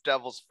Cardiff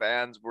Devils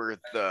fans were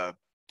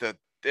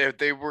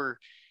they were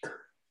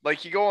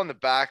like, you go on the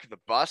back of the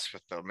bus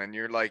with them and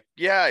you're like,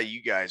 yeah,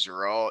 you guys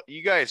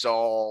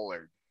all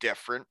are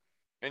different.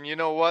 And you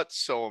know what?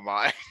 So am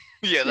I.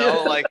 You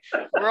know, like,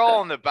 we're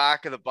all in the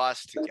back of the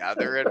bus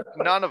together and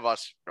none of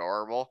us are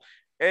normal.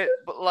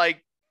 But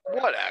like,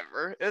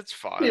 whatever, it's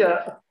fun.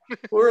 Yeah,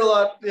 we're a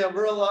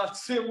lot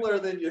similar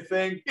than you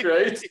think,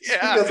 right?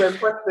 Yeah, because I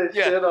put this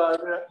shit on.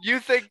 You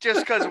think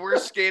just because we're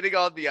skating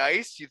on the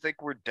ice, you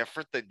think we're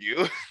different than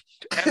you?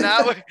 and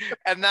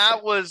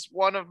that was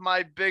one of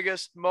my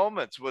biggest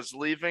moments, was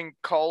leaving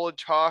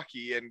college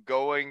hockey and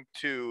going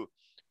to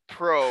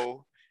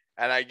pro.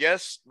 And I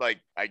guess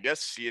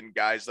seeing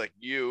guys like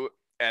you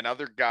and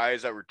other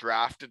guys that were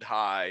drafted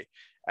high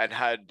and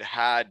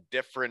had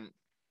different,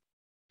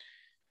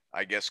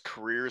 I guess,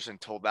 careers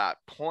until that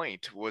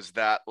point, was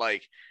that,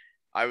 like,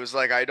 I was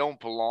like, I don't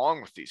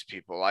belong with these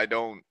people.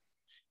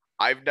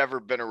 I've never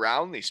been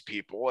around these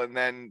people. And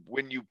then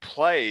when you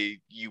play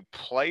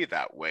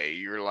that way.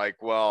 You're like,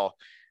 well,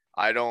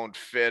 I don't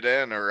fit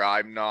in, or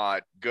I'm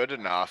not good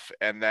enough.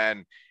 And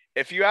then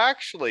if you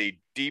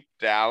actually deep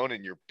down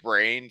in your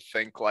brain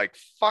think like,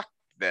 fuck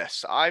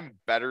this, I'm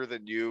better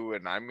than you,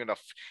 and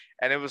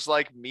and it was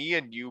like me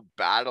and you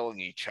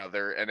battling each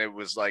other, and it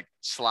was like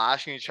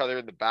slashing each other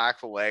in the back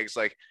of the legs,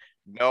 like,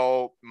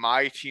 no,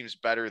 my team's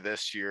better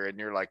this year, and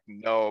you're like,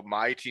 no,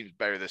 my team's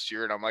better this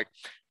year, and I'm like,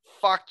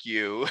 fuck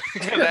you.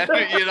 And then,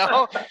 you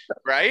know,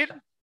 right?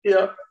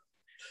 Yeah.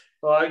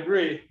 Well, I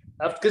agree.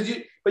 Because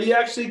you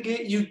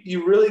actually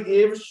you really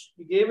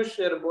gave a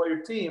shit about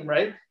your team,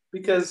 right?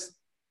 Because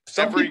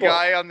every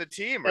guy on the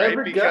team, right?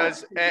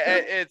 Because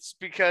it's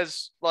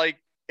because like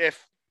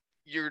if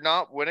you're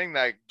not winning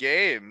that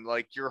game,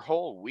 like your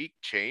whole week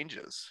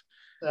changes.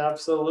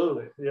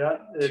 Absolutely. Yeah.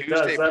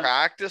 Tuesday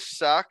practice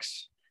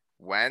sucks.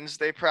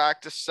 Wednesday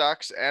practice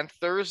sucks. And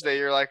Thursday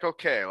you're like,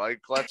 okay,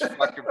 like let's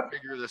fucking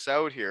figure this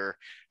out here.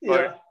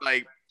 But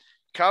like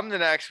come the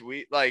next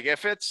week, like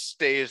if it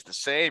stays the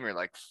same, you're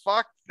like,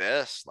 fuck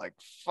this. Like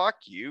fuck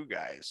you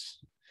guys.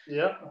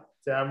 Yeah,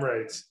 damn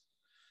right.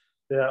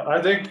 Yeah,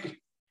 I think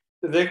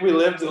we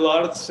lived a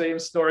lot of the same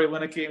story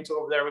when it came to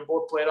over there. We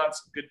both played on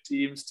some good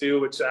teams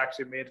too, which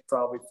actually made it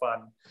probably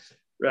fun,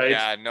 right?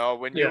 Yeah, no,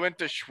 when you went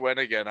to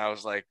Shawinigan, I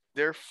was like,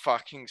 they're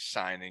fucking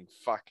signing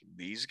fucking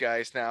these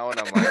guys now.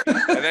 And I'm like,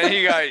 and then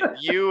you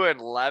got you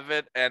and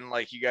Levitt, and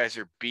like you guys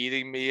are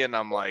beating me, and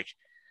I'm like,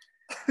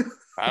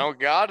 I don't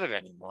got it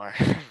anymore.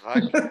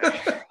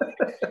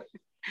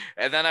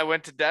 And then I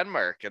went to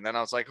Denmark, and then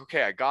I was like,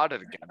 okay, I got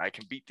it again. I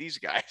can beat these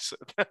guys.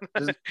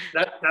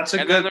 That's a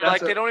and good. Then they're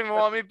like, they don't even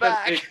want me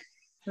back.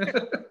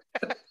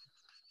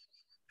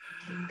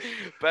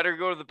 Better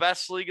go to the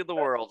best league in the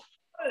world.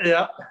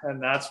 Yeah,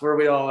 and that's where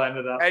we all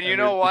ended up. And you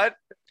know what?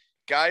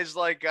 Guys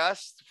like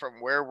us,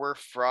 from where we're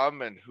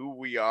from and who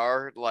we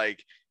are,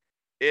 like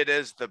it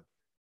is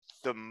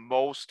the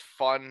most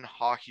fun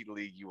hockey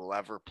league you will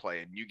ever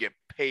play. And you get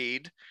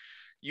paid.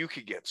 You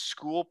could get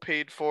school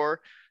paid for.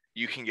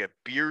 You can get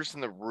beers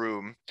in the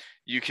room.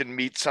 You can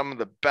meet some of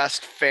the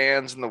best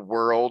fans in the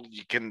world.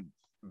 You can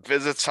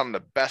visit some of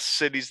the best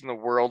cities in the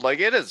world. Like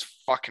it is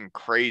fucking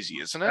crazy,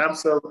 isn't it?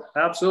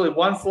 Absolutely.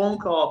 One phone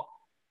call,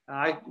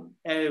 and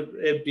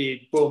it'd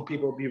be boom.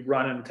 People would be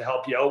running to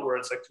help you out. Where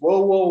it's like,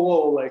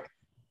 whoa, like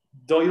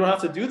you don't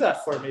have to do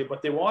that for me,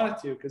 but they wanted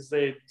to because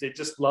they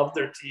just love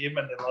their team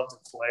and they love the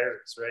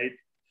players, right?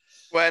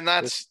 Well,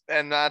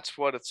 and that's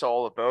what it's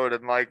all about.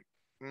 And like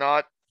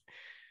not.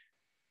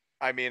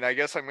 I mean, I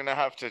guess I'm going to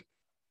have to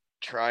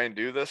try and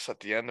do this at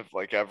the end of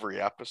like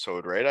every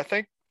episode, right? I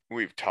think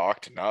we've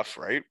talked enough,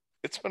 right?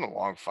 It's been a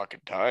long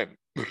fucking time.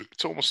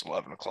 It's almost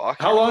 11 o'clock.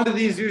 How long do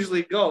these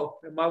usually go?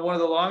 Am I one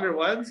of the longer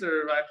ones,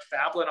 or am I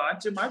babbling on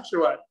too much, or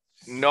what?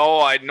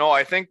 No,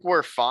 I think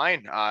we're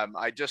fine.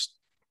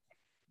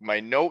 My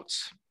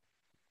notes,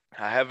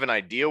 I have an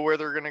idea where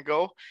they're going to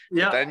go.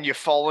 Yeah. But then you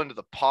fall into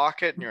the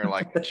pocket and you're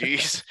like,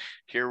 geez,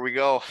 here we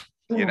go.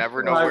 You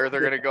never know where they're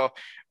going to go.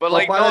 But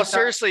like, no,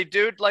 seriously,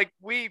 dude, like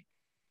we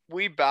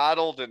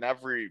battled in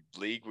every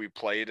league we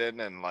played in.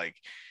 And like,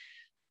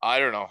 I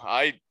don't know.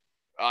 I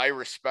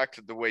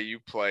respected the way you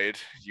played.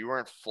 You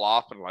weren't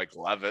flopping like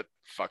Levitt,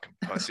 fucking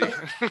pussy.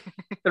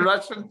 The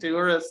Russian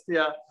tourist.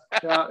 Yeah.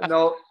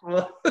 No.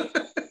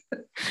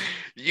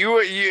 You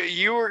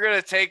were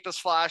going to take the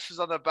slashes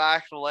on the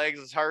back of the legs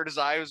as hard as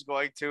I was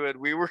going to. And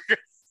we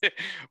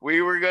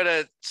were going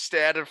to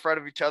stand in front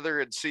of each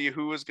other and see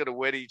who was going to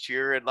win each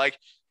year. And like,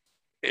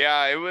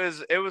 yeah, it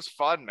was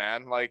fun,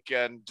 man. Like,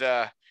 and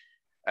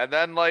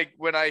then like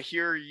when I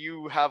hear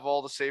you have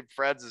all the same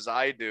friends as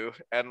I do,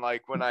 and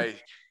like when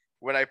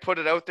I put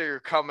it out there, you're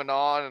coming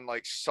on, and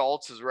like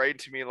Salts is writing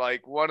to me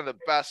like one of the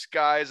best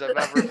guys I've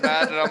ever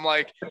met. And I'm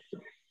like,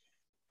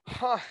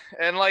 huh.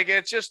 And like,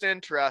 it's just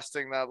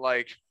interesting that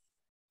like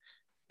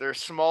they're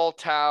small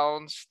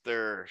towns,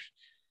 they're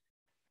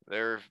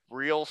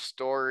real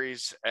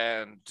stories,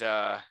 and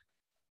yeah.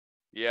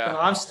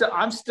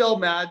 I'm still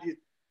mad you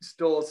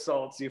stole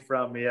Salty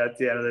from me at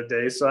the end of the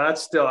day. So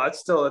that's still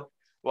a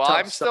well,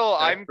 I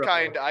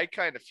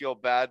kind of feel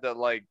bad that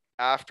like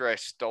after I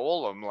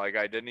stole him, like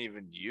I didn't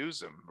even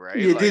use him, right?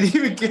 You like, didn't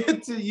even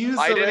get to use him.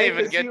 I didn't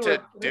even get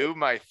to do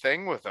my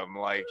thing with him.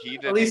 Like he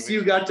didn't. At least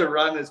you got to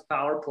run his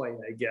power play,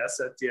 I guess,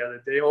 at the end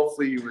of the day.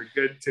 Hopefully you were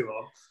good to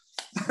him.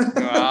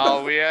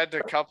 Well, we had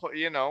a couple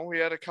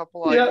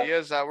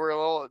ideas that were a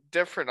little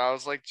different. I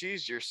was like,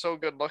 geez, you're so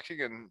good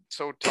looking and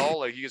so tall,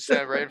 like you could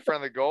stand right in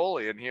front of the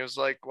goalie. And he was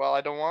like, well,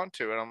 I don't want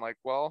to. And I'm like,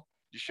 well,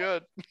 you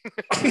should.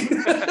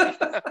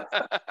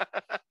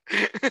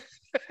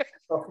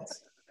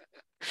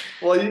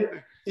 Well,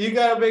 you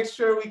got to make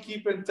sure we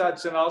keep in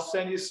touch, and I'll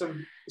send you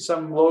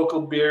some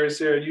local beers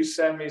here. You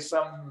send me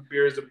some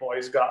beers the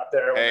boys got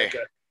there. Hey, like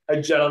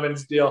a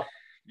gentleman's deal.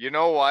 You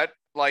know what?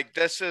 Like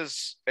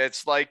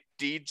it's like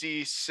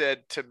DZ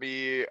said to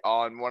me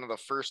on one of the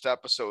first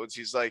episodes.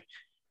 He's like,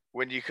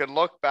 when you can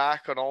look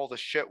back on all the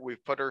shit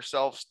we've put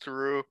ourselves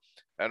through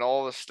and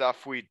all the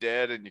stuff we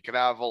did, and you can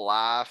have a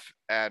laugh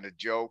and a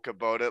joke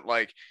about it.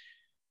 Like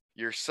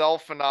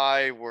yourself and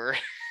I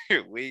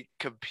we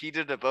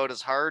competed about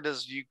as hard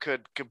as you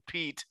could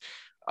compete.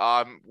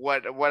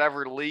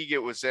 Whatever league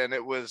it was in,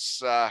 it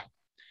was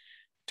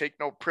take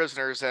no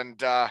prisoners.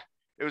 And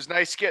it was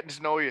nice getting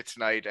to know you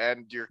tonight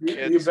and your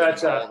kids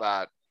and all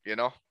that, you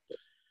know?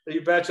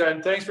 You betcha.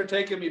 And thanks for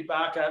taking me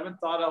back. I haven't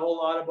thought a whole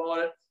lot about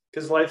it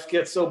because life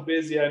gets so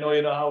busy. I know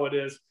you know how it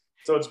is.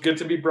 So it's good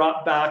to be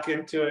brought back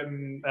into it.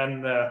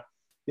 And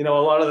you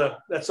know,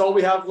 that's all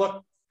we have.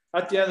 Look,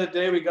 at the end of the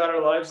day, we got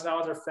our lives now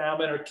with our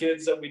family and our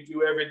kids that we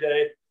do every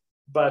day.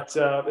 But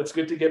it's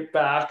good to get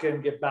back to,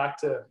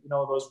 you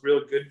know, those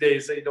real good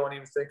days that you don't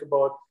even think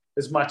about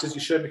as much as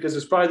you should, because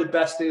it's probably the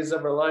best days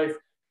of our life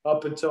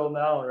up until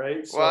now,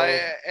 right? So, well,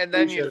 and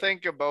then you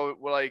think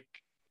about like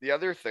the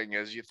other thing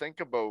is you think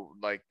about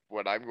like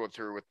what I'm going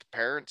through with the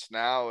parents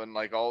now and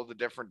like all the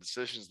different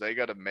decisions they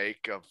got to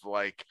make of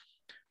like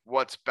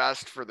what's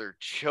best for their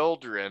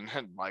children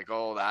and like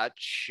all that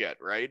shit,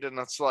 right? And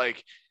it's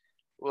like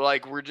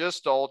we're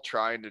just all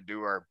trying to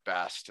do our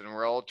best and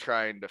we're all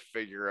trying to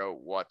figure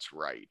out what's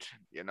right,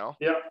 you know?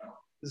 Yeah,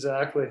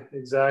 exactly.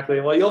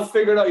 Well, you'll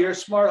figure it out. You're a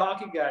smart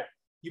hockey guy.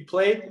 You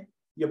played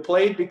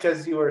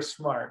because you were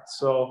smart.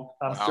 So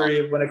I'm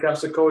sure when it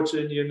comes to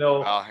coaching, you know.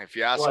 Well, if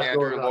you ask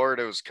Andrew Lord,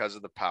 it was because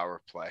of the power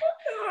play.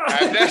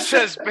 And this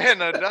has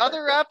been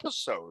another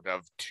episode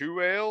of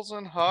Two Ales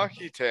and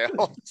Hockey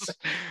Tales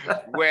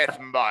with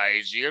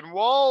Mizey and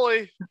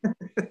Wally.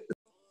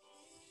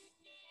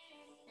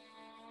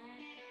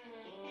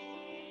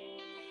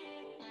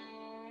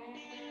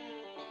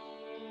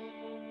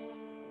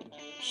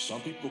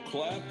 Some people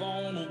clap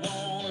on a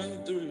 1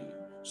 and 3.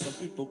 Some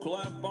people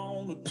clap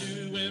on a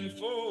 2 and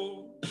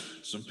 4.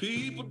 Some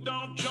people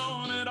don't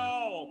join at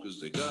all because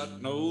they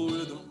got no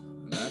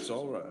rhythm, and that's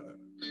all right.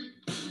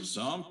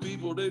 Some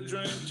people, they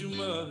drink too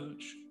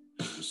much.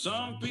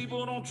 Some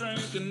people don't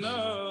drink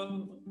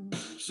enough.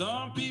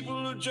 Some people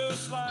are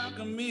just like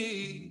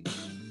me.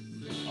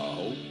 I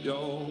hope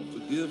y'all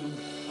forgive them.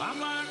 I'm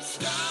like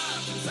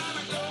stars inside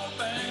a gold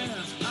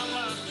bands. I'm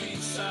like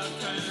peace side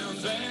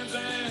towns and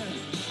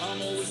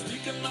I'm always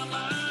speaking my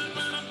mind,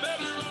 man. I'm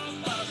better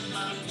off biting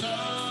my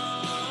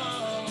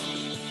tongue.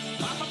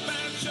 I'm a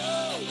bad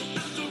show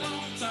at the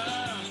wrong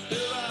time.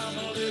 Till I'm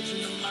a legend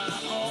in my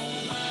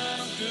own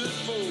mind. I'm good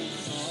for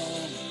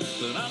some,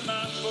 but I'm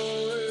not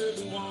for